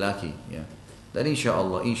fitnah laki-laki. Ya. Dan insya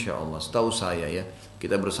Allah, setahu saya ya,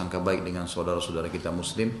 kita bersangka baik dengan saudara-saudara kita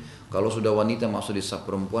muslim. Kalau sudah wanita masuk di saf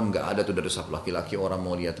perempuan, nggak ada tuh dari saf laki-laki orang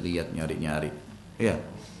mau lihat-lihat, nyari-nyari. Ya,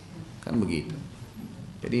 kan begitu.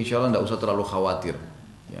 Jadi insya Allah nggak usah terlalu khawatir.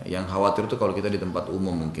 Ya, yang khawatir itu kalau kita di tempat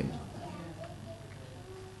umum mungkin.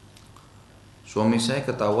 Suami saya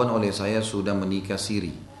ketahuan oleh saya sudah menikah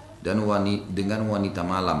siri dengan wanita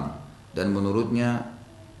malam. Dan menurutnya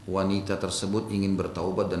wanita tersebut ingin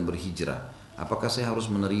bertaubat dan berhijrah. Apakah saya harus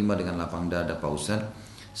menerima dengan lapang dada Pak Ustaz?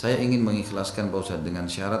 Saya ingin mengikhlaskan Pak Ustaz dengan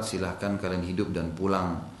syarat silahkan kalian hidup dan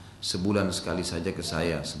pulang sebulan sekali saja ke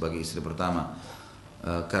saya sebagai istri pertama.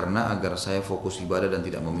 Karena agar saya fokus ibadah dan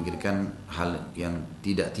tidak memikirkan hal yang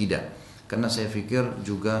tidak-tidak. Karena saya pikir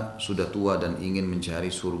juga sudah tua dan ingin mencari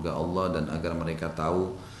surga Allah dan agar mereka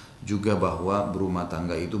tahu juga bahwa berumah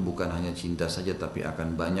tangga itu bukan hanya cinta saja tapi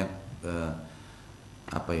akan banyak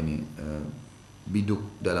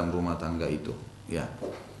biduk dalam rumah tangga itu. Ya.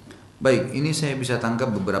 Baik, ini saya bisa tangkap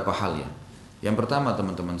beberapa hal ya. Yang pertama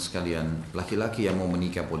teman-teman sekalian, laki-laki yang mau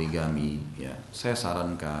menikah poligami, ya, saya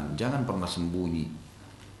sarankan jangan pernah sembunyi.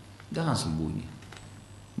 Jangan sembunyi.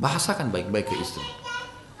 Bahasakan baik-baik ke istri.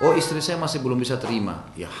 Oh, istri saya masih belum bisa terima.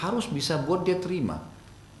 Ya harus bisa buat dia terima.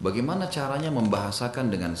 Bagaimana caranya membahasakan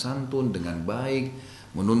dengan santun, dengan baik,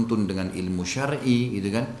 menuntun dengan ilmu syar'i gitu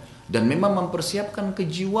kan. Dan memang mempersiapkan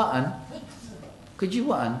kejiwaan.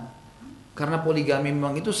 Karena poligami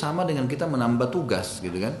memang itu sama dengan kita menambah tugas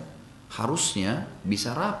gitu kan. Harusnya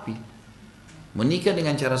bisa rapi. Menikah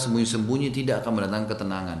dengan cara sembunyi-sembunyi tidak akan mendatangkan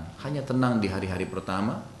ketenangan. Hanya tenang di hari-hari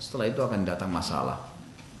pertama, setelah itu akan datang masalah.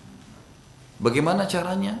 Bagaimana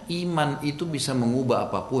caranya? Iman itu bisa mengubah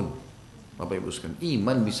apapun. Bapak Ibu sekalian,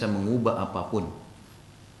 iman bisa mengubah apapun.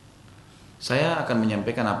 Saya akan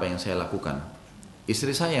menyampaikan apa yang saya lakukan.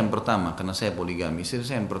 Istri saya yang pertama, karena saya poligami, istri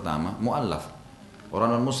saya yang pertama mu'allaf.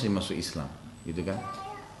 Orang non-muslim masuk Islam, gitu kan?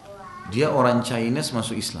 Dia orang Chinese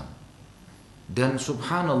masuk Islam. Dan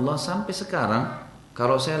subhanallah sampai sekarang,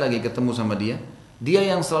 kalau saya lagi ketemu sama dia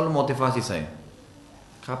yang selalu motivasi saya.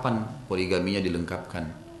 Kapan poligaminya dilengkapkan?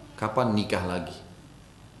 Kapan nikah lagi?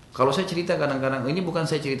 Kalau saya cerita kadang-kadang, ini bukan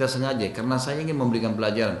saya cerita sengaja, karena saya ingin memberikan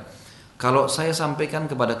pelajaran. Kalau saya sampaikan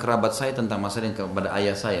kepada kerabat saya tentang masalah ini, kepada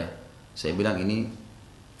ayah saya bilang ini,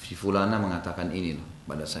 si fulana mengatakan ini loh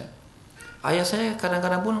pada saya. Ayah saya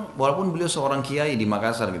kadang-kadang pun, walaupun beliau seorang kiai di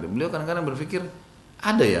Makassar gitu, beliau kadang-kadang berpikir,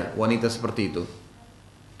 ada ya wanita seperti itu?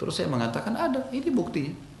 Terus saya mengatakan ada, ini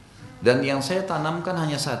buktinya. Dan yang saya tanamkan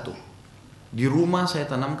hanya satu. Di rumah saya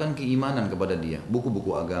tanamkan keimanan kepada dia.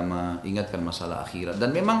 Buku-buku agama, ingatkan masalah akhirat.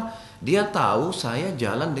 Dan memang dia tahu saya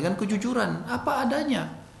jalan dengan kejujuran, apa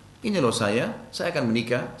adanya. Ini loh saya akan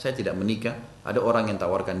menikah, saya tidak menikah. Ada orang yang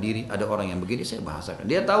tawarkan diri, ada orang yang begini, saya bahasakan.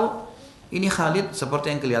 Dia tahu, ini Khalid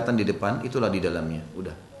seperti yang kelihatan di depan, itulah di dalamnya.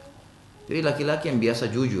 Udah. Jadi laki-laki yang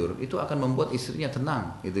biasa jujur itu akan membuat istrinya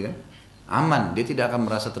tenang, gitu kan? Aman, dia tidak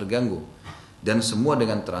akan merasa terganggu. Dan semua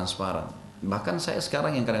dengan transparan. Bahkan saya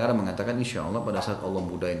sekarang yang kadang-kadang mengatakan insya Allah pada saat Allah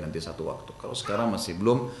mudahin nanti satu waktu. Kalau sekarang masih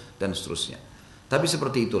belum dan seterusnya. Tapi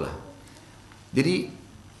seperti itulah. Jadi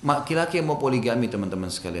laki-laki yang mau poligami teman-teman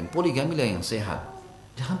sekalian, poligamilah yang sehat.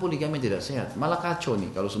 Jangan poligami yang tidak sehat, malah kacau nih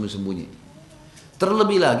kalau sembunyi-sembunyi.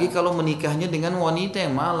 Terlebih lagi kalau menikahnya dengan wanita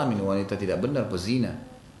yang malam ini, wanita tidak benar, pezina.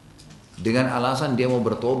 Dengan alasan dia mau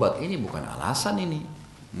bertobat, ini bukan alasan ini.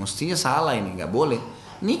 Mestinya salah ini, nggak boleh.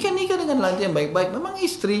 Nikah dengan laki yang baik-baik, memang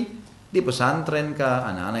istri. Di pesantren kah,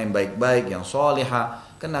 anak-anak yang baik-baik, yang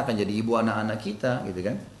solehah, kan akan jadi ibu anak-anak kita, gitu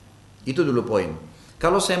kan. Itu dulu poin.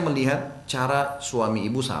 Kalau saya melihat cara suami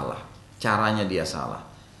ibu salah, caranya dia salah.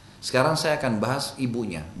 Sekarang saya akan bahas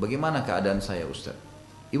ibunya. Bagaimana keadaan saya Ustaz?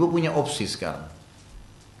 Ibu punya opsi sekarang.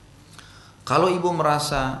 Kalau ibu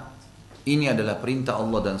merasa ini adalah perintah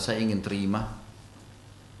Allah dan saya ingin terima,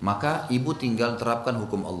 maka ibu tinggal terapkan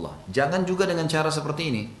hukum Allah. Jangan juga dengan cara seperti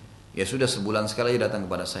ini. Ya sudah sebulan sekali datang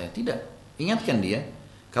kepada saya. Tidak. Ingatkan dia,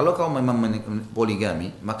 kalau kau memang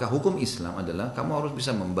poligami, maka hukum Islam adalah kamu harus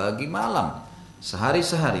bisa membagi malam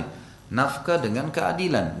sehari-sehari nafkah dengan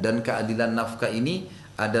keadilan. Dan keadilan nafkah ini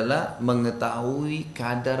adalah mengetahui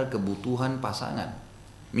kadar kebutuhan pasangan.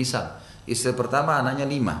 Misal, istri pertama anaknya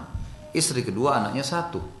 5, istri kedua anaknya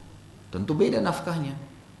 1. Tentu beda nafkahnya.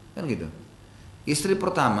 Kan gitu. Istri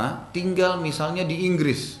pertama tinggal misalnya di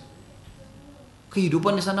Inggris.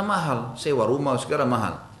 Kehidupan di sana mahal, sewa rumah segala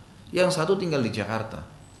mahal. Yang satu tinggal di Jakarta.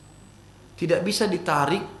 Tidak bisa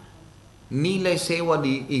ditarik nilai sewa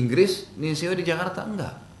di Inggris, nilai sewa di Jakarta,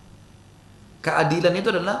 enggak. Keadilan itu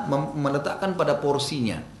adalah meletakkan pada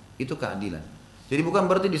porsinya. Itu keadilan. Jadi bukan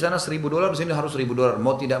berarti di sana $1.000, di sini harus $1.000.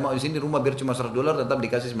 Mau tidak mau di sini rumah biar cuma $100 tetap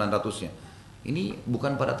dikasih 900-nya. Ini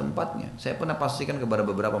bukan pada tempatnya. Saya pernah pastikan kepada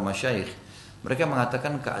beberapa masyayikh. Mereka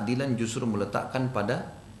mengatakan keadilan justru meletakkan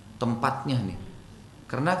pada tempatnya nih.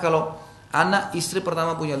 Karena kalau anak istri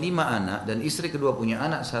pertama punya 5 anak dan istri kedua punya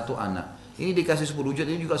anak 1 anak, ini dikasih 10 juta,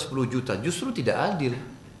 ini juga 10 juta, justru tidak adil.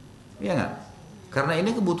 Iya nggak? Karena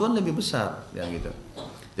ini kebutuhan lebih besar, ya gitu.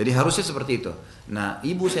 Jadi harusnya seperti itu. Nah,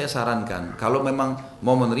 ibu saya sarankan, kalau memang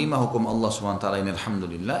mau menerima hukum Allah SWT ini,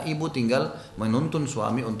 alhamdulillah, ibu tinggal menuntun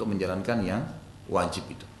suami untuk menjalankan yang wajib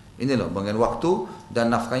itu. Ini loh, bagian waktu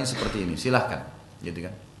dan nafkahnya seperti ini, silahkan, gitu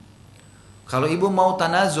kan. Kalau ibu mau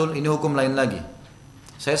tanazul, ini hukum lain lagi.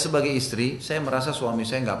 Saya sebagai istri, saya merasa suami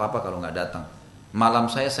saya nggak apa-apa kalau nggak datang.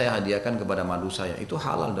 Malam saya hadiahkan kepada madu saya, itu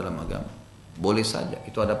halal dalam agama. Boleh saja,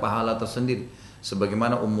 itu ada pahala tersendiri.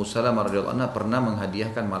 Sebagaimana Ummu Salamah radhiyallahu anha pernah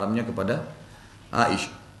menghadiahkan malamnya kepada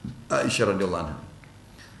Aisyah radhiyallahu anha.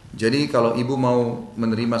 Jadi kalau ibu mau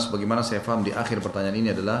menerima, sebagaimana saya paham di akhir pertanyaan ini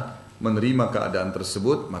adalah menerima keadaan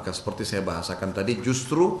tersebut, maka seperti saya bahasakan tadi,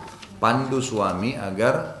 justru pandu suami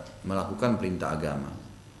agar melakukan perintah agama.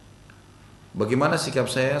 Bagaimana sikap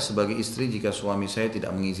saya sebagai istri jika suami saya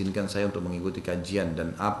tidak mengizinkan saya untuk mengikuti kajian,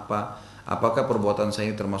 dan apakah perbuatan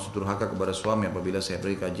saya termasuk durhaka kepada suami apabila saya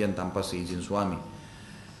pergi kajian tanpa seizin suami?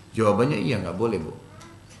 Jawabannya iya, nggak boleh bu.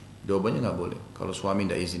 Jawabannya nggak boleh kalau suami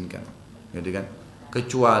tidak izinkan, gitu kan?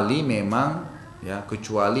 Kecuali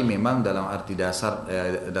memang dalam arti dasar,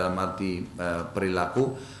 dalam arti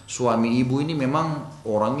perilaku suami ibu ini memang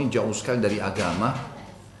orangnya jauh sekali dari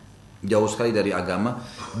agama,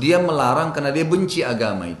 dia melarang karena dia benci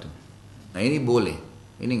agama itu. Nah ini boleh,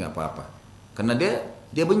 ini nggak apa-apa, karena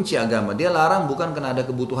dia benci agama, dia larang bukan karena ada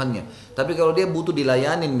kebutuhannya, tapi kalau dia butuh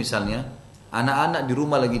dilayanin misalnya, anak-anak di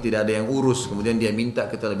rumah lagi tidak ada yang urus, kemudian dia minta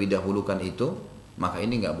kita lebih dahulukan itu, maka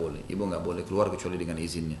ini nggak boleh, ibu nggak boleh keluar kecuali dengan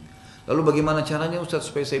izinnya. Lalu bagaimana caranya Ustaz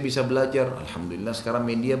supaya saya bisa belajar? Alhamdulillah sekarang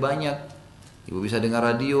media banyak, ibu bisa dengar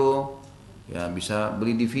radio, ya bisa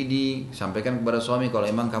beli DVD, sampaikan kepada suami kalau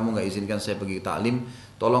emang kamu nggak izinkan saya pergi taklim,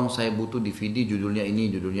 tolong saya butuh DVD judulnya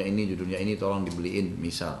ini, tolong dibeliin,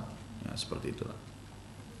 misal, ya seperti itulah.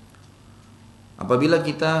 Apabila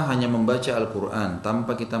kita hanya membaca Al-Quran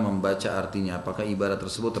tanpa kita membaca artinya, apakah ibadah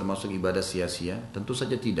tersebut termasuk ibadah sia-sia? Tentu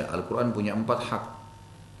saja tidak. Al-Quran punya 4 hak.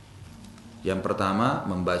 Yang pertama,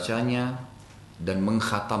 membacanya dan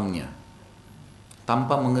mengkhatamnya.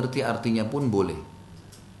 Tanpa mengerti artinya pun boleh.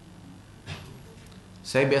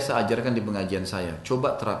 Saya biasa ajarkan di pengajian saya,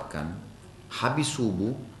 coba terapkan, habis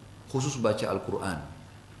subuh, khusus baca Al-Quran.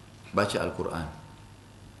 Baca Al-Quran.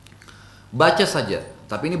 Baca saja,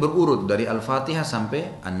 tapi ini berurut dari Al-Fatihah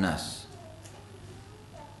sampai An-Nas.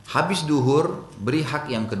 Habis duhur, beri hak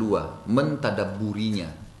yang kedua,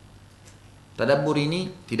 mentadabburinya. Tadabbur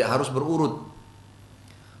ini tidak harus berurut.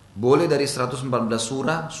 Boleh dari 114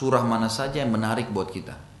 surah mana saja yang menarik buat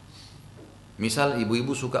kita. Misal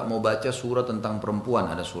ibu-ibu suka mau baca surah tentang perempuan,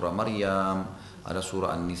 ada surah Maryam, ada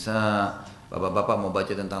surah An-Nisa. Bapak-bapak mau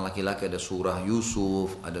baca tentang laki-laki, ada surah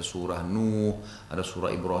Yusuf, ada surah Nuh, ada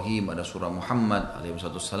surah Ibrahim, ada surah Muhammad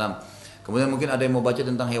alaihissalam. Kemudian mungkin ada yang mau baca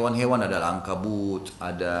tentang hewan-hewan, ada Al-Ankabut,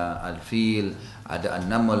 ada Al-Fil, ada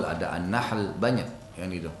An-Naml, ada An-Nahl, banyak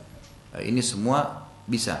yang itu. Ini semua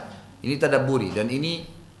bisa. Ini tadabburi, dan ini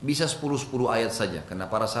bisa 10 ayat saja.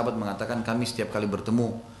 Karena para sahabat mengatakan kami setiap kali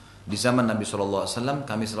bertemu di zaman Nabi SAW,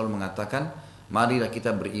 kami selalu mengatakan, marilah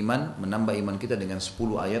kita beriman, menambah iman kita dengan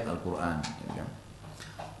 10 ayat Al-Quran.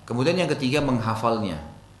 Kemudian yang ketiga, menghafalnya.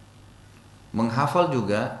 Menghafal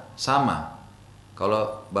juga sama.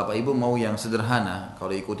 Kalau Bapak Ibu mau yang sederhana,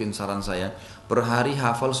 kalau ikutin saran saya, per hari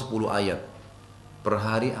hafal 10 ayat. Per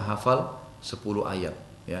hari hafal 10 ayat.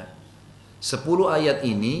 Ya. 10 ayat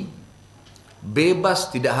ini bebas,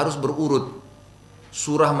 tidak harus berurut.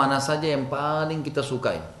 Surah mana saja yang paling kita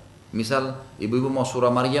sukai. Misal ibu-ibu mau surah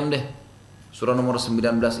Maryam deh, surah nomor 19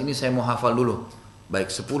 ini saya mau hafal dulu. Baik,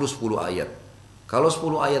 10 ayat. Kalau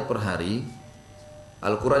 10 ayat per hari,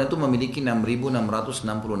 Al-Quran itu memiliki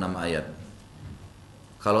 6.666 ayat.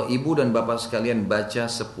 Kalau ibu dan bapak sekalian baca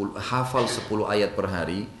hafal 10 ayat per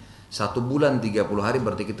hari, 1 bulan 30 hari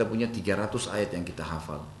berarti kita punya 300 ayat yang kita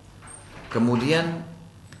hafal. Kemudian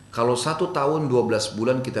kalau 1 tahun 12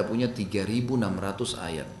 bulan kita punya 3.600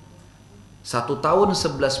 ayat. 1 tahun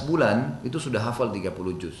 11 bulan itu sudah hafal 30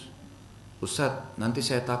 juz. Ustaz, nanti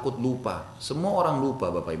saya takut lupa. Semua orang lupa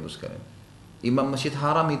Bapak Ibu sekalian. Imam Masjid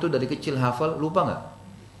Haram itu dari kecil hafal, lupa nggak?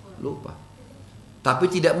 Lupa. Tapi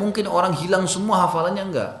tidak mungkin orang hilang semua hafalannya,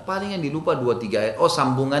 enggak. Paling yang dilupa 2-3 ayat. Oh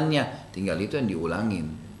sambungannya, tinggal itu yang diulangin.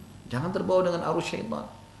 Jangan terbawa dengan arus syaitan.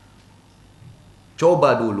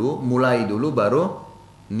 Coba dulu, mulai dulu baru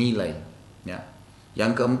nilai. Ya.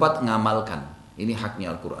 Yang keempat, ngamalkan. Ini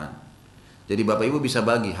haknya Al-Quran. Jadi Bapak Ibu bisa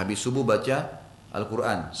bagi, habis subuh baca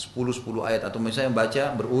Al-Quran 10 ayat, atau misalnya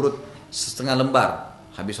baca berurut setengah lembar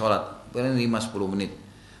habis sholat, 5-10 menit.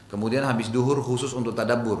 Kemudian habis duhur khusus untuk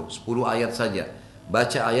tadabbur 10 ayat saja,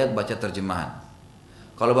 baca ayat, baca terjemahan.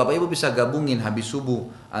 Kalau Bapak Ibu bisa gabungin habis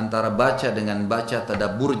subuh antara baca dengan baca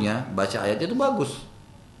tadabburnya, baca ayatnya itu bagus,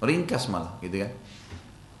 ringkas malah gitu kan.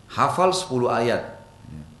 Hafal 10 ayat.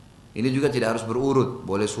 Ini juga tidak harus berurut,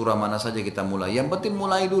 boleh surah mana saja kita mulai, yang penting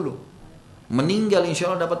mulai dulu. Meninggal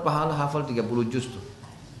insya Allah dapat pahala hafal 30 juz tuh.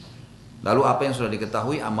 Lalu apa yang sudah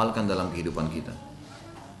diketahui amalkan dalam kehidupan kita.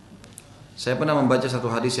 Saya pernah membaca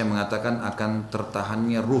satu hadis yang mengatakan akan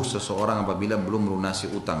tertahannya ruh seseorang apabila belum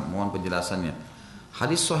melunasi utang. Mohon penjelasannya.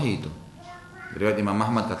 Hadis sahih itu. Riwayat Imam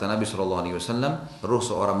Ahmad, kata Nabi SAW, ruh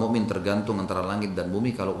seorang mukmin tergantung antara langit dan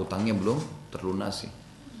bumi kalau utangnya belum terlunasi.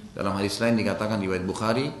 Dalam hadis lain dikatakan di riwayat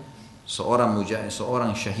Bukhari, seorang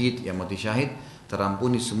syahid yang mati syahid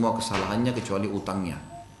terampuni semua kesalahannya kecuali utangnya.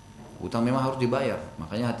 Utang memang harus dibayar,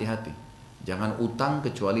 makanya hati-hati. Jangan utang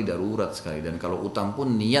kecuali darurat sekali. Dan kalau utang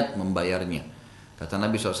pun niat membayarnya. Kata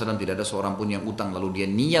Nabi SAW, tidak ada seorang pun yang utang lalu dia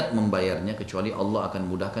niat membayarnya kecuali Allah akan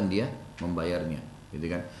mudahkan dia membayarnya. Gitu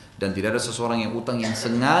kan? Dan tidak ada seseorang yang utang yang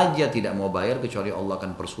sengaja tidak mau bayar kecuali Allah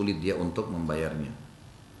akan persulit dia untuk membayarnya.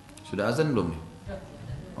 Sudah azan belum nih?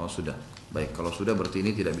 Oh sudah. Baik, kalau sudah berarti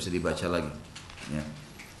ini tidak bisa dibaca lagi. Ya.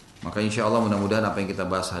 Maka insya Allah mudah-mudahan apa yang kita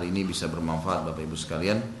bahas hari ini bisa bermanfaat Bapak Ibu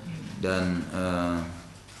sekalian. Dan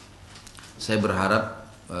saya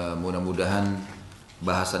berharap mudah-mudahan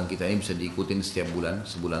bahasan kita ini bisa diikutin setiap bulan,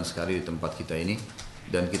 sebulan sekali di tempat kita ini.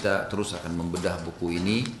 Dan kita terus akan membedah buku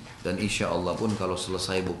ini. Dan insya Allah pun kalau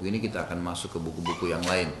selesai buku ini kita akan masuk ke buku-buku yang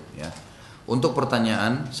lain. Ya. Untuk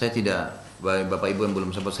pertanyaan, saya tidak, Bapak Ibu yang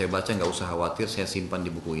belum sempat saya baca nggak usah khawatir, saya simpan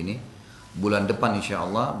di buku ini. Bulan depan insya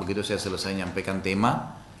Allah begitu saya selesai menyampaikan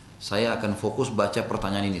tema, saya akan fokus baca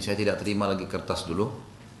pertanyaan ini. Saya tidak terima lagi kertas dulu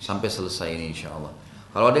sampai selesai ini insya Allah.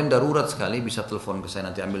 Kalau ada yang darurat sekali bisa telepon ke saya,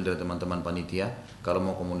 nanti ambil dari teman-teman panitia. Kalau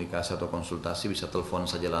mau komunikasi atau konsultasi bisa telepon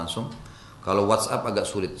saja langsung. Kalau WhatsApp agak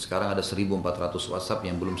sulit, sekarang ada 1400 WhatsApp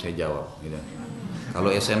yang belum saya jawab. Gitu. Kalau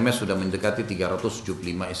SMS sudah mendekati 375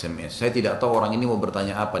 SMS. Saya tidak tahu orang ini mau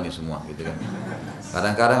bertanya apa nih semua. Gitu kan.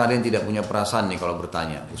 Kadang-kadang ada yang tidak punya perasaan nih kalau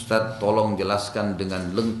bertanya. Ustadz tolong jelaskan dengan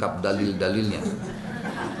lengkap dalil-dalilnya.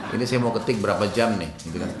 Ini saya mau ketik berapa jam nih,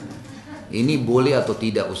 gitu kan. Ini boleh atau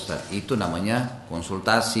tidak Ustaz? Itu namanya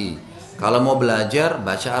konsultasi. Kalau mau belajar,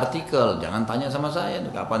 baca artikel, jangan tanya sama saya,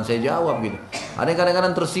 kapan saya jawab gitu. Ada yang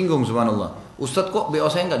kadang-kadang tersinggung subhanallah. Ustaz kok BO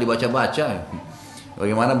saya nggak dibaca-baca?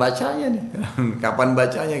 Bagaimana bacanya nih? Kapan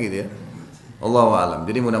bacanya gitu ya? Allahu a'lam.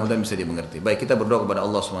 Jadi mudah-mudahan bisa dimengerti. Baik, kita berdoa kepada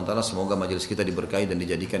Allah SWT semoga majelis kita diberkahi dan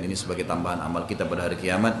dijadikan ini sebagai tambahan amal kita pada hari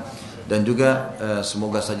kiamat. Dan juga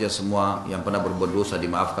semoga saja semua yang pernah berbuat dosa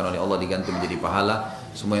dimaafkan oleh Allah, diganti menjadi pahala.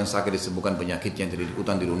 Semua yang sakit disembuhkan penyakitnya, yang tidak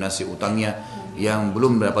utang dilunasi utangnya, yang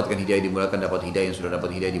belum mendapatkan hidayah dimudahkan dapat hidayah, yang sudah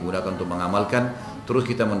dapat hidayah dimudahkan untuk mengamalkan. Terus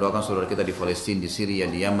kita mendoakan saudara kita di Palestina, di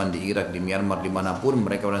Syria, di Yaman, di Irak, di Myanmar, dimanapun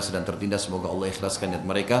mereka sedang tertindas. Semoga Allah ikhlaskan niat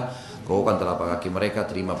mereka, kokohkan telapak kaki mereka,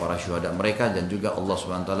 terima para syuhada mereka, dan juga Allah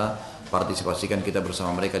SWT partisipasikan kita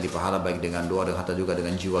bersama mereka di pahala baik dengan doa dan harta juga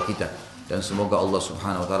dengan jiwa kita. Dan semoga Allah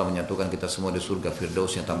Subhanahu wa taala menyatukan kita semua di surga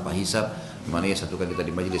Firdaus yang tanpa hisab, di mana ia satukan kita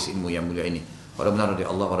di majelis ilmu yang mulia ini. Pada benar dari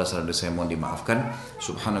Allah, pada salah dari saya mohon dimaafkan.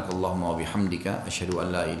 Subhanakallahumma wa bihamdika asyhadu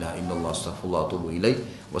an la ilaha illallah astaghfirullah wa atubu ilaik.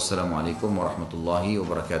 Wassalamualaikum warahmatullahi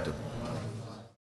wabarakatuh.